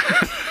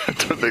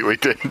 I don't think we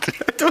did.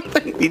 I don't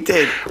think we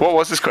did. What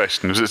was this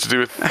question? Was it to do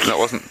with?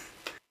 No, it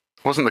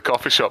wasn't the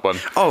coffee shop one.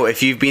 Oh,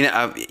 if you've been at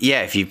a Oh,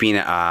 wedding,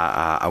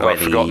 I've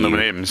forgotten the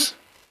names.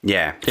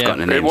 forgotten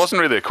the names. It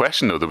wasn't really a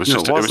question though. It was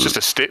just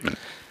a statement.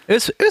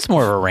 It was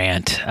more of a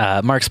rant.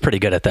 Mark's pretty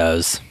good at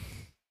those.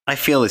 I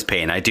feel his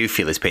pain. I do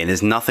feel his pain.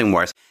 There's nothing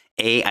worse.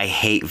 I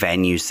hate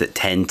venues that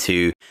tend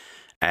to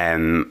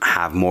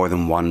have more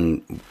than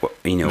one,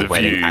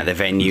 wedding at the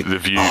venue. The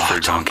View, for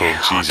example.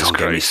 Jesus don't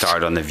get me Christ.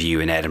 started on the View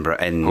in Edinburgh.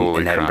 In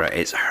Edinburgh, crap.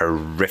 it's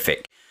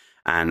horrific,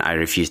 and I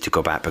refused to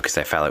go back because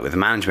I fell out with the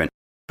management.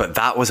 But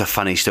that was a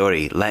funny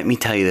story. Let me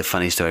tell you the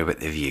funny story about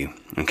the View.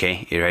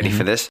 Okay, you ready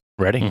for this?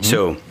 Ready?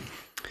 So,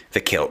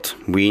 the kilt.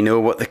 We know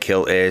what the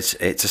kilt is.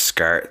 It's a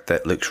skirt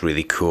that looks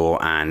really cool,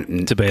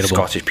 and Debatable.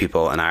 Scottish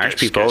people and Irish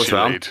Gets people you as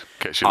well laid.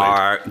 Gets you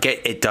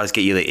laid. it does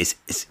get you laid.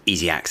 It's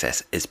easy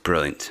access. It's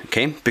brilliant.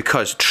 Okay,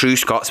 because true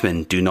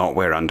Scotsmen do not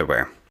wear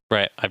underwear.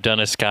 Right. I've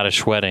done a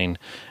Scottish wedding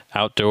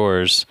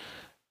outdoors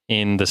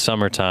in the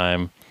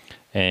summertime,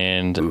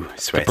 and Ooh,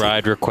 the sweaty.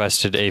 bride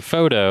requested a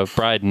photo.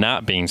 Bride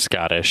not being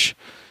Scottish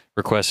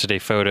requested a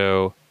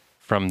photo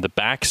from the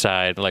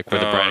backside, like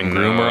where the bride and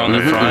groom are on the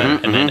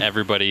front, and then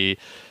everybody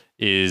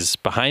is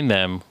behind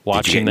them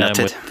watching them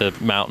nutted? with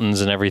the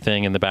mountains and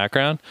everything in the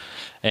background.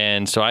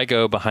 And so I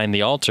go behind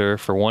the altar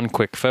for one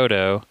quick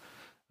photo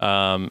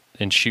and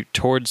shoot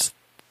towards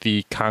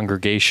the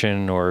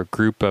congregation or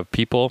group of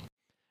people.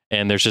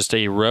 And there's just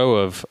a row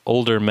of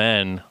older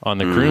men on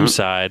the groom's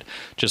side,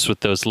 just with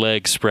those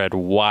legs spread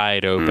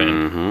wide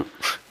open,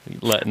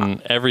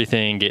 letting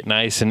everything get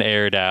nice and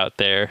aired out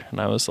there. And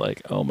I was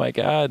like, oh my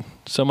God,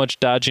 so much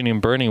dodging and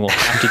burning will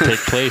have to take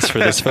place for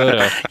this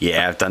photo.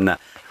 Yeah, I've done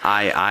that.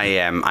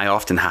 I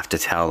often have to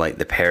tell like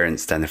the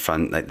parents down the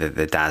front, like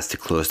the dads, to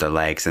close their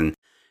legs. And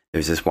there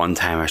was this one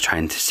time I was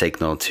trying to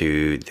signal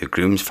to the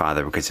groom's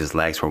father because his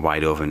legs were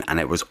wide open and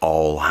it was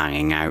all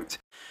hanging out.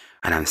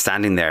 And I'm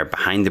standing there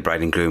behind the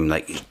bride and groom,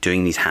 like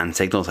doing these hand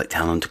signals, like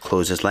telling him to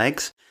close his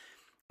legs.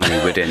 And he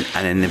wouldn't.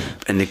 And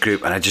in the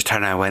group, and I just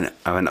turned and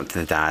I went up to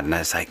the dad and I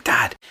was like,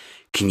 Dad,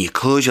 can you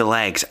close your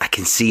legs? I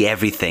can see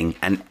everything.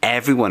 And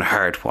everyone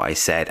heard what I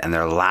said and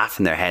they're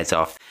laughing their heads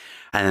off.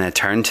 And then I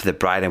turned to the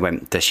bride and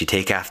went, does he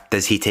take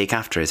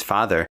after his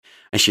father?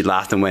 And she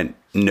laughed and went,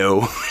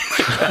 no.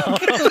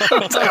 I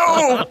was like,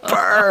 oh,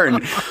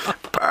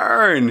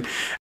 burn.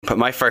 But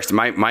my first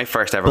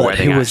ever But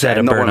wedding. who was that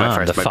a not one burn of my on?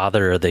 first, The but-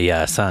 father or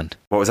the son?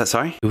 What was that?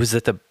 Sorry. Who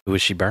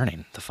was she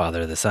burning? The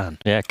father or the son?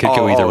 Yeah, it could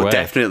go either way.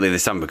 Definitely the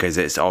son, because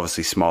it's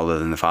obviously smaller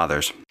than the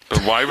father's.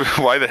 But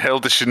why the hell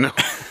does she know?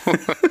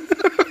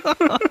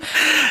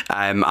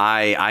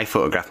 I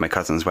photographed my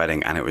cousin's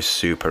wedding and it was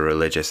super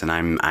religious, and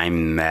I'm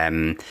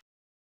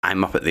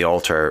up at the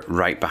altar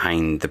right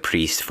behind the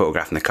priest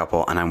photographing the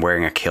couple, and I'm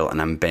wearing a kilt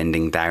and I'm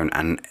bending down,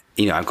 and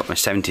I've got my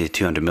 70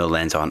 to 200mm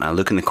lens on, and I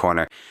look in the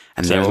corner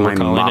and there's my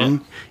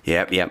mum.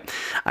 Yep.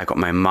 I got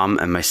my mum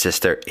and my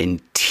sister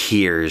in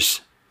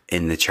tears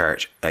in the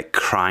church, like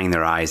crying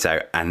their eyes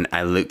out, and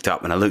I looked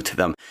up and I looked at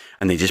them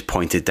and they just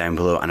pointed down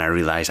below, and I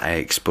realized I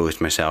exposed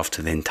myself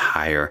to the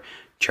entire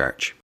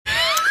church.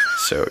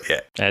 So yeah,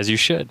 As you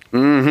should.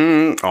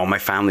 all my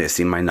family has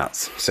seen my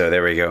nuts, so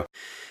there we go.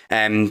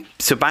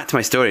 So back to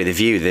my story, the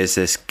View. There's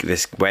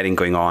this wedding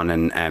going on,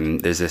 and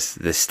there's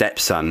this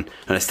stepson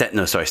and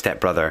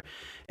stepbrother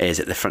is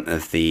at the front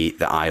of the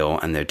aisle,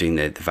 and they're doing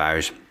the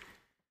vows.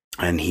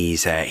 And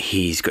he's got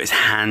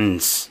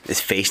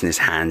his face in his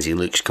hands. He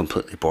looks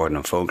completely bored, and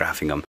I'm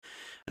photographing him.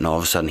 And all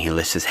of a sudden, he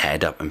lifts his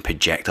head up, and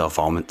projectile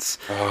vomits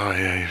Oh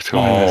yeah, you've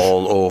told me this.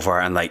 all over,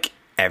 and like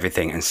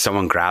everything. And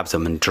someone grabs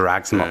him and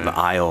drags him up the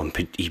aisle,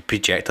 and he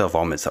projectile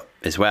vomits up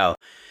as well.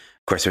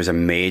 Of course, there was a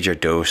major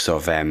dose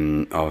of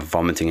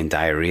vomiting and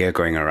diarrhea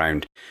going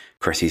around. Of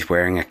course, he's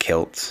wearing a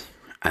kilt,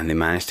 and they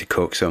managed to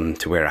coax him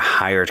to wear a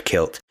hired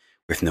kilt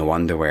with no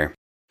underwear.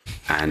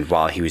 And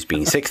while he was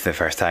being sick the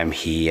first time,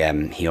 he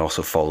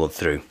also followed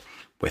through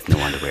with no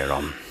underwear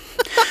on.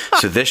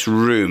 So this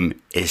room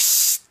is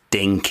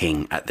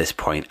stinking at this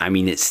point. I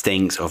mean, it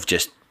stinks of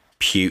just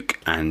puke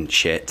and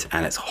shit,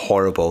 and it's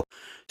horrible.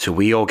 So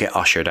we all get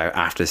ushered out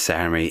after the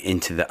ceremony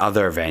into the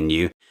other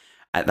venue.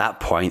 At that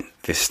point,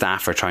 the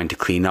staff are trying to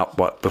clean up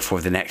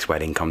before the next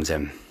wedding comes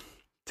in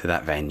to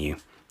that venue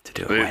to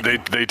do a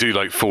wedding. They do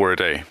like 4 a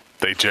day.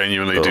 They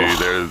genuinely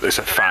do. It's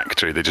a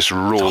factory. They just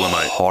roll them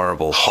out.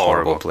 Horrible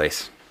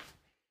place.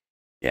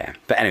 Yeah,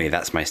 but anyway,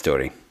 that's my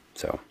story.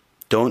 So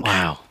don't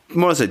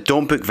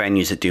don't book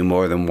venues that do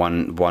more than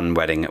one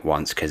wedding at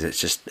once, because it's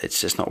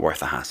just not worth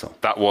the hassle.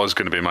 That was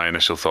going to be my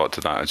initial thought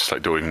to that. It's just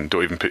like don't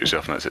even put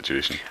yourself in that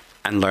situation.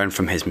 And learn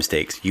from his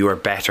mistakes. You are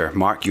better,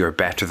 Mark. You are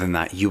better than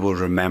that. You will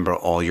remember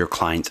all your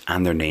clients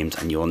and their names,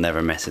 and you will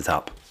never mess it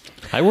up.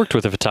 I worked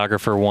with a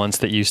photographer once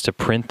that used to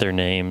print their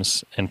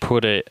names and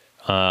put it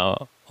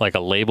like a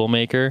label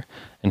maker,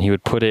 and he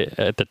would put it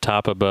at the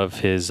top above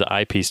his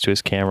eyepiece to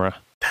his camera.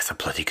 That's a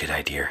bloody good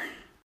idea.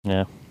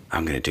 Yeah.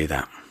 I'm going to do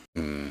that.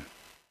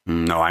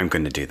 No, I'm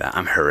going to do that.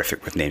 I'm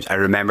horrific with names. I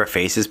remember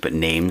faces, but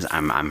names,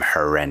 I'm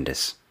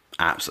horrendous.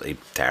 Absolutely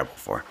terrible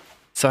for.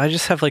 So I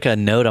just have like a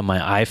note on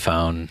my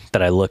iPhone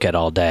that I look at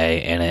all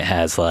day, and it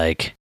has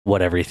like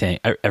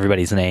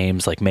everybody's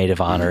names, like maid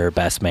of honor,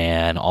 best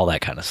man, all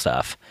that kind of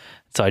stuff.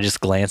 So I just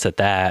glance at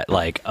that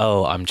like,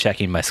 oh, I'm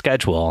checking my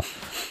schedule,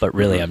 but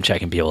really I'm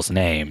checking people's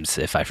names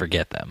if I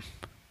forget them.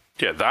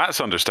 Yeah,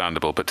 that's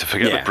understandable, but to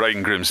forget the bride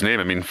and groom's name,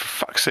 I mean,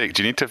 for fuck's sake,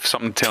 do you need to have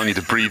something telling you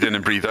to breathe in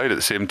and breathe out at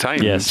the same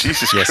time? Yes.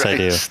 Jesus Yes, Christ. I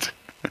do.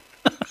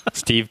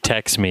 Steve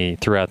texts me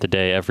throughout the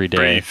day, every day.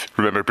 Breathe.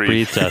 Remember, breathe.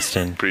 Breathe,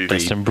 Dustin. Breathe.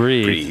 Dustin,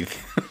 breathe.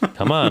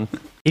 Come on.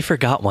 He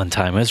forgot one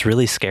time. It was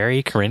really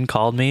scary. Corinne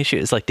called me. She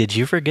was like, did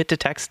you forget to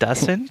text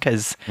Dustin?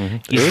 Because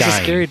It he's was dying.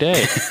 a scary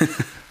day.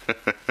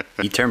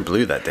 He turned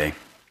blue that day.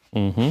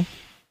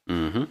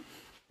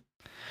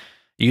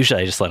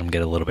 Usually I just let him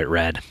get a little bit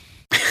red.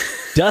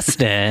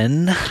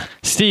 Dustin,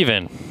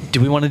 Steven.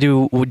 do we want to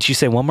do, would you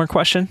say one more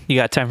question? You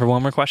got time for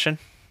one more question?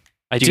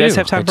 Do you guys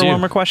have time for one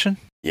more question?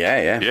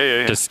 Yeah.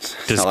 Yeah. Does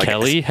not like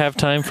Kelly have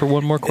time for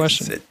one more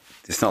question?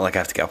 It's not like I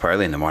have to get up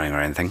early in the morning or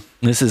anything.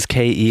 This is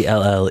Kelley,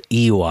 not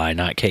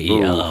Kelly.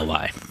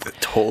 The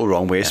total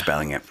wrong way of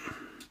spelling it.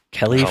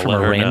 Kelly I'll from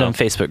let a her random know.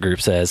 Facebook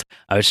group says,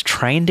 I was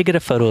trying to get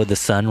a photo of the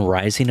sun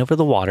rising over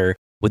the water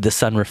with the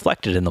sun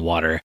reflected in the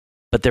water,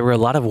 but there were a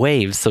lot of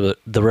waves, so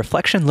the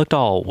reflection looked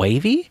all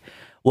wavy.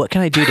 What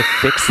can I do to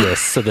fix this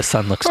so the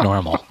sun looks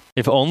normal?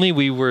 If only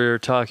we were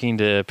talking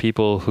to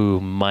people who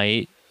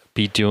might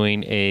be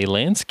doing a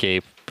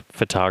landscape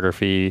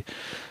photography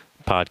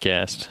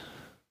podcast.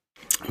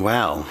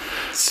 Well,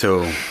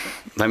 so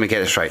let me get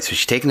this right. So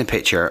she's taking a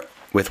picture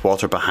with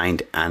water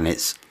behind and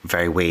it's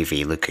very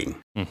wavy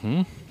looking.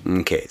 Mm-hmm.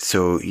 Okay,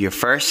 so your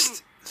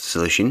first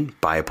solution,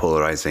 buy a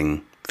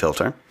polarizing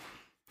filter.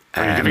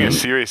 Are you giving a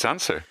serious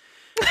answer?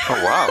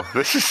 Oh wow,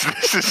 this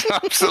is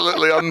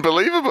absolutely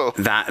unbelievable.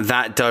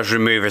 That does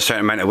remove a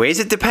certain amount of waves.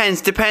 It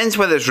depends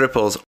whether it's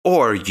ripples,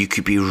 or you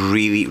could be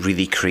really,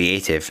 really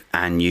creative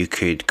and you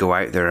could go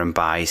out there and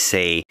buy,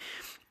 say,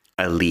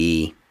 a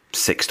Lee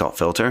 6-stop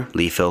filter.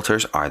 Lee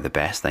filters are the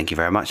best. Thank you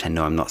very much. I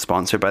know I'm not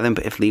sponsored by them,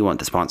 but if Lee want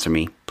to sponsor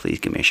me, please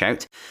give me a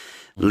shout.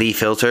 Lee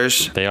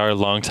filters. They are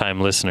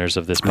longtime listeners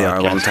of this podcast. They are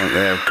a long time.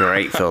 They're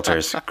great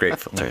filters. Great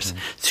filters.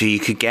 So you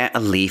could get a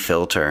Lee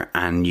filter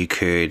and you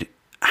could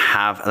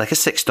have like a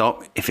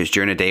 6-stop if it's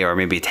during the day, or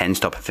maybe a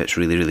 10-stop if it's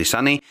really, really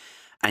sunny.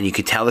 And you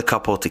could tell the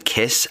couple to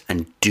kiss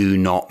and do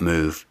not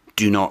move.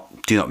 Do not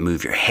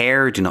move your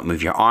hair. Do not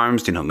move your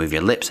arms. Do not move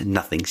your lips.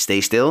 Nothing.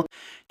 Stay still.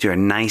 Do a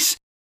nice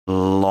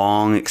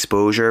long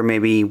exposure,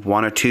 maybe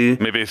 1 or 2.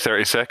 Maybe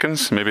 30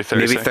 seconds. Maybe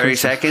 30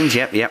 seconds.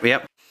 Yep.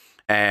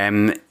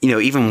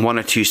 Even 1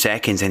 or 2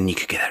 seconds, and you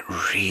could get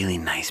that really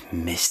nice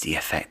misty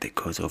effect that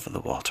goes over the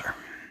water.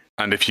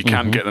 And if you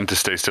can't get them to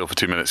stay still for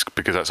 2 minutes,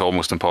 because that's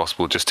almost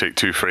impossible, just take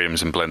 2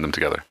 frames and blend them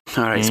together.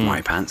 All right,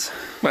 smarty pants.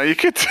 Well, you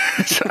could.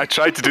 I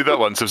tried to do that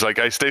once. I was like,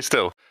 I stay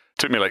still.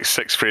 Took me like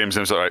 6 frames,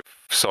 and I was like, all right,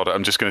 sod it.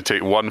 I'm just going to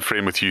take 1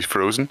 frame with you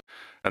frozen,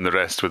 and the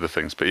rest with the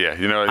things. But yeah,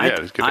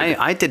 it's good.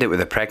 I did it with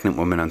a pregnant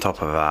woman on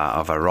top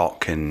of a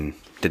rock and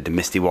did the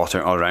misty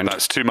water all around.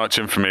 That's too much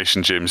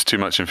information, James. Too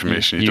much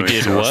information. You don't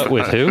need did to what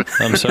with who?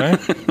 I'm sorry.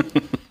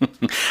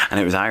 And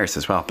it was Iris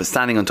as well. But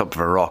standing on top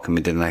of a rock, and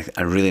we did like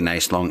a really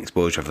nice long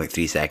exposure of like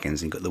 3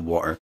 seconds and got the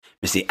water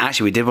misty.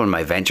 Actually, we did one of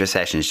my venture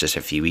sessions just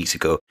a few weeks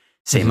ago.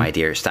 Same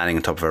idea, standing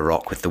on top of a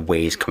rock with the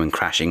waves coming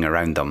crashing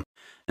around them,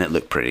 and it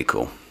looked pretty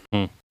cool.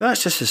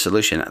 That's just a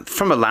solution.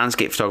 From a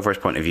landscape photographer's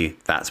point of view,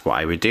 that's what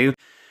I would do.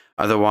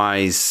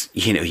 Otherwise,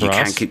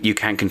 you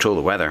can't control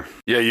the weather.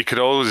 Yeah, you could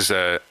always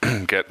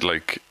get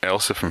like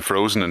Elsa from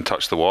Frozen and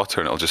touch the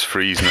water, and it'll just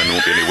freeze, and then there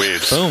won't be any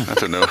waves. Boom. I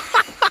don't know.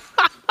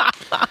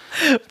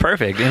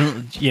 Perfect.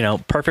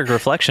 And, perfect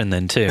reflection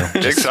then too.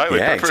 Exactly.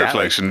 yeah, Perfect exactly.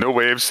 reflection. No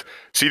waves.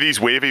 See these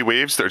wavy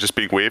waves that are just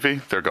being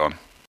wavy? They're gone.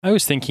 I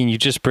was thinking you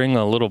just bring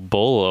a little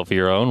bowl of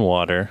your own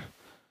water,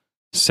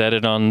 set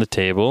it on the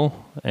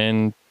table,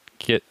 and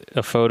get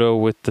a photo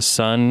with the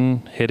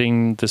sun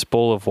hitting this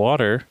bowl of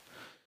water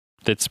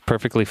that's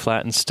perfectly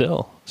flat and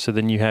still. So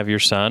then you have your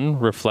sun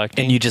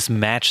reflecting. And you just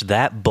match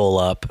that bowl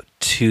up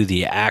to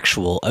the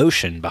actual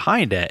ocean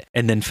behind it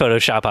and then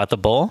Photoshop out the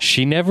bowl.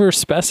 She never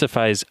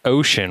specifies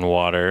ocean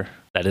water.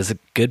 That is a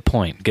good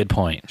point. Good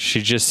point.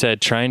 She just said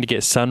trying to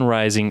get sun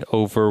rising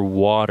over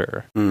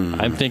water.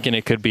 I'm thinking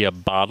it could be a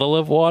bottle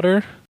of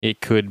water.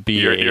 It could be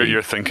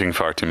You're thinking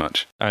far too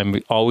much. I'm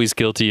always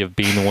guilty of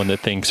being the one that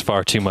thinks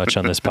far too much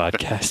on this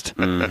podcast.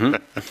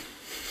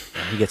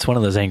 He gets one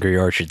of those Angry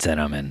Orchards in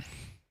him and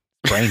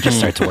brain just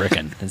starts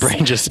working.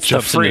 Brain just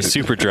jumps into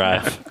super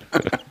drive.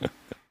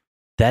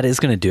 That is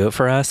going to do it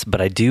for us, but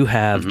I do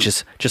have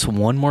just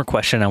one more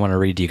question I want to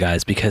read to you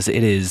guys because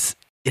it is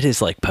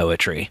like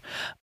poetry.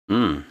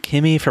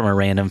 Kimmy from a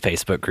random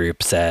Facebook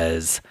group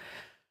says,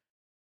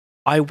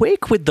 I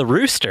wake with the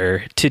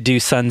rooster to do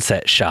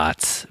sunset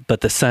shots,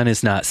 but the sun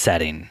is not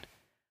setting.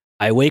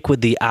 I wake with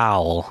the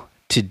owl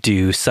to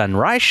do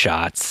sunrise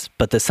shots,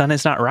 but the sun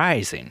is not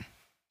rising.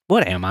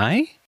 What am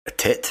I? A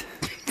tit.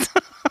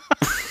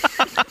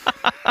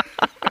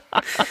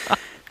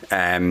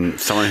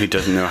 Someone who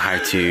doesn't know how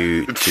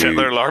to Set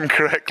their alarm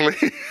correctly.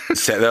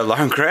 set their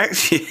alarm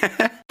correct.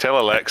 Yeah. Tell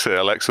Alexa.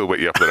 Alexa will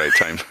wake you up at the right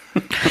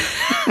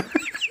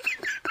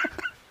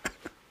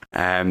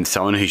time.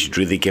 Someone who should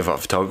really give up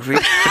photography.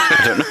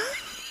 I don't know.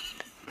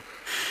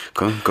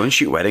 Go and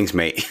shoot weddings,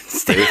 mate.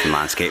 Stay away from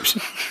landscapes.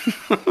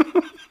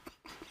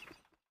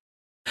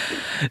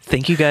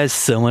 Thank you guys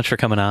so much for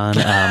coming on.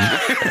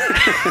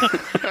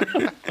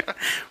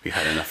 We've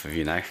had enough of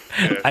you now.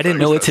 I didn't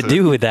know what to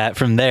do with that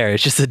from there.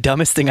 It's just the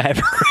dumbest thing I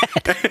ever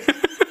read.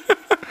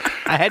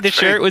 I had to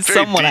share it with very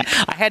someone.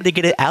 I had to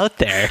get it out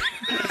there.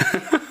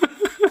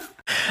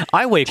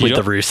 I wake with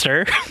the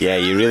rooster. Yeah,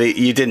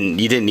 you didn't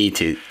need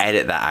to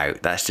edit that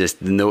out. That's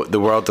just the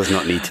world does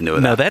not need to know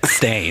that. No, that's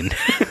stained.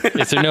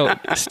 Is there no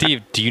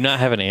Steve? Do you not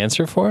have an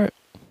answer for it?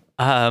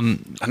 I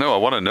know. I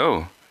want to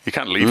know. You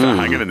can't leave that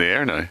hanging in the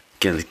air now.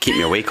 Gonna keep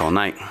me awake all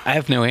night. I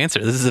have no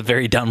answer. This is a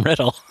very dumb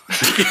riddle.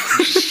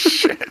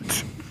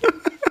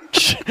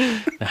 Shit.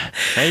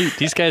 Hey,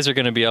 these guys are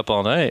going to be up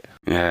all night.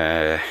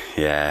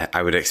 Yeah,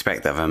 I would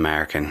expect that of an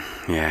American.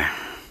 Yeah.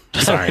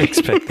 Sorry,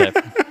 expect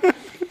that.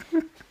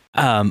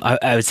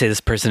 I would say this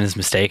person is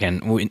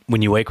mistaken.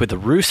 When you wake with the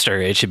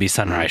rooster, it should be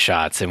sunrise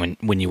shots, and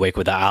when you wake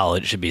with the owl,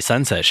 it should be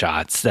sunset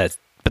shots. But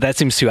that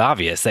seems too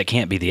obvious. That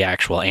can't be the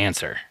actual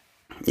answer.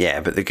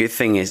 Yeah, but the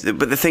thing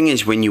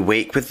is, when you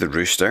wake with the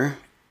rooster,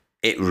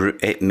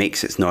 it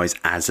makes its noise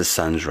as the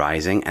sun's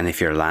rising, and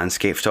if you're a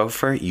landscape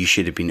photographer, you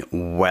should have been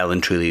well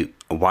and truly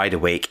wide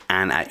awake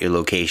and at your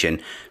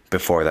location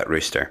before that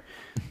rooster.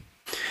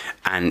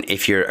 And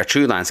if you're a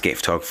true landscape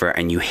photographer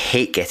and you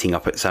hate getting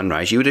up at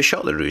sunrise, you would have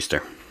shot the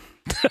rooster.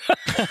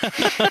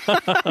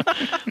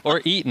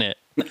 Or eaten it.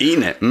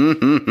 Eating it.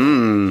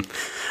 I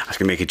was going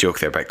to make a joke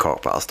there about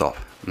cock, but I'll stop.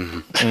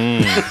 Too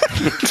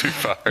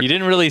far. You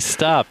didn't really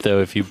stop,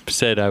 though, if you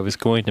said I was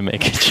going to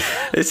make a joke.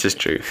 This is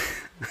true.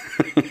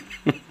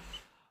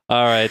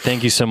 All right.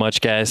 Thank you so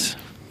much, guys.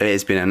 It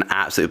has been an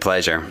absolute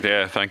pleasure.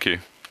 Yeah, thank you.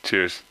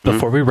 Cheers.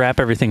 Before we wrap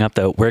everything up,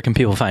 though, where can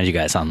people find you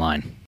guys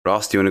online?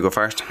 Ross, do you want to go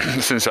first?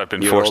 Since I've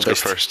been You're forced to go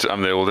oldest. first,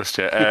 I'm the oldest.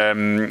 Yeah,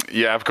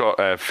 yeah. I've got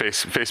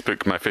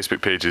Facebook. My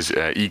Facebook page is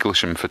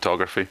Eaglesham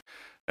Photography,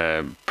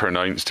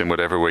 pronounced in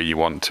whatever way you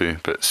want to,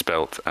 but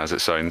spelt as it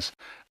sounds.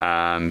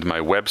 And my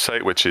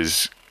website, which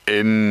is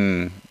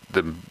in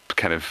the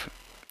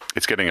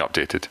it's getting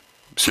updated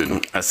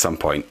soon. At some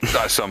point.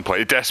 At some point,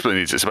 it desperately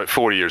needs it. It's about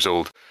 4 years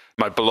old.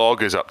 My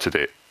blog is up to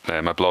date.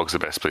 My blog's the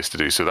best place to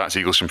do, so that's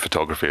Eaglesham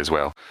Photography as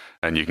well,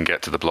 and you can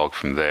get to the blog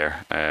from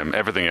there.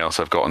 Everything else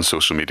I've got on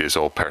social media is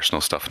all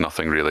personal stuff,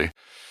 nothing really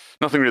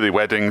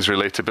weddings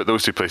related, but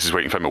those two places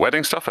where you can find my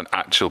wedding stuff and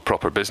actual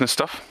proper business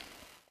stuff.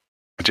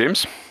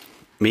 James?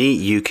 Me,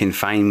 you can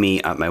find me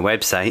at my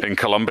website. In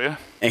Colombia?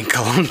 In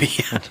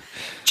Colombia.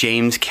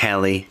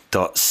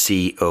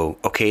 jameskelly.co.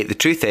 Okay, the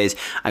truth is,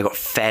 I got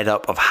fed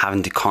up of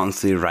having to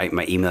constantly write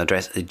my email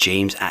address at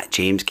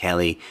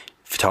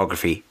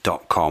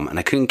james@jameskellyphotography.com, and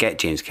I couldn't get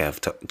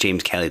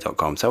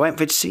jameskelly.com, so I went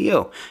for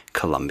CO,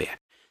 Colombia.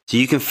 So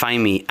you can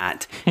find me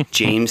at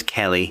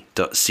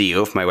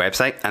jameskelly.co for my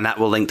website, and that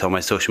will link to all my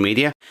social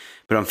media.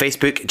 But on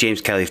Facebook, James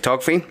Kelly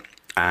Photography,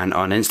 and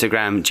on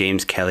Instagram,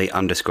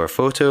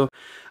 JamesKelly_photo.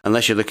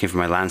 Unless you're looking for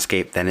my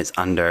landscape, then it's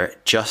under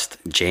just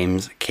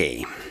James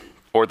K.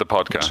 Or the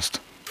podcast.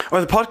 Or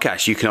the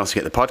podcast. You can also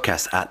get the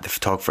podcast at the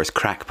Photographer's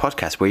Crack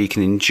podcast, where you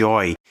can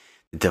enjoy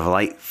the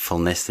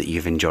delightfulness that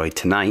you've enjoyed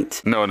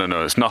tonight. No.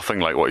 It's nothing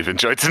like what you've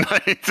enjoyed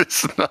tonight.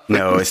 It's not.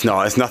 No, it's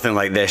not. It's nothing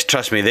like this.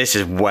 Trust me, this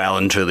is well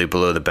and truly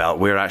below the belt.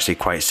 We're actually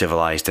quite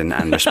civilized and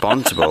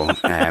responsible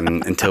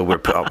until we're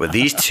put up with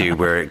these two,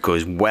 where it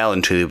goes well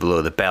and truly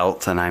below the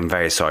belt. And I'm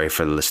very sorry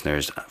for the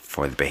listeners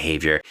for the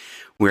behavior.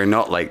 We're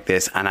not like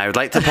this. And I would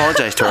like to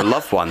apologize to our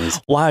loved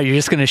ones. Wow, you're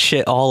just going to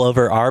shit all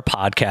over our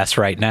podcast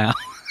right now.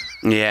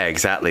 Yeah,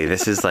 exactly.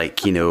 This is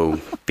like,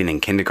 being in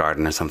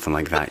kindergarten or something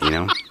like that,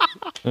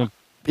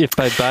 If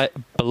by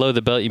below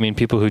the belt you mean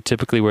people who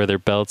typically wear their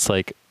belts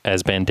like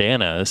as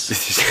bandanas,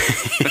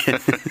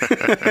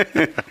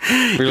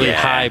 really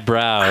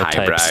highbrow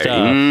type stuff.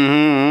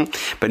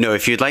 Mm-hmm. But no,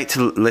 if you'd like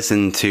to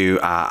listen to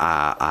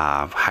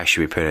how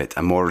should we put it,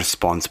 a more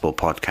responsible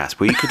podcast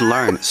where you could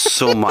learn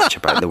so much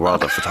about the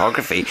world of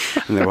photography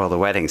and the world of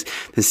weddings,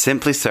 then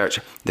simply search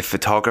the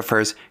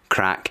Photographer's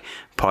Crack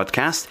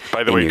podcast.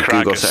 By the way,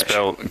 crack Google is search.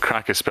 spelled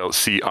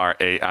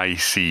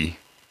CRAIC.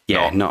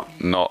 Yeah,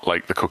 not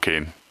like the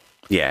cocaine.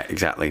 Yeah,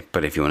 exactly.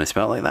 But if you want to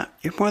spell it like that,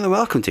 you're more than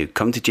welcome to.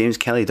 Come to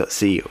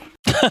jameskelly.co.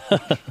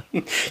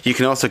 You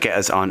can also get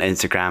us on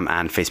Instagram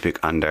and Facebook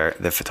under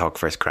The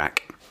Photographer's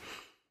Crack.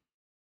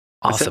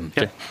 Awesome.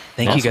 Yeah.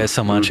 Thank you guys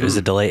so much. It was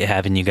a delight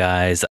having you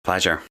guys.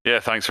 Pleasure. Yeah,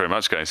 thanks very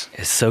much, guys.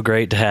 It's so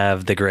great to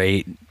have the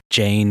great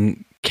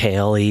Jane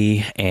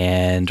Kelly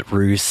and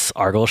Roos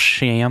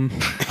Arglesham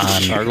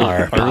on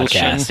our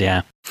podcast.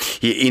 Yeah.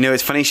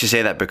 It's funny you should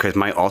say that, because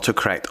my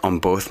autocorrect on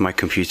both my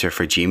computer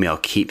for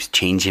Gmail keeps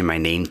changing my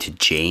name to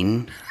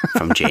Jane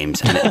from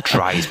James, and it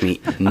drives me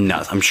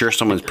nuts. I'm sure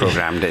someone's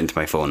programmed it into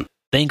my phone.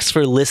 Thanks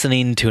for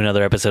listening to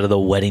another episode of the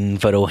Wedding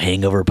Photo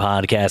Hangover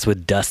podcast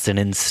with Dustin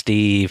and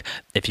Steve.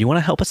 If you want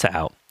to help us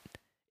out,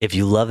 If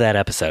you love that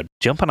episode,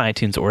 jump on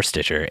iTunes or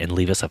Stitcher and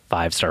leave us a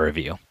 5-star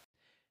review.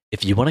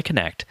 If you want to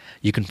connect,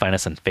 you can find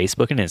us on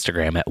Facebook and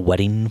Instagram at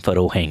Wedding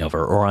Photo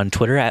Hangover or on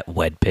Twitter at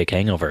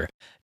WedPicHangover.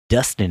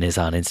 Dustin is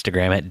on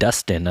Instagram at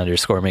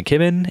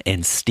Dustin_McKibben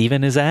and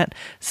Steven is at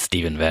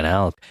Steven Van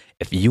Alk.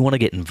 If you want to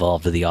get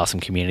involved with the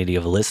awesome community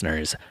of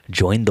listeners,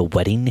 join the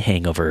Wedding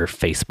Hangover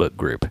Facebook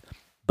group.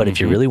 But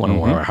if you really want to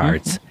warm our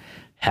hearts,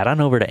 head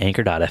on over to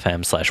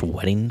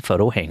anchor.fm/Wedding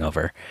Photo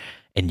Hangover.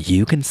 And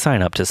you can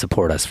sign up to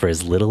support us for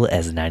as little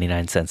as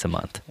 99 cents a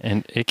month.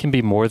 And it can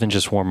be more than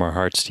just warm our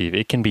hearts, Steve.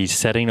 It can be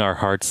setting our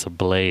hearts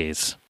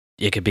ablaze.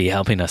 It could be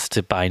helping us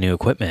to buy new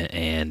equipment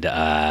and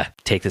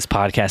take this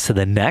podcast to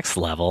the next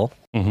level.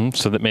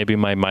 So that maybe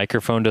my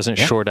microphone doesn't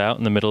short out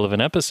in the middle of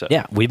an episode.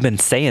 Yeah, we've been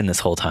saying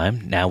this whole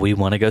time. Now we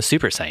want to go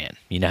Super Saiyan.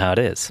 You know how it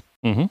is.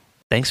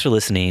 Thanks for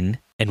listening,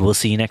 and we'll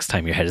see you next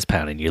time your head is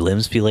pounding, your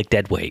limbs feel like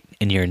dead weight,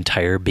 and your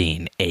entire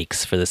being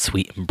aches for the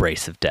sweet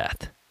embrace of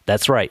death.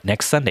 That's right.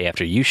 Next Sunday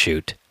after you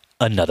shoot,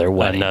 another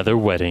wedding. Another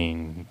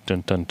wedding.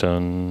 Dun, dun,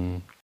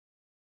 dun.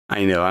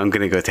 I know, I'm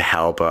going to go to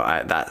hell,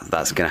 but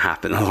that's going to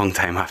happen a long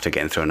time after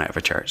getting thrown out of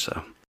a church.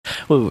 So,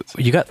 well,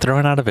 you got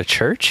thrown out of a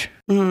church?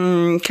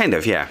 Kind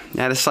of, yeah.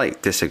 I had a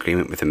slight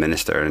disagreement with the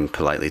minister and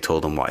politely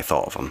told him what I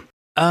thought of him.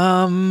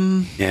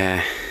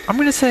 Yeah. I'm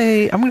going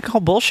to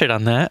call bullshit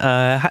on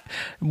that.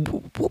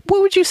 What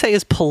would you say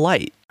is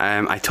polite?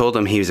 I told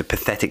him he was a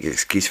pathetic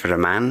excuse for a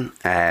man,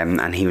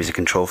 and he was a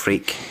control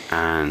freak.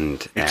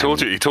 And he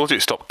told you to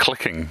stop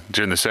clicking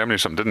during the ceremony or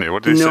something, didn't he?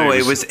 What did he say? No,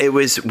 it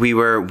was we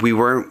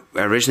were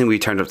originally we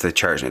turned up to the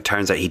church, and it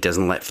turns out he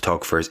doesn't let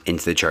photographers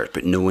into the church,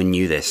 but no one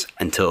knew this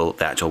until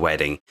the actual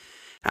wedding.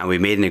 And we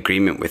made an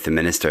agreement with the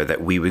minister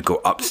that we would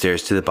go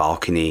upstairs to the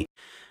balcony,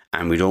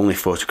 and we'd only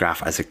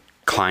photograph as a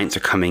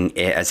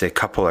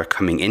couple are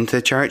coming into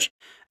the church,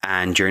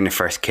 and during the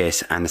first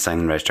kiss and the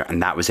signing register,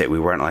 and that was it.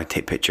 We weren't allowed to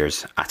take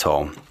pictures at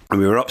all. And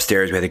we were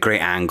upstairs, we had a great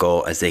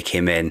angle as they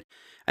came in,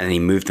 and then he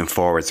moved them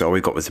forward, so all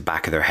we got was the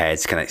back of their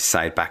heads, kind of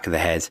side back of the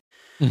heads.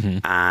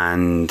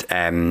 And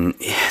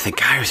the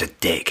guy was a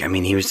dick. I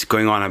mean, he was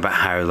going on about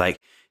how like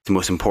it's the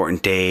most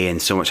important day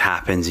and so much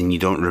happens and you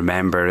don't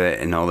remember it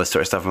and all this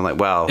sort of stuff. I'm like,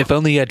 well, if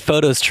only you had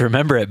photos to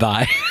remember it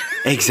by.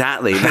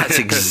 Exactly. That's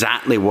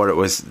exactly what it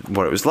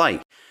was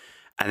like.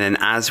 And then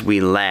as we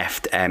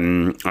left, I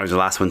was the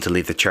last one to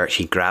leave the church.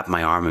 He grabbed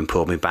my arm and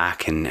pulled me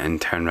back and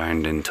turned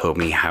around and told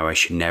me how I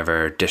should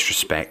never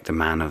disrespect the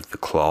man of the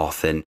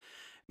cloth. And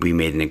we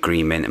made an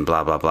agreement and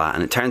blah, blah, blah.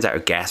 And it turns out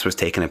a guest was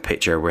taking a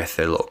picture with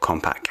a little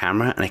compact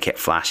camera and it kept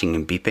flashing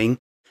and beeping.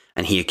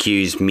 And he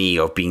accused me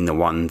of being the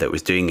one that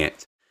was doing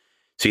it.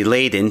 So he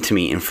laid into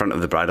me in front of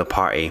the bridal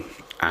party.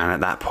 And at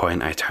that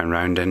point, I turned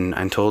around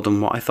and told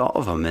him what I thought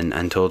of him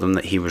and told him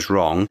that he was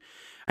wrong.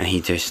 And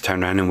he just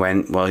turned around and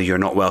went, well, you're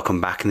not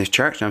welcome back in this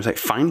church. And I was like,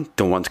 fine,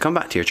 don't want to come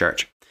back to your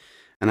church.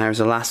 And I was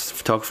the last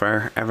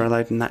photographer ever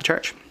allowed in that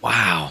church.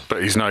 Wow.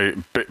 But he's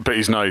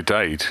now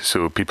died,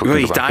 so people well, can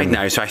he's go back died in.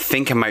 now, so I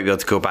think I might be able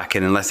to go back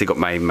in unless they got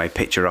my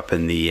picture up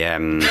in the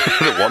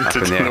the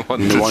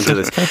wanted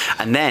list.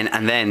 And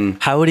then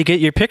how would he get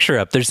your picture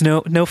up? There's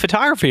no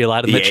photography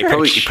allowed in the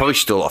church. He probably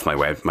stole off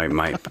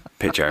my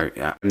picture.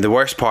 Yeah. The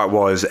worst part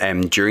was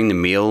during the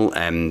meal,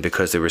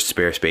 because there were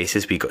spare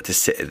spaces, we got to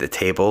sit at the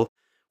table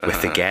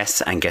with the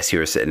guests, and guess who we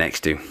were sitting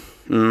next to?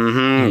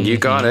 You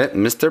got it,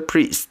 Mr.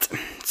 Priest.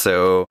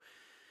 So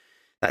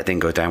that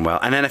didn't go down well.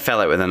 And then I fell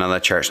out with another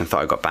church and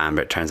thought I got banned,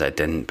 but it turns out I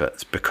didn't. But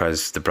it's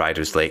because the bride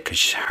was late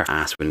because her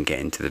ass wouldn't get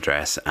into the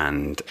dress,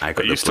 and I got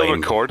the blame. Are you still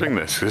recording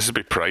this? This would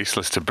be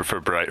priceless for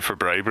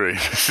bribery.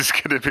 This is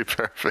going to be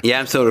perfect. Yeah,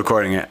 I'm still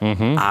recording it.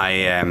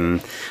 I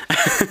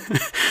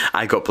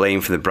got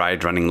blamed for the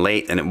bride running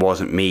late, and it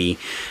wasn't me.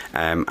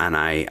 And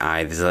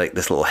there's like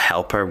this little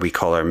helper. We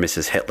call her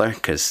Mrs. Hitler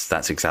because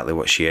that's exactly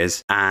what she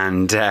is.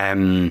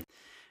 And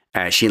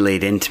she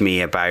laid into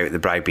me about the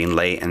bride being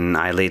late, and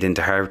I laid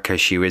into her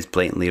because she was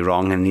blatantly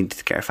wrong and needed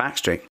to get her facts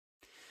straight.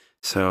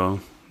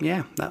 So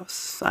yeah, that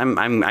was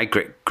I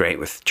great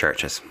with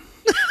churches.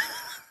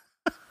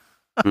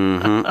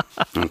 I'm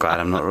glad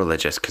I'm not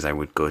religious because I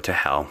would go to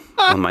hell.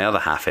 Well, my other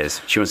half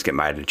is. She wants to get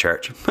married in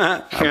church.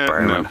 I'll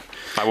burn no, her.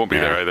 I won't be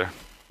there either.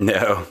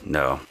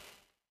 No.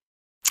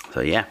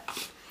 So yeah.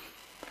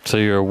 So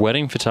you're a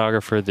wedding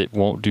photographer that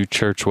won't do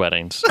church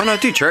weddings. Oh no, I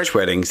do church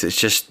weddings. It's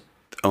just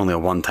only a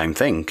one-time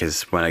thing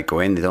because when I go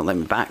in, they don't let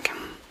me back.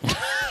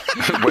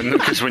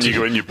 Because when you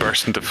go in, you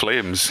burst into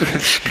flames.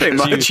 Pretty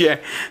much, yeah.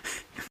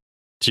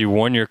 Do you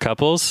warn your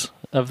couples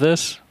of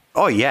this?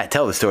 Oh yeah, I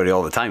tell the story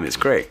all the time. It's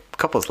great.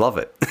 Couples love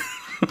it.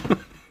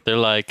 They're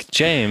like,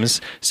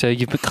 James, so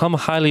you've become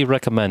highly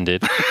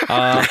recommended.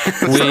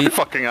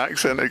 Fucking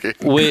accent again.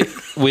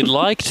 We'd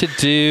like to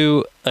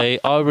do a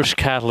Irish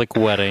Catholic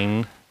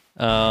wedding.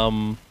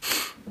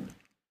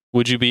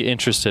 Would you be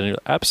interested?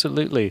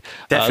 Absolutely.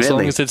 Definitely. As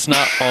long as it's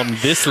not on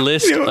this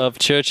list of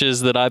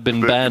churches that I've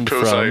been banned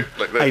from.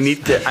 Like I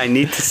need to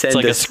send. It's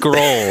like a scroll.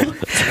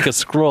 It's like a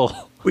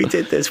scroll. We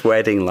did this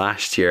wedding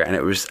last year, and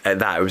it was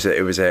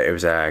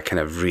a kind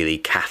of really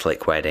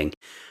Catholic wedding.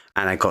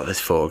 And I got this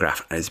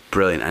photograph, and it's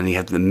brilliant. And he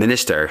had the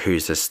minister,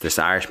 who's this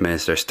Irish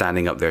minister,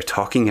 standing up there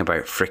talking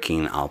about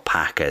freaking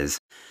alpacas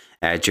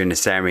during the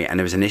ceremony. And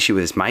there was an issue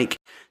with his mic.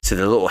 So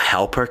the little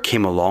helper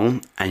came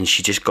along, and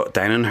she just got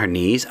down on her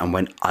knees and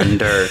went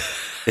under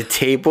the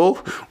table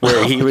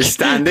where he was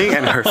standing,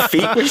 and her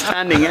feet were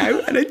standing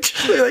out. And it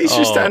just looked like she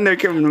was standing there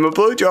giving him a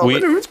blowjob. We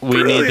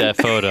need that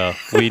photo.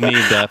 We need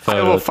that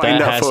photo. will find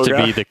that that has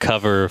photograph. to be the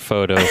cover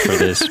photo for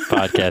this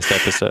podcast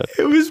episode.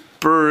 It was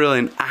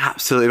brilliant,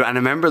 absolutely. And I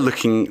remember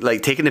taking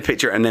the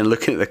picture and then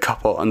looking at the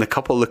couple, and the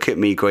couple look at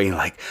me going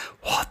like,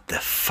 "What the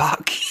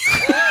fuck?"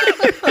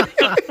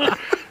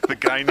 The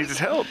guy needed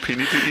help. He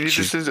needed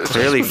She's his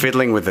clearly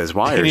fiddling with his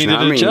wires. He you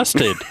know needed what I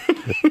mean?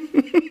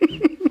 adjusted.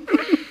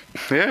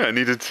 Yeah, I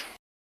needed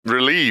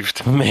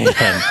relieved. Man,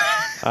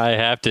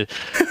 I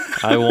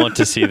want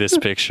to see this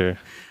picture.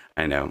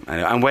 I know.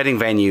 And wedding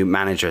venue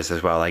managers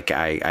as well. Like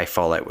I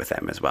fall out with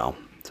them as well,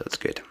 so it's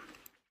good.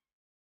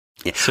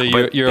 Yeah. So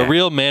you're a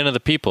real man of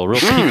the people, real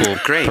people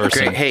Great.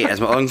 Hey,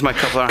 as long as my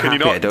couple are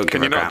happy, I don't give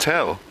Can a you not crap.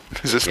 tell?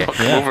 Does this not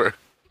come Yeah. over?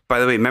 By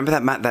the way, remember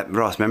that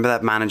Ross? Remember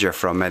that manager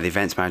from the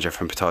events manager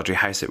from Pataudry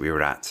House that we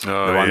were at?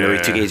 Oh, the one yeah, that we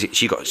took yeah. ages.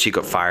 She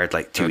got fired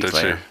like 2 weeks Did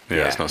she? later.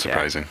 Yeah, it's not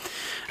surprising.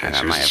 And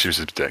Yeah, I she was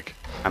a dick.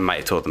 I might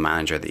have told the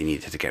manager that he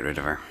needed to get rid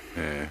of her.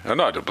 Yeah. Oh,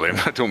 no, I don't blame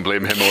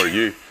him or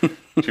you.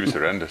 She was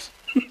horrendous.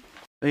 Yeah.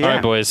 All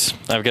right, boys,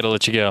 I've got to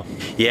let you go.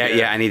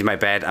 Yeah. I need my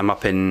bed. I'm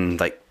up in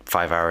like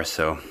 5 hours,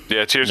 so.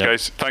 Yeah, cheers, Yep.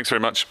 guys. Thanks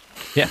very much.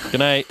 Yeah. Good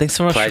night. Thanks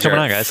so much Pleasure. for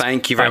coming on, guys.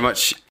 Thank you very Bye.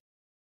 much.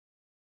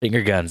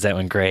 Finger guns, that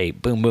went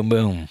great. Boom, boom,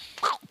 boom.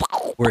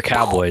 We're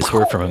cowboys.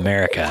 We're from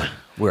America.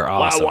 We're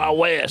awesome. Wild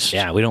West.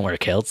 Yeah, we don't wear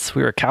kilts.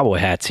 We wear cowboy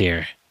hats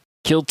here.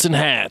 Kilts and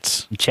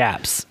hats.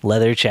 Chaps,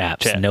 leather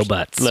chaps, no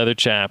butts. Leather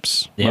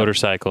chaps. Yep.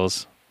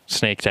 Motorcycles.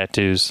 Snake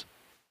tattoos.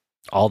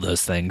 All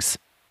those things.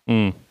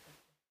 All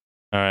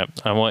right.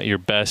 I want your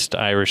best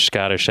Irish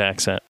Scottish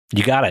accent.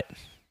 You got it.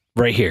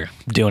 Right here.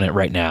 Doing it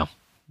right now.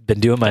 Been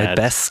doing my Dad.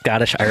 best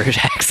Scottish Irish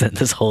accent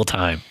this whole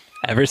time.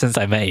 Ever since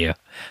I met you.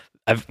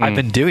 I've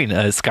been doing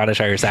a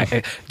Scottish Irish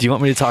accent. Do you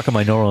want me to talk in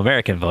my normal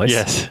American voice?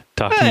 Yes.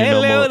 Talking to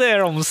Hello normal.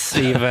 there, I'm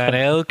Stephen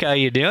Elk. How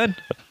you doing?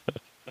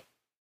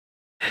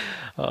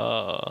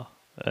 Oh,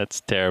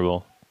 that's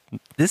terrible.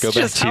 This Go is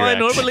back just to how your I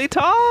accent. normally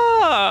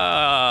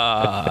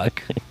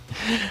talk.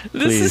 This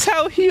Please. is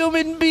how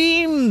human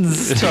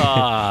beings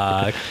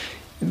talk.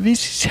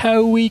 This is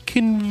how we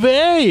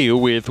convey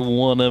with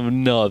one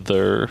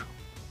another.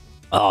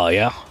 Oh,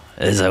 yeah?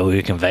 This is how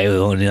we convey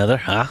with one another,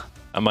 huh?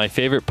 My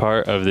favorite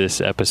part of this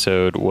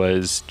episode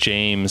was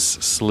James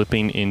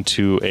slipping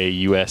into a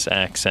U.S.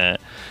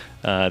 accent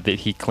that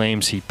he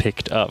claims he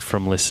picked up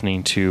from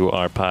listening to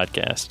our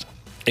podcast.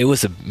 It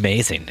was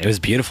amazing. It was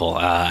beautiful.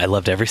 I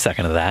loved every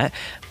second of that.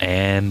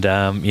 And,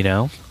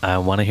 I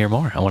want to hear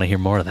more. I want to hear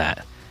more of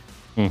that.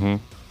 Mm-hmm.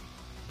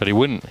 But he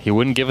wouldn't. He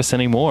wouldn't give us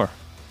any more.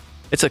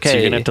 It's okay. So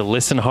you're going to have to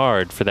listen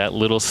hard for that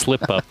little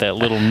slip up, that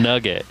little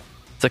nugget.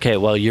 It's okay.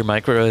 Well, your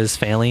micro is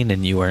failing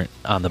and you weren't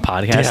on the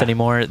podcast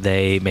anymore.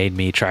 They made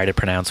me try to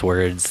pronounce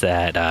words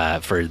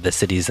that for the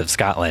cities of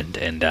Scotland.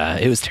 And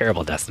it was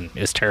terrible, Dustin.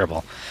 It was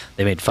terrible.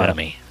 They made fun of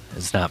me.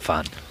 It's not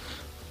fun.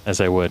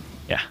 As I would.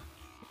 Yeah.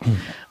 All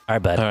right,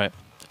 bud. All right.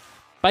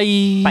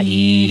 Bye.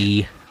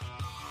 Bye.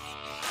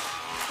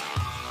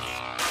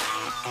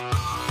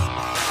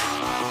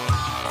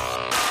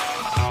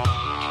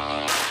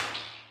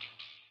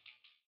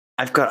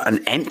 I've got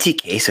an empty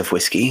case of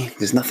whiskey.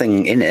 There's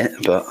nothing in it,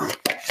 but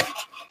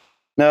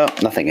no,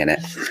 nothing in it.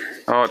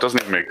 Oh, it doesn't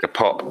even make a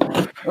pop.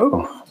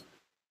 Oh,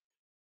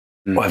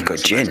 I've got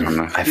gin.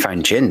 I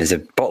found gin. There's a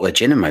bottle of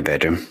gin in my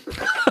bedroom.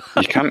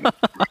 You can't.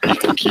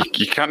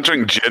 you can't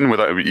drink gin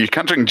without. You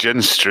can't drink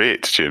gin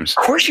straight, James. Of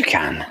course you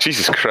can.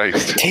 Jesus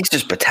Christ. It tastes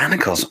just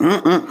botanicals.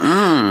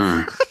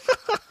 Mm-mm-mm.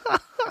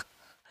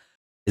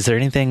 Is there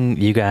anything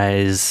you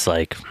guys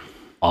like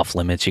off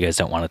limits you guys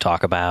don't want to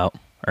talk about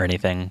or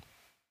anything?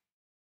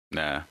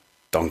 Nah.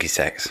 Donkey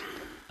sex.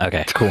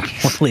 Okay, cool.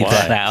 We'll leave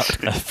Why? that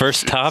out.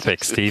 First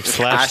topic, Steve.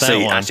 Slash Actually,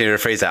 that one. to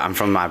rephrase that, I'm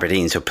from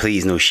Aberdeen, so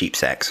please no sheep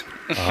sex.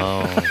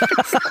 Oh.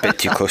 A bit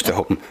too close to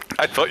home.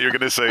 I thought you were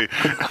going to say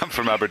I'm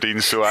from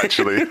Aberdeen, so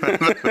actually,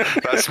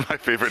 that's my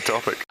favourite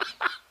topic.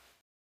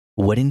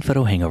 Wedding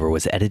Photo Hangover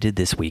was edited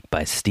this week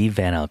by Steve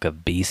Van Elk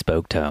of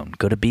Bespoke Tone.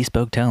 Go to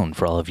Bespoke Tone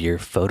for all of your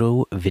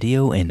photo,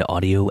 video, and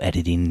audio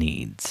editing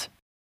needs.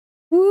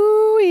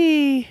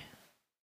 Woo-wee!